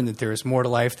you've learned that there is more to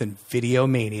life than video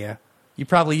mania. You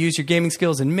probably use your gaming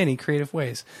skills in many creative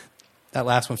ways. That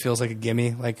last one feels like a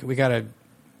gimme. Like we got to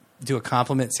do a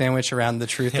compliment sandwich around the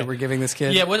truth that we're giving this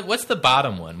kid. Yeah, what's the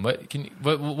bottom one?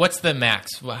 What's the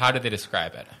max? How do they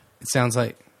describe it? It sounds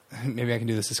like, maybe I can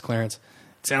do this as Clarence.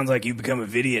 It sounds like you become a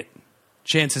idiot.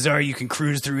 Chances are you can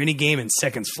cruise through any game in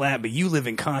seconds flat, but you live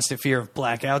in constant fear of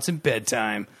blackouts and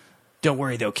bedtime. Don't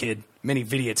worry though, kid. Many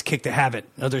idiots kick the habit.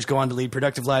 Others go on to lead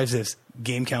productive lives as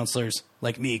game counselors,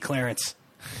 like me, Clarence.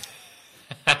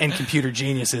 And computer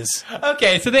geniuses.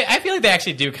 Okay, so I feel like they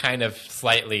actually do kind of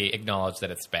slightly acknowledge that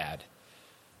it's bad.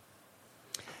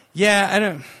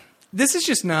 Yeah, this is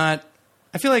just not,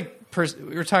 I feel like,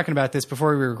 we were talking about this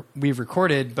before we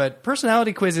recorded, but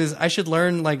personality quizzes, I should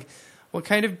learn, like, what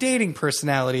kind of dating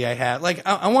personality I have. Like,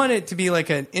 I want it to be like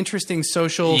an interesting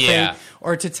social thing,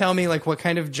 or to tell me like what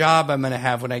kind of job I'm going to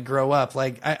have when I grow up.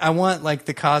 Like, I want like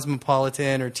the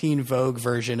Cosmopolitan or Teen Vogue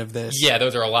version of this. Yeah,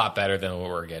 those are a lot better than what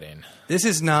we're getting. This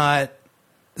is not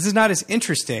as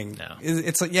interesting. No.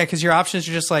 It's like, yeah, because your options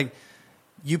are just like,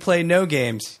 you play no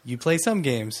games, you play some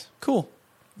games. Cool.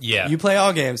 Yeah. You play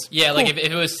all games. Yeah, Cool. like if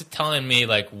it was telling me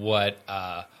like what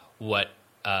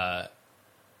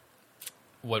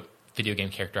video game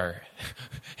character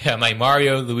am I,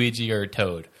 Mario, Luigi, or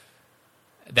Toad?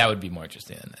 That would be more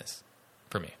interesting than this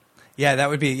for me. Yeah, that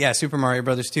would be Super Mario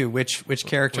Brothers 2. Which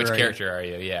character? Are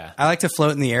you? Yeah, I like to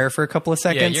float in the air for a couple of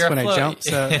seconds you're a when I float. jump.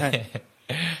 So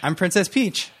I'm Princess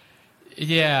Peach.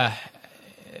 Yeah.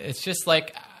 It's just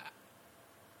like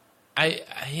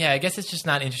I guess it's just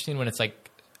not interesting when it's like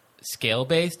scale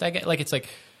based. I get like it's like,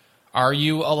 are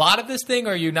you a lot of this thing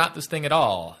or are you not this thing at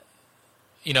all?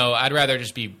 I'd rather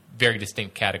just be very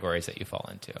distinct categories that you fall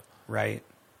into. Right.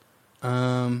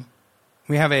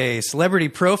 We have a celebrity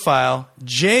profile,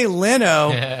 Jay Leno,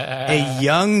 a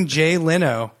young Jay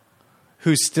Leno,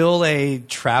 who's still a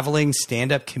traveling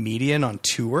stand-up comedian on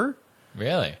tour.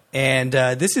 Really? And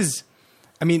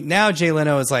now Jay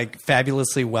Leno is like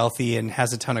fabulously wealthy and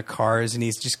has a ton of cars, and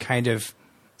he's just kind of,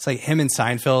 it's like him and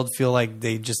Seinfeld feel like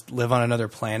they just live on another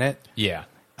planet. Yeah.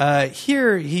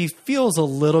 Here, he feels a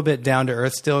little bit down to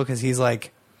earth still because he's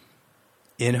like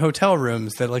in hotel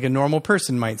rooms that like a normal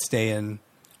person might stay in.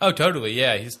 Oh, totally.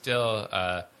 Yeah, he's still.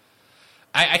 I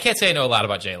can't say I know a lot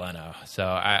about Jay Leno, so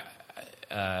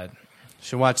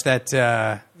Should watch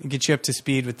that. Get you up to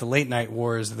speed with the late night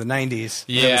wars of the '90s.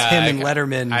 Yeah, it was him and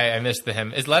Letterman. I missed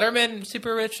him. Is Letterman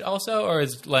super rich also, or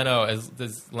is Leno?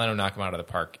 Does Leno knock him out of the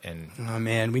park in Oh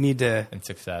man, we need to.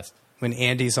 success? When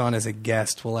Andy's on as a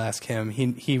guest, we'll ask him.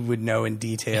 He would know in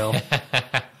detail.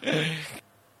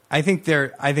 I think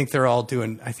they're all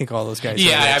doing. I think all those guys.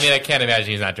 Yeah, are rich. I mean, I can't imagine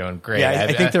he's not doing great. Yeah,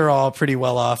 I think they're all pretty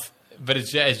well off. But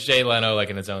is Jay Leno like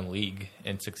in his own league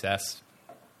in success?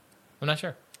 I'm not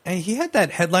sure. And he had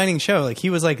that headlining show. Like he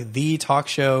was like the talk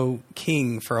show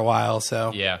king for a while.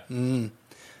 So Yeah.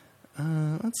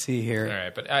 let's see here. All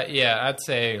right, but yeah, I'd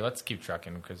say let's keep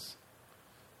trucking because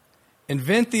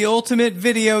Invent the ultimate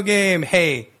video game.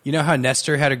 Hey, you know how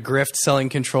Nestor had a grift selling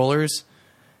controllers?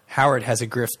 Howard has a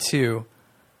grift too,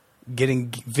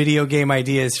 getting video game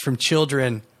ideas from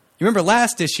children. You remember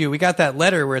last issue, we got that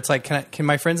letter where it's like, can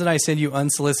my friends and I send you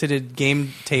unsolicited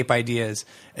game tape ideas?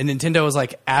 And Nintendo was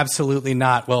like, absolutely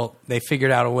not. Well, they figured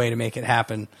out a way to make it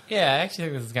happen. yeah, I actually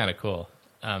think this is kind of cool.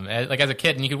 Like as a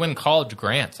kid, and you could win college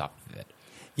grants off of it.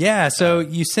 Yeah, so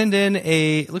you send in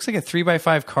it looks like a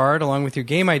 3x5 card along with your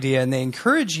game idea, and they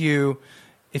encourage you,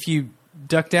 if you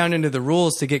duck down into the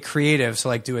rules, to get creative. So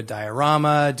like do a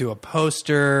diorama, do a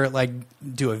poster, like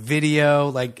do a video,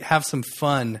 like have some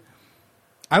fun.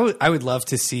 I would love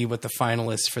to see what the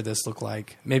finalists for this look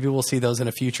like. Maybe we'll see those in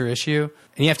a future issue.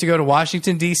 And you have to go to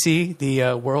Washington, D.C.,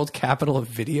 the world capital of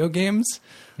video games,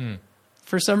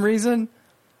 for some reason.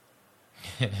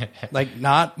 Like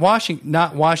not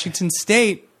Washington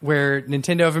State, where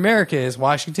Nintendo of America is,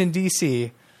 Washington,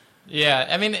 D.C. Yeah,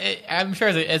 I mean, I'm sure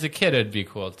as a kid it'd be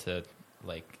cool to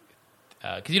like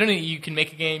because you can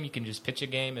make a game, you can just pitch a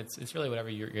game. It's really whatever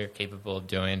you're capable of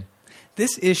doing.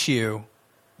 This issue,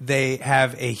 they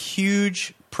have a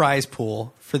huge prize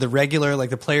pool for the regular, like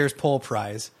the Players Poll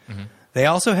Prize. Mm-hmm. They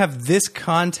also have this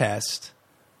contest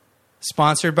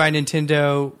sponsored by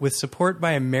Nintendo with support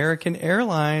by American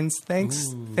Airlines. Thanks,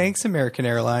 American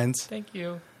Airlines. Thank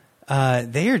you.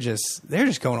 They're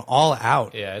just going all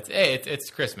out. Yeah, it's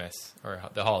Christmas or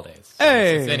the holidays.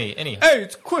 Hey, it's any. Hey,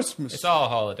 it's Christmas. It's all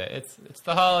holiday. It's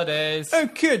the holidays. Hey,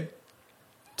 kid,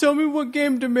 tell me what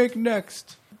game to make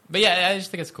next. But yeah, I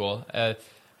just think it's cool. I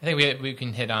think we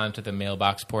can hit on to the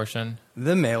mailbox portion.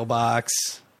 The mailbox.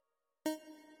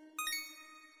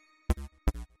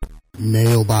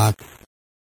 Mailbox.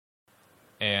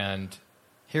 And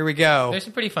Here we go. there's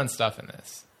some pretty fun stuff in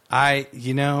this.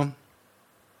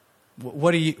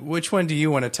 Which one do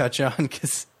you want to touch on?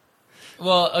 Because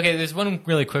Well, okay, there's one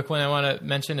really quick one I want to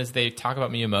mention is they talk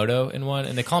about Miyamoto in one,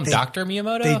 and they call him Dr.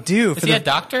 Miyamoto. they do. Is he a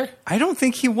doctor? I don't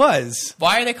think he was.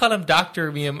 Why are they calling him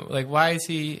Dr. Miyamoto? Like, why is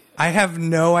he... I have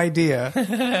no idea.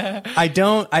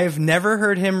 I have never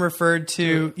heard him referred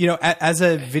to, as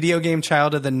a video game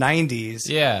child of the 90s.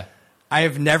 Yeah. I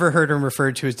have never heard him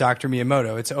referred to as Dr.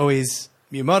 Miyamoto. It's always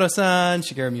Miyamoto-san,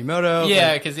 Shigeru Miyamoto.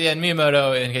 Yeah, because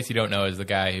Miyamoto, in case you don't know, is the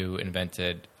guy who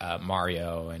invented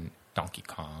Mario and Donkey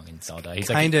Kong and Zelda. He's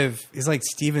He's like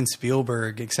Steven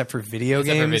Spielberg, except for video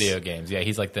except games. for video games. Yeah,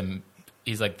 he's like the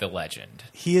legend.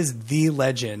 He is the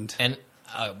legend. And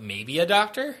maybe a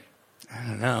doctor? I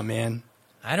don't know, man.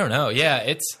 I don't know.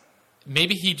 Yeah,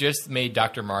 maybe he just made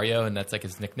Dr. Mario and that's like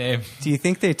his nickname. Do you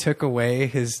think they took away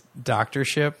his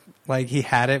doctorship? Like he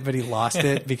had it, but he lost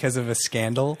it because of a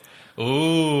scandal?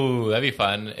 Ooh, that'd be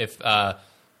fun if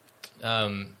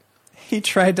He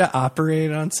tried to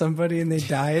operate on somebody and they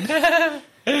died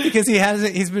because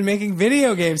he's been making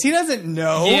video games. He doesn't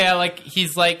know. Yeah,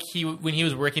 when he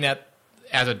was working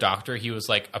as a doctor, he was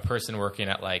like a person working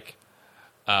at like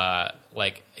a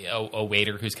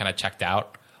waiter who's kind of checked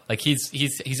out. Like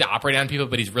he's operating on people,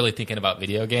 but he's really thinking about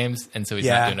video games, and so he's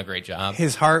not doing a great job.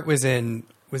 His heart was in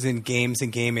games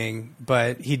and gaming,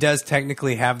 but he does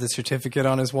technically have the certificate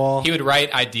on his wall. He would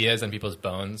write ideas on people's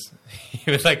bones.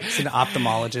 He would like He's an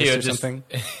ophthalmologist or something.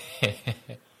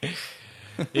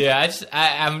 Yeah,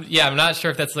 I'm not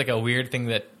sure if that's like a weird thing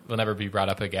that will never be brought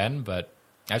up again, but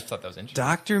I just thought that was interesting.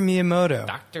 Dr. Miyamoto.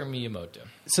 Dr. Miyamoto.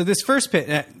 So this first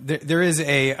bit, there is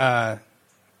a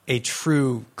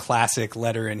true classic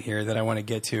letter in here that I want to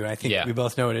get to. I think we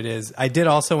both know what it is. I did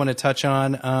also want to touch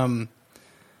on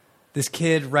this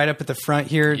kid right up at the front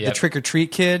here, the Trick or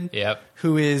Treat kid,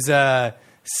 who is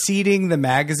seeding the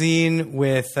magazine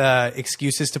with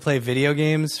excuses to play video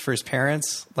games for his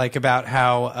parents, like about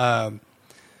how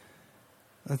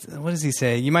what does he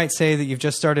say? You might say that you've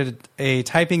just started a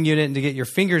typing unit, and to get your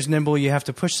fingers nimble, you have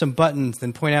to push some buttons,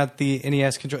 then point out the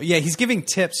NES control. Yeah, he's giving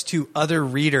tips to other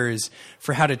readers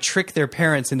for how to trick their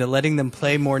parents into letting them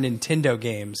play more Nintendo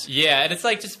games. Yeah, and it's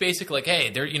like just basic, like, hey,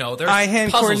 there's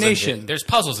eye-hand coordination. There's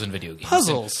puzzles in video games.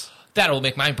 Puzzles. That'll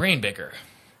make my brain bigger.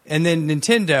 And then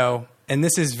Nintendo, and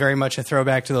this is very much a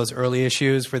throwback to those early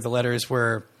issues where the letters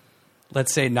were,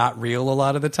 let's say, not real a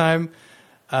lot of the time.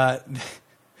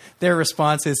 Their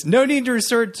response is, "No need to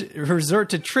resort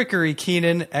to trickery,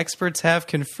 Keenan. Experts have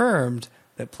confirmed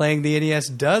that playing the NES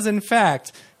does, in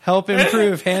fact, help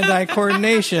improve hand-eye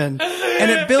coordination,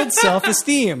 and it builds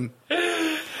self-esteem.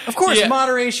 Of course, Yeah.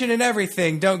 moderation and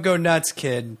everything. Don't go nuts,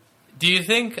 kid." Do you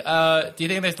think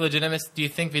there's legitimate? Do you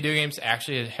think video games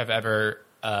actually have ever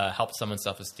helped someone's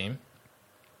self-esteem?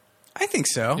 I think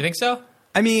so. You think so?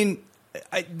 I mean,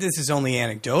 this is only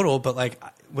anecdotal, but like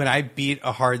when I beat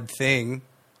a hard thing,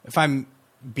 if I'm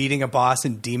beating a boss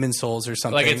in Demon Souls or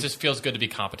something, Like it just feels good to be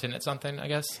competent at something, I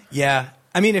guess. yeah.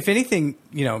 I mean, if anything,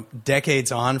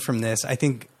 decades on from this, I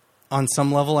think on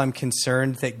some level I'm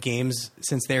concerned that games,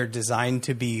 since they're designed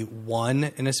to be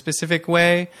won in a specific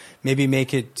way, maybe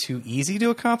make it too easy to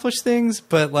accomplish things.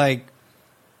 But like,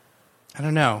 I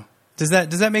don't know. Does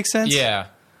that make sense? Yeah.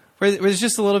 Where there's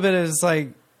just a little bit of it's like,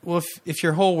 well, if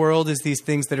your whole world is these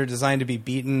things that are designed to be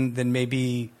beaten, then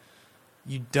maybe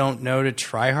you don't know to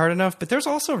try hard enough. But there's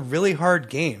also really hard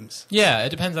games. Yeah, it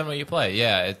depends on what you play.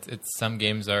 Yeah, it's some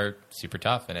games are super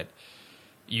tough, and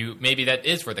maybe that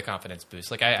is for the confidence boost.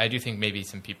 Like I do think maybe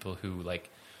some people who like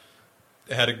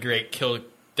had a great kill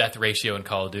death ratio in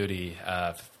Call of Duty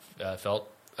felt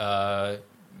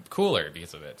cooler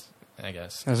because of it, I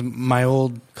guess. That was my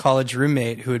old college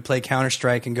roommate who would play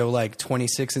Counter-Strike and go like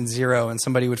 26-0, and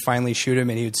somebody would finally shoot him,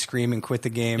 and he would scream and quit the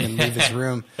game and leave his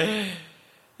room.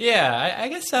 Yeah, I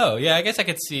guess so. Yeah, I guess I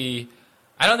could see.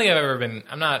 I don't think I've ever been.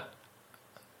 I'm not.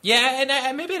 Yeah,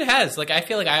 and maybe it has. Like, I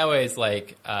feel like I always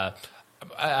like. A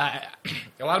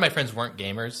lot of my friends weren't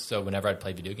gamers, so whenever I'd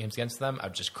play video games against them,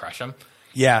 I'd just crush them,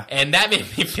 Yeah. and that made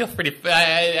me feel pretty.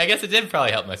 I guess it did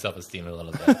probably help my self-esteem a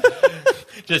little bit.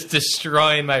 Just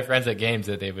destroying my friends at games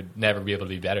that they would never be able to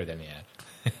be better than me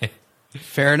at.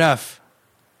 Fair enough.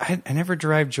 I never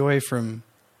derived joy from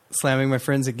slamming my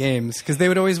friends at games because they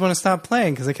would always want to stop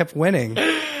playing because I kept winning.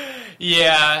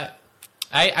 Yeah,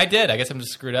 I did. I guess I'm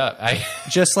just screwed up.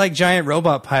 Just like giant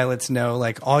robot pilots know,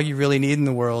 like all you really need in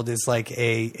the world is like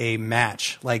a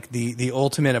match, like the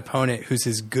ultimate opponent who's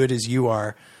as good as you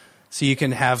are, so you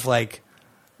can have like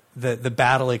the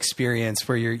battle experience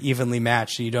where you're evenly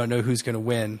matched and you don't know who's going to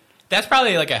win. That's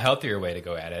probably like a healthier way to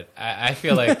go at it. I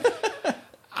feel like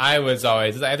I was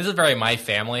always. This is very my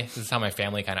family. This is how my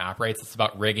family kind of operates. It's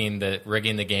about rigging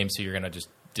the game so you're going to just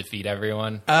defeat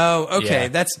everyone. Oh, okay. Yeah.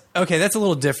 That's a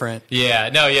little different. Yeah,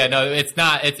 no, it's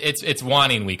not. It's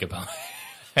wanting weak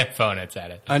opponents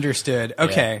at it. Understood.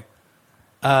 Okay.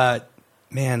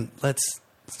 Man, let's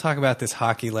talk about this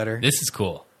hockey letter. This is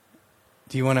cool.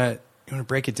 Do you want to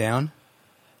break it down?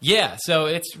 Yeah, so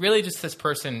it's really just this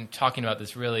person talking about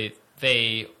this.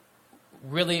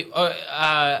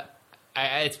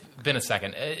 It's been a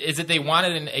second. Is it they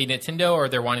wanted a Nintendo or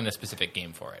they're wanting a specific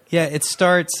game for it? Yeah, it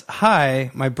starts,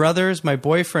 "Hi, my brothers, my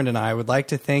boyfriend, and I would like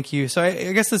to thank you." So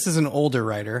I guess this is an older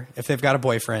writer, if they've got a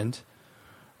boyfriend.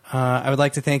 "I would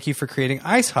like to thank you for creating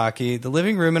ice hockey. The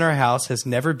living room in our house has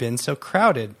never been so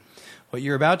crowded. What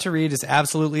you're about to read is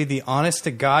absolutely the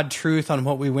honest-to-God truth on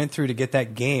what we went through to get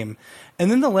that game."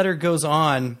 And then the letter goes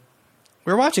on.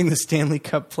 We're watching the Stanley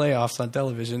Cup playoffs on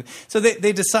television. So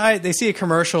they decide, they see a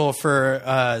commercial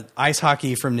for ice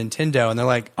hockey from Nintendo, and they're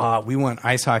like, we want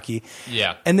ice hockey.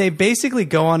 Yeah. And they basically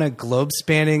go on a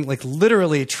globe-spanning, like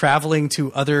literally traveling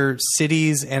to other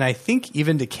cities and I think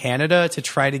even to Canada to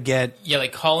try to get... Yeah,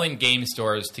 like calling game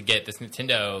stores to get this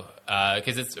Nintendo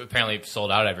because it's apparently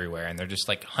sold out everywhere, and they're just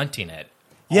like hunting it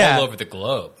all over the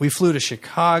globe. We flew to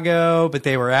Chicago, but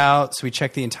they were out, so we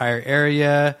checked the entire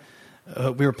area.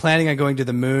 We were planning on going to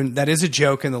the moon. That is a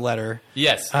joke in the letter.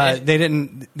 Yes. They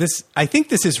didn't... I think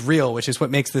this is real, which is what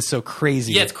makes this so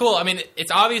crazy. Yeah, it's cool. I mean,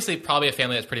 it's obviously probably a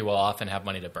family that's pretty well off and have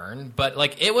money to burn, but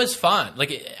like it was fun.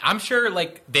 Like I'm sure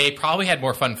like they probably had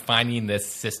more fun finding this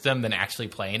system than actually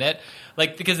playing it.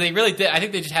 Like because they really did. I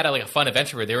think they just had a fun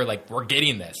adventure where they were like, we're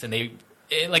getting this, and I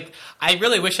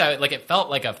really wish it felt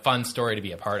like a fun story to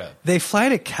be a part of. They fly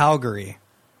to Calgary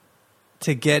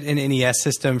to get an NES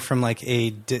system from like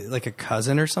a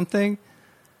cousin or something.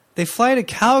 They fly to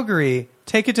Calgary,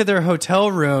 take it to their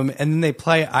hotel room, and then they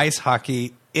play ice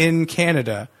hockey in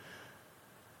Canada.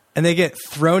 And they get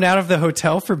thrown out of the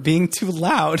hotel for being too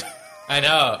loud. I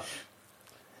know.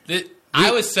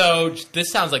 This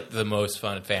sounds like the most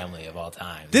fun family of all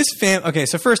time. Okay,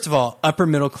 so first of all, upper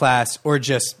middle class or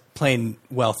just plain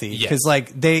wealthy. Yes. Because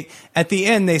like at the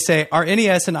end they say our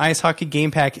NES and ice hockey game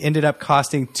pack ended up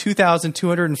costing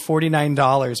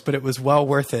 $2,249, but it was well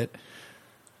worth it.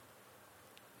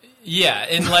 Yeah,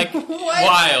 and like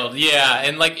wild, yeah,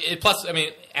 and like plus, I mean,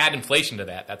 add inflation to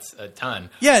that, that's a ton.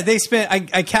 Yeah, they spent.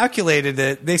 I calculated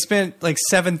it. They spent like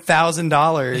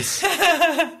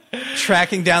 $7,000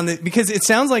 tracking down because it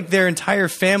sounds like their entire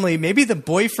family, maybe the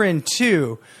boyfriend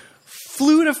too,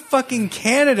 flew to fucking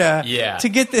Canada to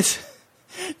get this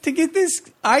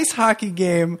ice hockey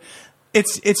game.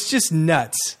 It's just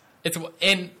nuts. It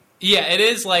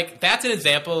is like that's an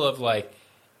example of like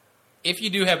if you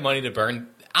do have money to burn.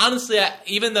 Honestly,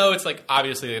 even though it's like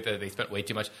obviously they spent way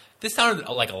too much, this sounded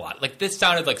like a lot. Like this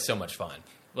sounded like so much fun.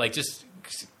 Like just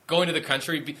going to the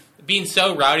country, being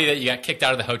so rowdy that you got kicked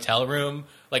out of the hotel room,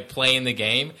 like playing the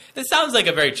game. This sounds like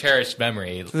a very cherished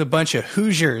memory. With a bunch of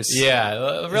Hoosiers,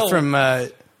 real from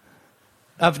up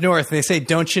north. They say,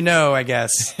 "Don't you know?" I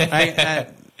guess.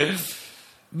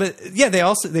 But yeah,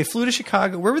 they flew to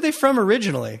Chicago. Where were they from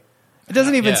originally? It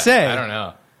doesn't even say. I don't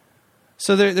know.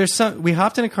 So there's some. We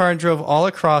hopped in a car and drove all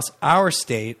across our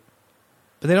state,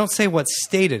 but they don't say what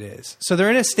state it is. So they're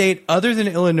in a state other than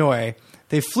Illinois.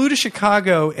 They flew to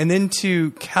Chicago and then to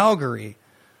Calgary.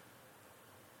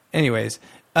 Anyways,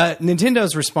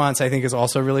 Nintendo's response I think is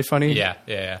also really funny.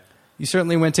 Yeah. You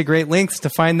certainly went to great lengths to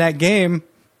find that game.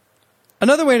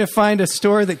 Another way to find a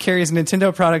store that carries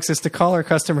Nintendo products is to call our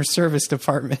customer service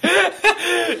department.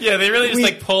 Yeah, they really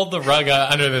just pulled the rug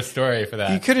under the story for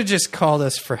that. You could have just called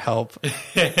us for help.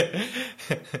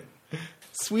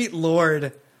 Sweet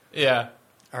Lord. Yeah.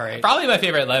 All right. Probably my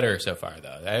favorite letter so far,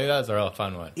 though. That was a real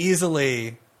fun one.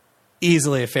 Easily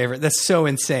a favorite. That's so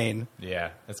insane. Yeah,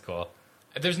 that's cool.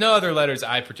 There's no other letters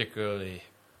I particularly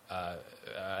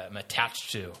am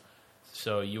attached to.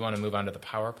 So you want to move on to the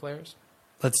power players?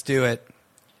 Let's do it.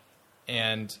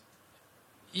 And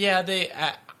yeah, do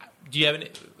you have any?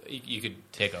 You could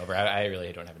take over. I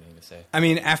really don't have anything to say. I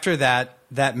mean, after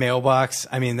that mailbox,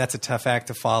 I mean, that's a tough act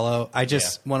to follow. I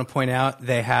just want to point out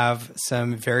they have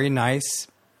some very nice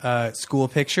school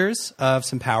pictures of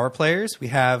some power players. We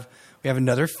have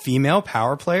another female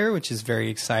power player, which is very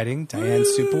exciting. Diane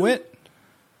Supawit.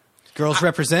 Girls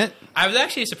represent. I was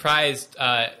actually surprised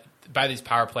by these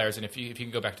power players, and if you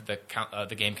can go back to the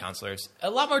game counselors, a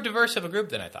lot more diverse of a group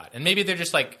than I thought. And maybe they're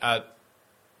just like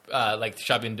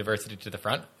shoving diversity to the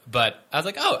front. But I was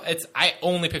like, I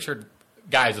only pictured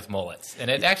guys with mullets, and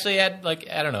it actually had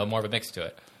more of a mix to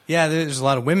it. Yeah, there's a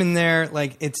lot of women there.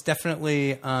 Like it's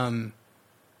definitely.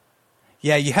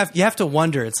 You have to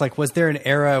wonder. It's like, was there an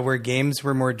era where games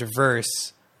were more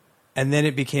diverse, and then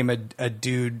it became a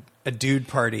dude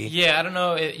party? Yeah, I don't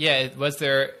know. Was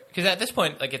there? Because at this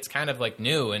point, like, it's kind of like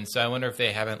new, and so I wonder if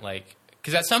they haven't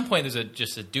because at some point there's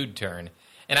just a dude turn,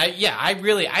 and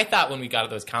I thought when we got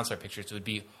those counselor pictures it would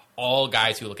be all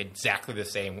guys who look exactly the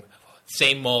same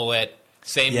mullet,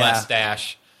 same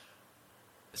mustache.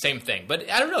 Same thing,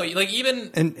 but I don't know. Like even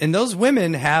and those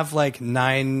women have like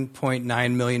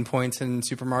 9.9 million points in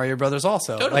Super Mario Brothers.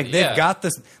 Also, totally, like they've got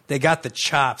this. They got the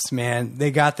chops, man. They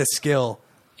got the skill.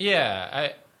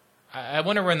 Yeah, I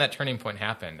wonder when that turning point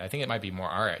happened. I think it might be more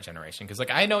our generation because,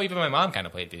 like, I know even my mom kind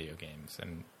of played video games,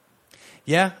 and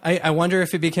yeah, I wonder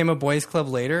if it became a boys' club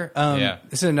later.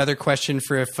 This is another question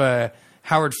for if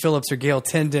Howard Phillips or Gail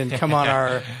Tindon come on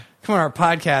our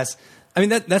podcast. I mean,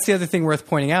 that's the other thing worth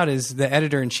pointing out is the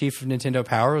editor-in-chief of Nintendo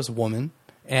Power was a woman.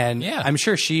 And I'm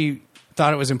sure she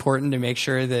thought it was important to make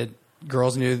sure that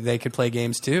girls knew that they could play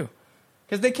games too.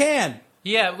 Because they can.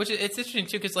 Yeah, which it's interesting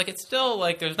too because, like, it's still,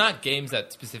 like, there's not games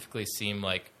that specifically seem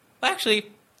like... Well, actually,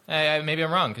 maybe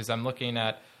I'm wrong because I'm looking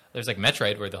at... There's, like,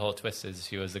 Metroid where the whole twist is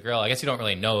she was the girl. I guess you don't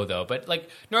really know, though. But, like,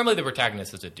 normally the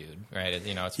protagonist is a dude, right?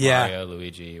 You know, it's Mario,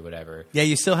 Luigi, whatever. Yeah,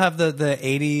 you still have the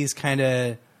 80s kind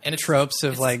of... And tropes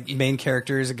of like main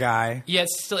character is a guy. Yeah, it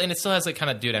still has like kind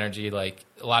of dude energy. Like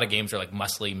a lot of games are like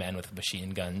muscly men with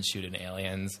machine guns shooting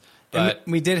aliens. But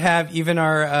we did have even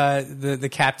our the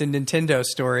Captain Nintendo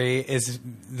story is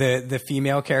the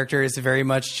female character is very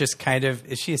much just kind of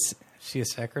is she a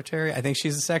secretary? I think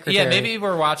she's a secretary. Yeah, maybe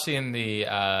we're watching the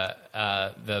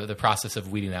process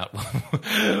of weeding out.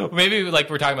 Maybe like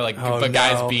we're talking about like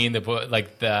guys being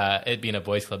it being a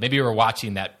boys club. Maybe we're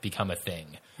watching that become a thing.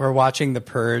 We're watching The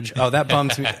Purge. Oh, that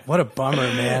bums me. What a bummer,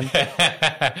 man.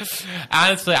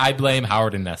 Honestly, I blame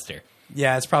Howard and Nestor.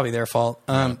 Yeah, it's probably their fault.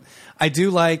 I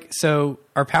do so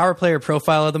our power player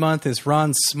profile of the month is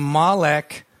Ron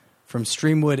Smolek from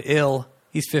Streamwood Ill.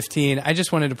 He's 15. I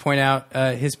just wanted to point out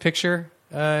his picture.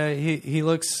 He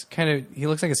looks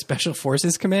like a Special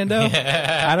Forces commando.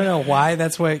 I don't know why.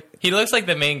 That's what he looks like.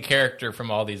 The main character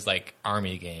from all these like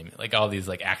army games, like all these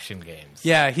like action games.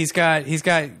 Yeah, he's got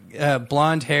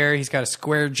blonde hair. He's got a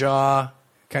square jaw,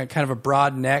 kind of a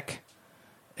broad neck,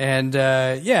 and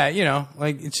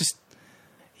like it's just.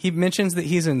 He mentions that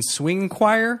he's in swing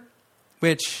choir,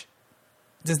 which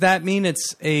Does that mean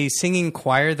it's a singing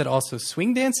choir that also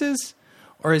swing dances?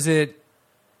 Or is it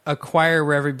a choir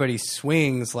where everybody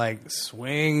swings, like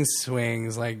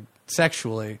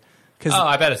sexually? Oh,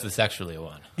 I bet it's the sexually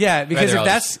one. Yeah, because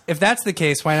Right, if that's the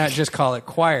case, why not just call it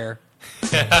choir?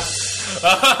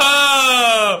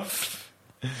 Oh!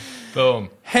 Boom.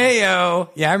 Heyo.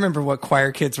 Yeah, I remember what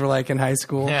choir kids were like in high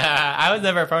school. I was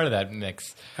never a part of that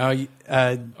mix Oh,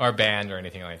 or band or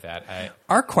anything like that.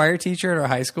 our choir teacher at our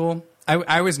high school,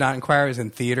 I was not in choir, I was in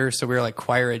theater, so we were like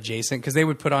choir adjacent because they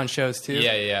would put on shows too.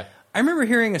 Yeah. I remember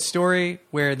hearing a story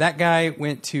where that guy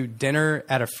went to dinner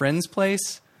at a friend's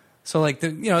place. So like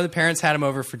the parents had him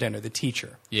over for dinner, the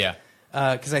teacher. Yeah.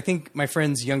 Because I think my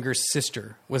friend's younger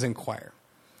sister was in choir.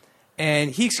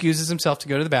 And he excuses himself to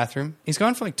go to the bathroom. He's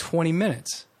gone for like 20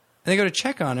 minutes. And they go to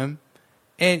check on him,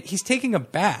 and he's taking a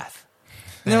bath.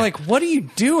 And they're like, "What are you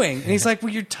doing?" And he's like,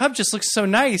 "Well, your tub just looks so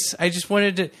nice. I just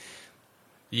wanted to."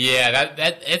 Yeah,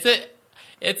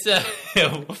 it's a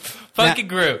funky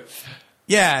group.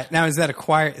 Yeah. Now, is that a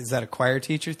choir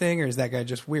teacher thing, or is that guy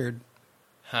just weird?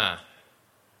 Huh.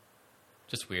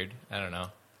 Just weird. I don't know.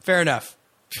 Fair enough.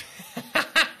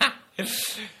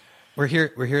 We're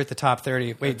here at the top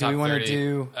 30. Wait, do we want to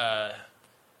do? I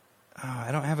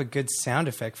don't have a good sound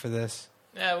effect for this.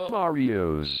 Yeah, well,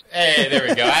 Mario's. hey, there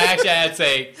we go. I'd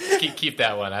say keep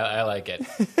that one. I like it.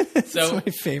 It's So my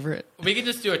favorite. we can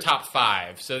just do a top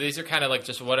 5. So these are kind of like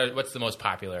just what's the most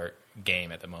popular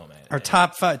game at the moment. Our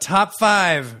top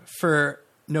five for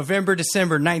November,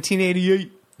 December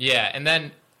 1988. Yeah, and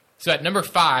then so at number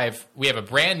 5 we have a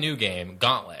brand new game,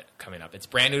 Gauntlet, coming up. It's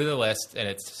brand new to the list, and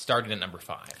it's started at number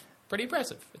 5. Pretty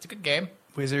impressive. It's a good game.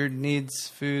 Wizard needs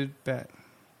food back.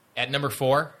 At number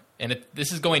 4, and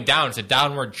this is going down. It's a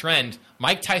downward trend.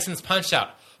 Mike Tyson's Punch-Out,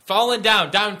 falling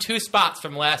down 2 spots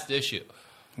from last issue.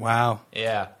 Wow.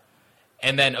 Yeah.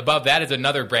 And then above that is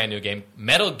another brand new game,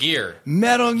 Metal Gear.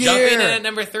 Metal Gear. Jumping in at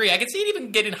number 3. I can see it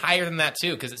even getting higher than that,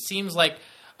 too, because it seems like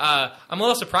I'm a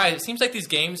little surprised. It seems like these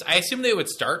games, I assume they would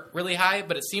start really high,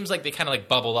 but it seems like they kind of like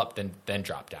bubble up, then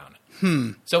drop down.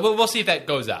 So we'll see if that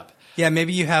goes up. Yeah,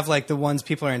 maybe you have like the ones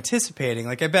people are anticipating.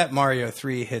 Like I bet Mario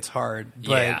 3 hits hard, but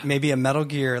Yeah. maybe a Metal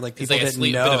Gear like It's people like a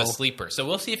didn't know. bit of a sleeper. So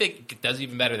we'll see if it does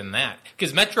even better than that.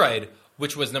 Because Metroid,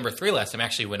 which was number 3 last time,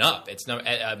 actually went up.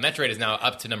 Metroid is now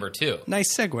up to number 2.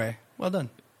 Nice segue. Well done.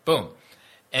 Boom.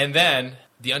 And then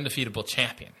the undefeatable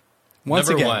champion. Once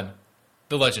number again. 1,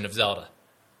 The Legend of Zelda.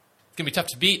 It's going to be tough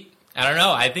to beat. I don't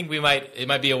know. I think it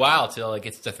might be a while till it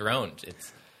gets dethroned.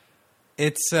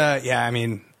 It's yeah, I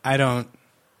mean, I don't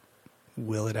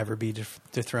will it ever be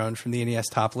dethroned from the NES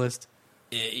top list?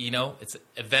 It's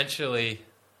eventually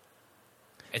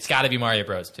it's got to be Mario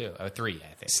Bros. 2. 3,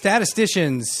 I think.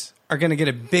 Statisticians are going to get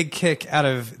a big kick out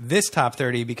of this top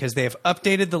 30 because they have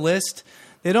updated the list.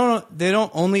 They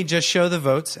don't only just show the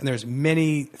votes, and there's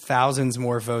many thousands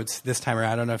more votes this time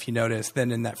around. I don't know if you noticed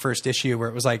than in that first issue where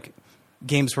it was like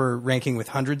games were ranking with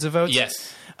hundreds of votes.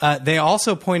 Yes. They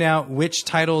also point out which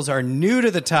titles are new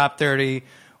to the top 30,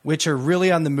 which are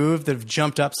really on the move that have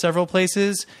jumped up several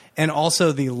places, and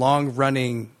also the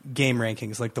long-running game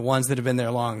rankings, like the ones that have been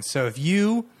there long. So if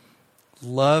you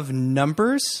love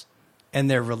numbers and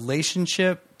their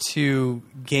relationship to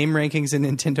game rankings and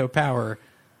Nintendo Power,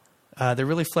 they're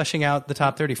really fleshing out the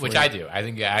top 30 for Which you. I do. I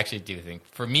actually do think.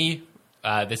 For me,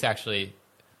 this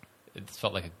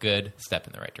felt like a good step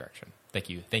in the right direction. Thank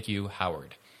you,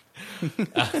 Howard.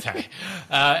 Sorry.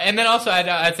 And then also,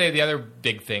 I'd say the other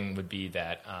big thing would be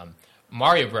that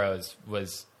Mario Bros.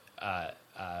 Was part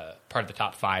of the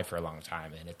top 5 for a long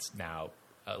time, and it's now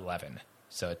 11,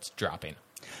 so it's dropping.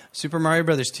 Super Mario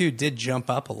Brothers 2 did jump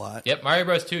up a lot. Yep, Mario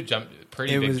Bros. 2 jumped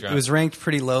pretty big jump. It was ranked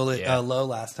pretty low Yeah.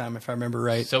 last time, if I remember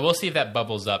right. So we'll see if that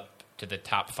bubbles up to the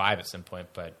top 5 at some point.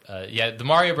 But yeah, the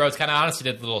Mario Bros. Kind of honestly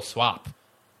did a little swap.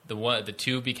 The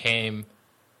 2 became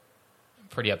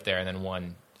pretty up there, and then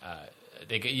 1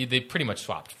 they pretty much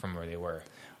swapped from where they were.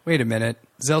 Wait a minute.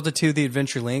 Zelda 2, The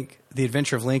Adventure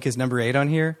of Link is number 8 on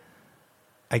here.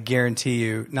 I guarantee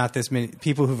you, not this many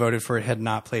people who voted for it had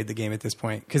not played the game at this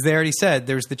point. Because they already said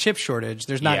there's the chip shortage.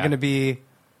 There's not Yeah. going to be...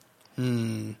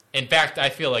 In fact, I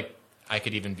feel like I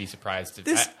could even be surprised.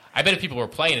 I bet if people were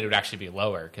playing it would actually be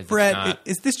lower. Cause Brett,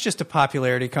 is this just a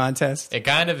popularity contest? it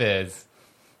kind of is.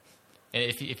 And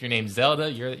if your name's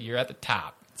Zelda, you're at the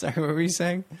top. Sorry, what were you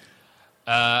saying?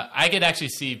 I could actually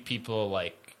see people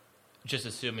like just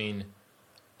assuming.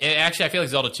 Actually, I feel like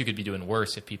Zelda 2 could be doing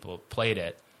worse if people played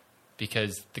it,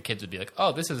 because the kids would be like,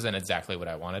 "Oh, this isn't exactly what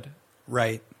I wanted."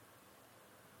 Right.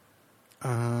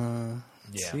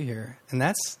 Let's see here. And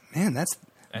that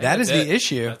is the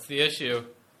issue. That's the issue.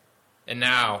 And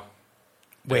now,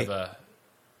 Wait.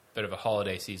 bit of a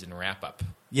holiday season wrap up.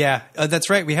 Yeah, that's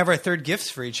right. We have our third gifts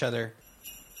for each other.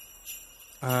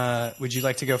 Would you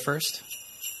like to go first?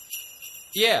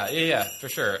 Yeah, for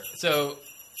sure. So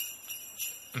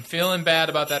I'm feeling bad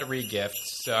about that re-gift.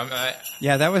 So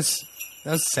Yeah, that was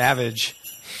savage.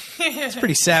 It's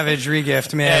pretty savage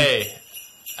re-gift, man.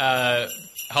 Hey,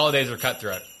 holidays are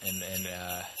cutthroat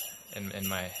in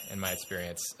my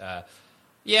experience.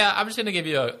 Yeah, I'm just gonna give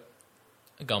you a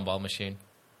gumball machine.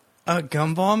 A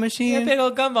gumball machine? Yeah, a big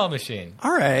old gumball machine.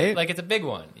 All right. Like, it's a big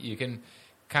one. You can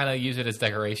kind of use it as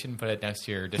decoration, put it next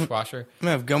to your dishwasher. I'm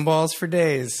going to have gumballs for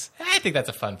days. I think that's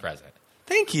a fun present.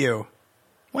 Thank you.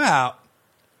 Wow.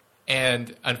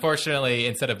 And unfortunately,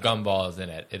 instead of gumballs in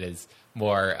it, it is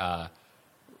more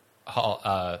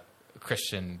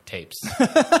Christian tapes.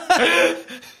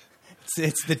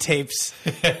 It's the tapes.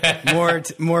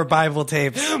 More Bible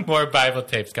tapes. More Bible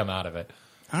tapes come out of it.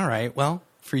 All right. Well,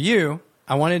 for you,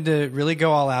 I wanted to really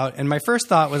go all out. And my first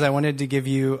thought was I wanted to give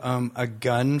you a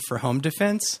gun for home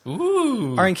defense.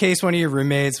 Ooh. Or in case one of your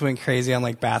roommates went crazy on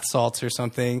like bath salts or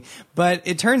something. But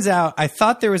it turns out I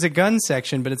thought there was a gun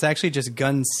section, but it's actually just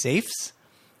gun safes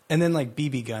and then like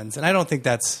BB guns. And I don't think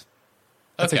that's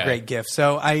Okay. a great gift.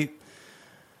 So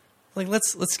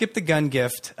let's skip the gun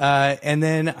gift. And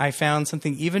then I found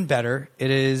something even better.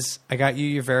 I got you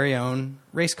your very own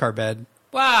race car bed.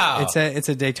 Wow. It's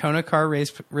a Daytona car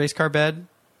race car bed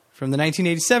from the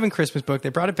 1987 Christmas book. They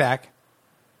brought it back.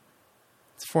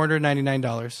 It's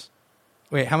 $499.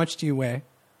 Wait, how much do you weigh?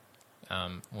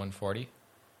 140.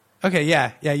 Okay,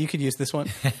 yeah, you could use this one.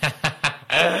 They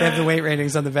have the weight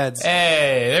ratings on the beds.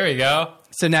 Hey, there we go.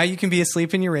 So now you can be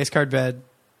asleep in your race car bed.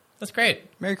 That's great.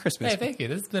 Merry Christmas. Hey, thank you.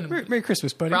 This has been Merry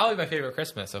Christmas, buddy. probably my favorite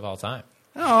Christmas of all time.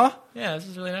 Aw. Yeah, this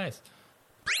is really nice.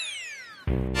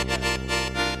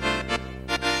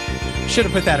 Should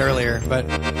have put that earlier, but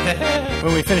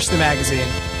when we finished the magazine.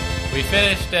 We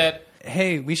finished it.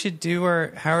 Hey, we should do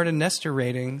our Howard and Nestor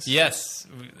ratings. Yes,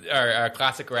 our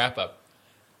classic wrap-up.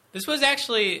 This was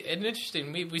actually an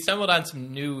interesting... We stumbled on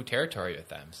some new territory with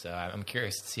them, so I'm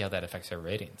curious to see how that affects our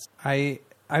ratings. I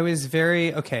was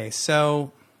very... Okay,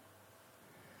 so...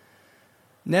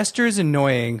 Nestor is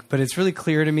annoying, but it's really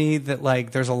clear to me that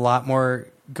like there's a lot more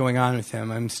going on with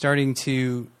him. I'm starting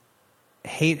to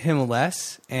hate him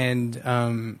less, and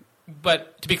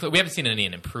But to be clear, we haven't seen any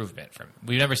improvement from.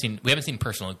 We haven't seen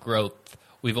personal growth.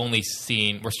 We're only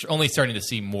starting to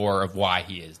see more of why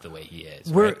he is the way he is.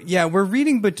 we're right? we're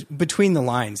reading between the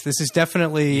lines. This is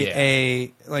definitely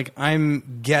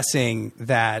I'm guessing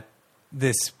that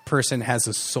this person has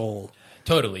a soul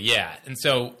Totally, yeah. And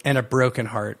so and a broken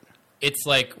heart. it's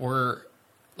like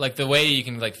the way you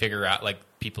can like figure out like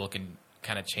people can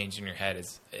kind of change in your head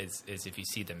is if you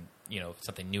see them,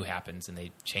 something new happens and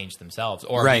they change themselves,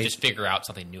 or Right. you just figure out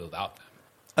something new about them,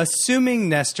 Assuming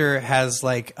Nestor has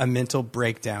like a mental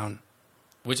breakdown.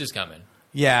 which is coming.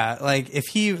 Yeah, like if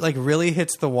he like really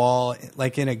hits the wall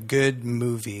like in a good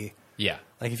movie. Yeah.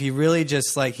 Like if he really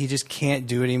just like he just can't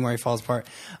do it anymore, he falls apart.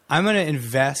 I'm going to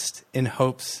invest in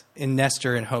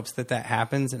Nestor in hopes that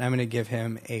happens, and I'm going to give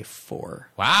him a 4.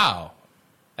 Wow.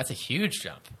 That's a huge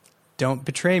jump. Don't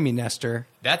betray me, Nestor.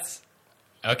 That's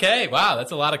okay. Wow,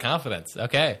 that's a lot of confidence.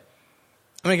 Okay.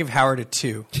 I'm going to give Howard a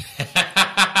 2.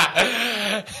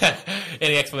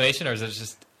 Any explanation, or is it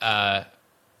just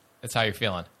that's how you're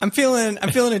feeling? I'm feeling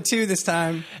a 2 this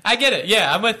time. I get it.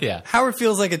 Yeah, I'm with you. Howard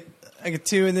feels like a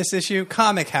 2 in this issue.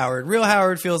 Comic Howard, real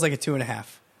Howard feels like a 2.5.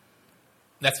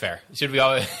 That's fair. Should we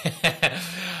all?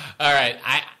 All right.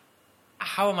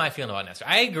 How am I feeling about Nestor?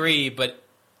 I agree, but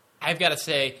I've got to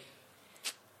say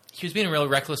he was being real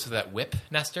reckless with that whip,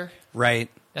 Nestor. Right.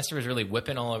 Nestor was really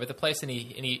whipping all over the place, and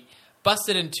he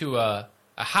busted into a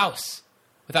house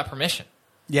without permission.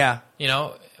 Yeah.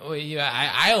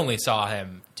 I only saw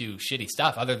him do shitty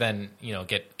stuff, other than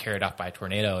get carried off by a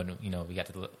tornado, and we got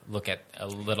to look at a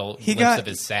little glimpse of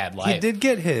his sad life. He did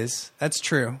get his. That's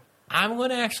true. I'm going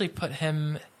to actually put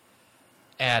him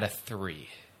at a 3.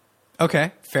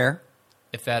 Okay, fair.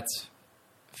 If that's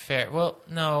fair. Well,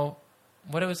 no.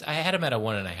 I had him at a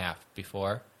 1.5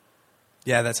 before,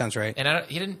 Yeah, that sounds right. and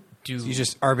he didn't do. You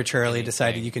just arbitrarily anything.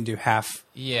 decided you can do half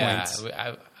Yeah, points.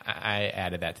 I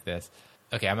added that to this.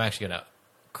 Okay, I'm actually going to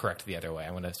correct the other way.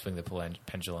 I'm going to swing the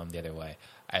pendulum the other way.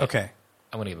 Okay.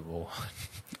 I'm going to give it a 1.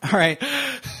 All right.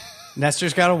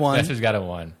 Nestor's got a 1. Nestor's got a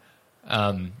 1.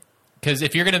 Because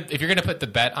if you're gonna put the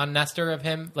bet on Nestor of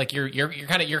him, like you're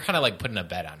kind of like putting a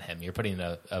bet on him. You're putting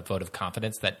a vote of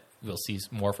confidence that we'll see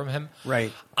more from him.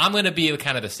 Right. I'm going to be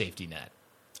kind of the safety net.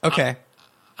 Okay.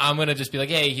 I'm going to just be like,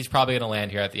 hey, he's probably going to land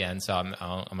here at the end, so I'm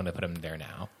going to put him there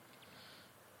now.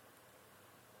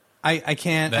 I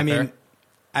can't. That I mean, fair?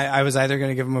 I was either going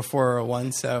to give him a 4 or a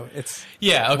 1, so it's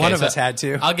Yeah, okay. one of so us had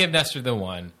to. I'll give Nestor the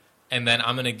 1, and then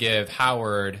I'm going to give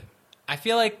Howard. I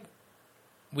feel like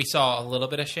we saw a little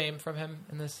bit of shame from him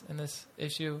in this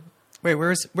issue. Wait,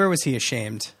 where was he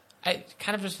ashamed? I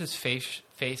kind of just his face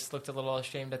looked a little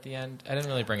ashamed at the end. I didn't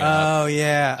really bring it up. Oh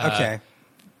yeah, okay.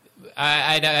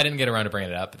 I didn't get around to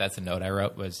bringing it up, but that's a note I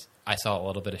wrote was I saw a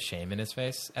little bit of shame in his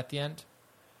face at the end.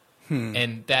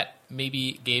 And that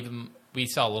maybe we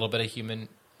saw a little bit of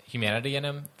humanity in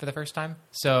him for the first time.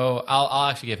 So I'll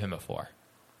actually give him a 4.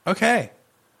 Okay.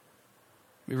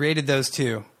 We rated those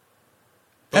 2.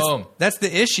 Boom. That's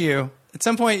the issue. At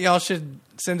some point, y'all should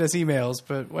send us emails,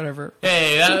 but whatever.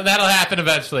 Hey, that'll happen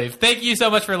eventually. Thank you so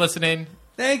much for listening.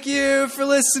 Thank you for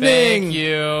listening. Thank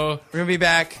you. We're gonna be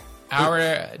back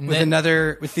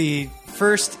with the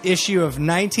first issue of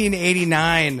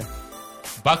 1989.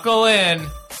 Buckle in.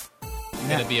 It's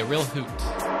going to be a real hoot.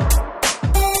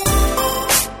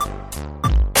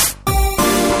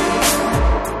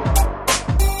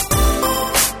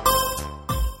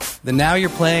 The Now You're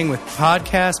Playing with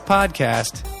podcast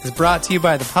is brought to you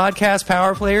by the Podcast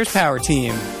Power Players Power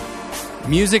Team.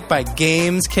 Music by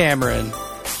Games Cameron.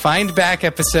 Find back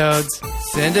episodes,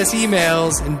 send us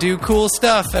emails, and do cool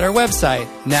stuff at our website,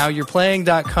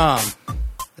 nowyou'replaying.com.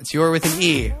 That's your with an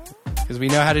E, because we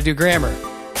know how to do grammar.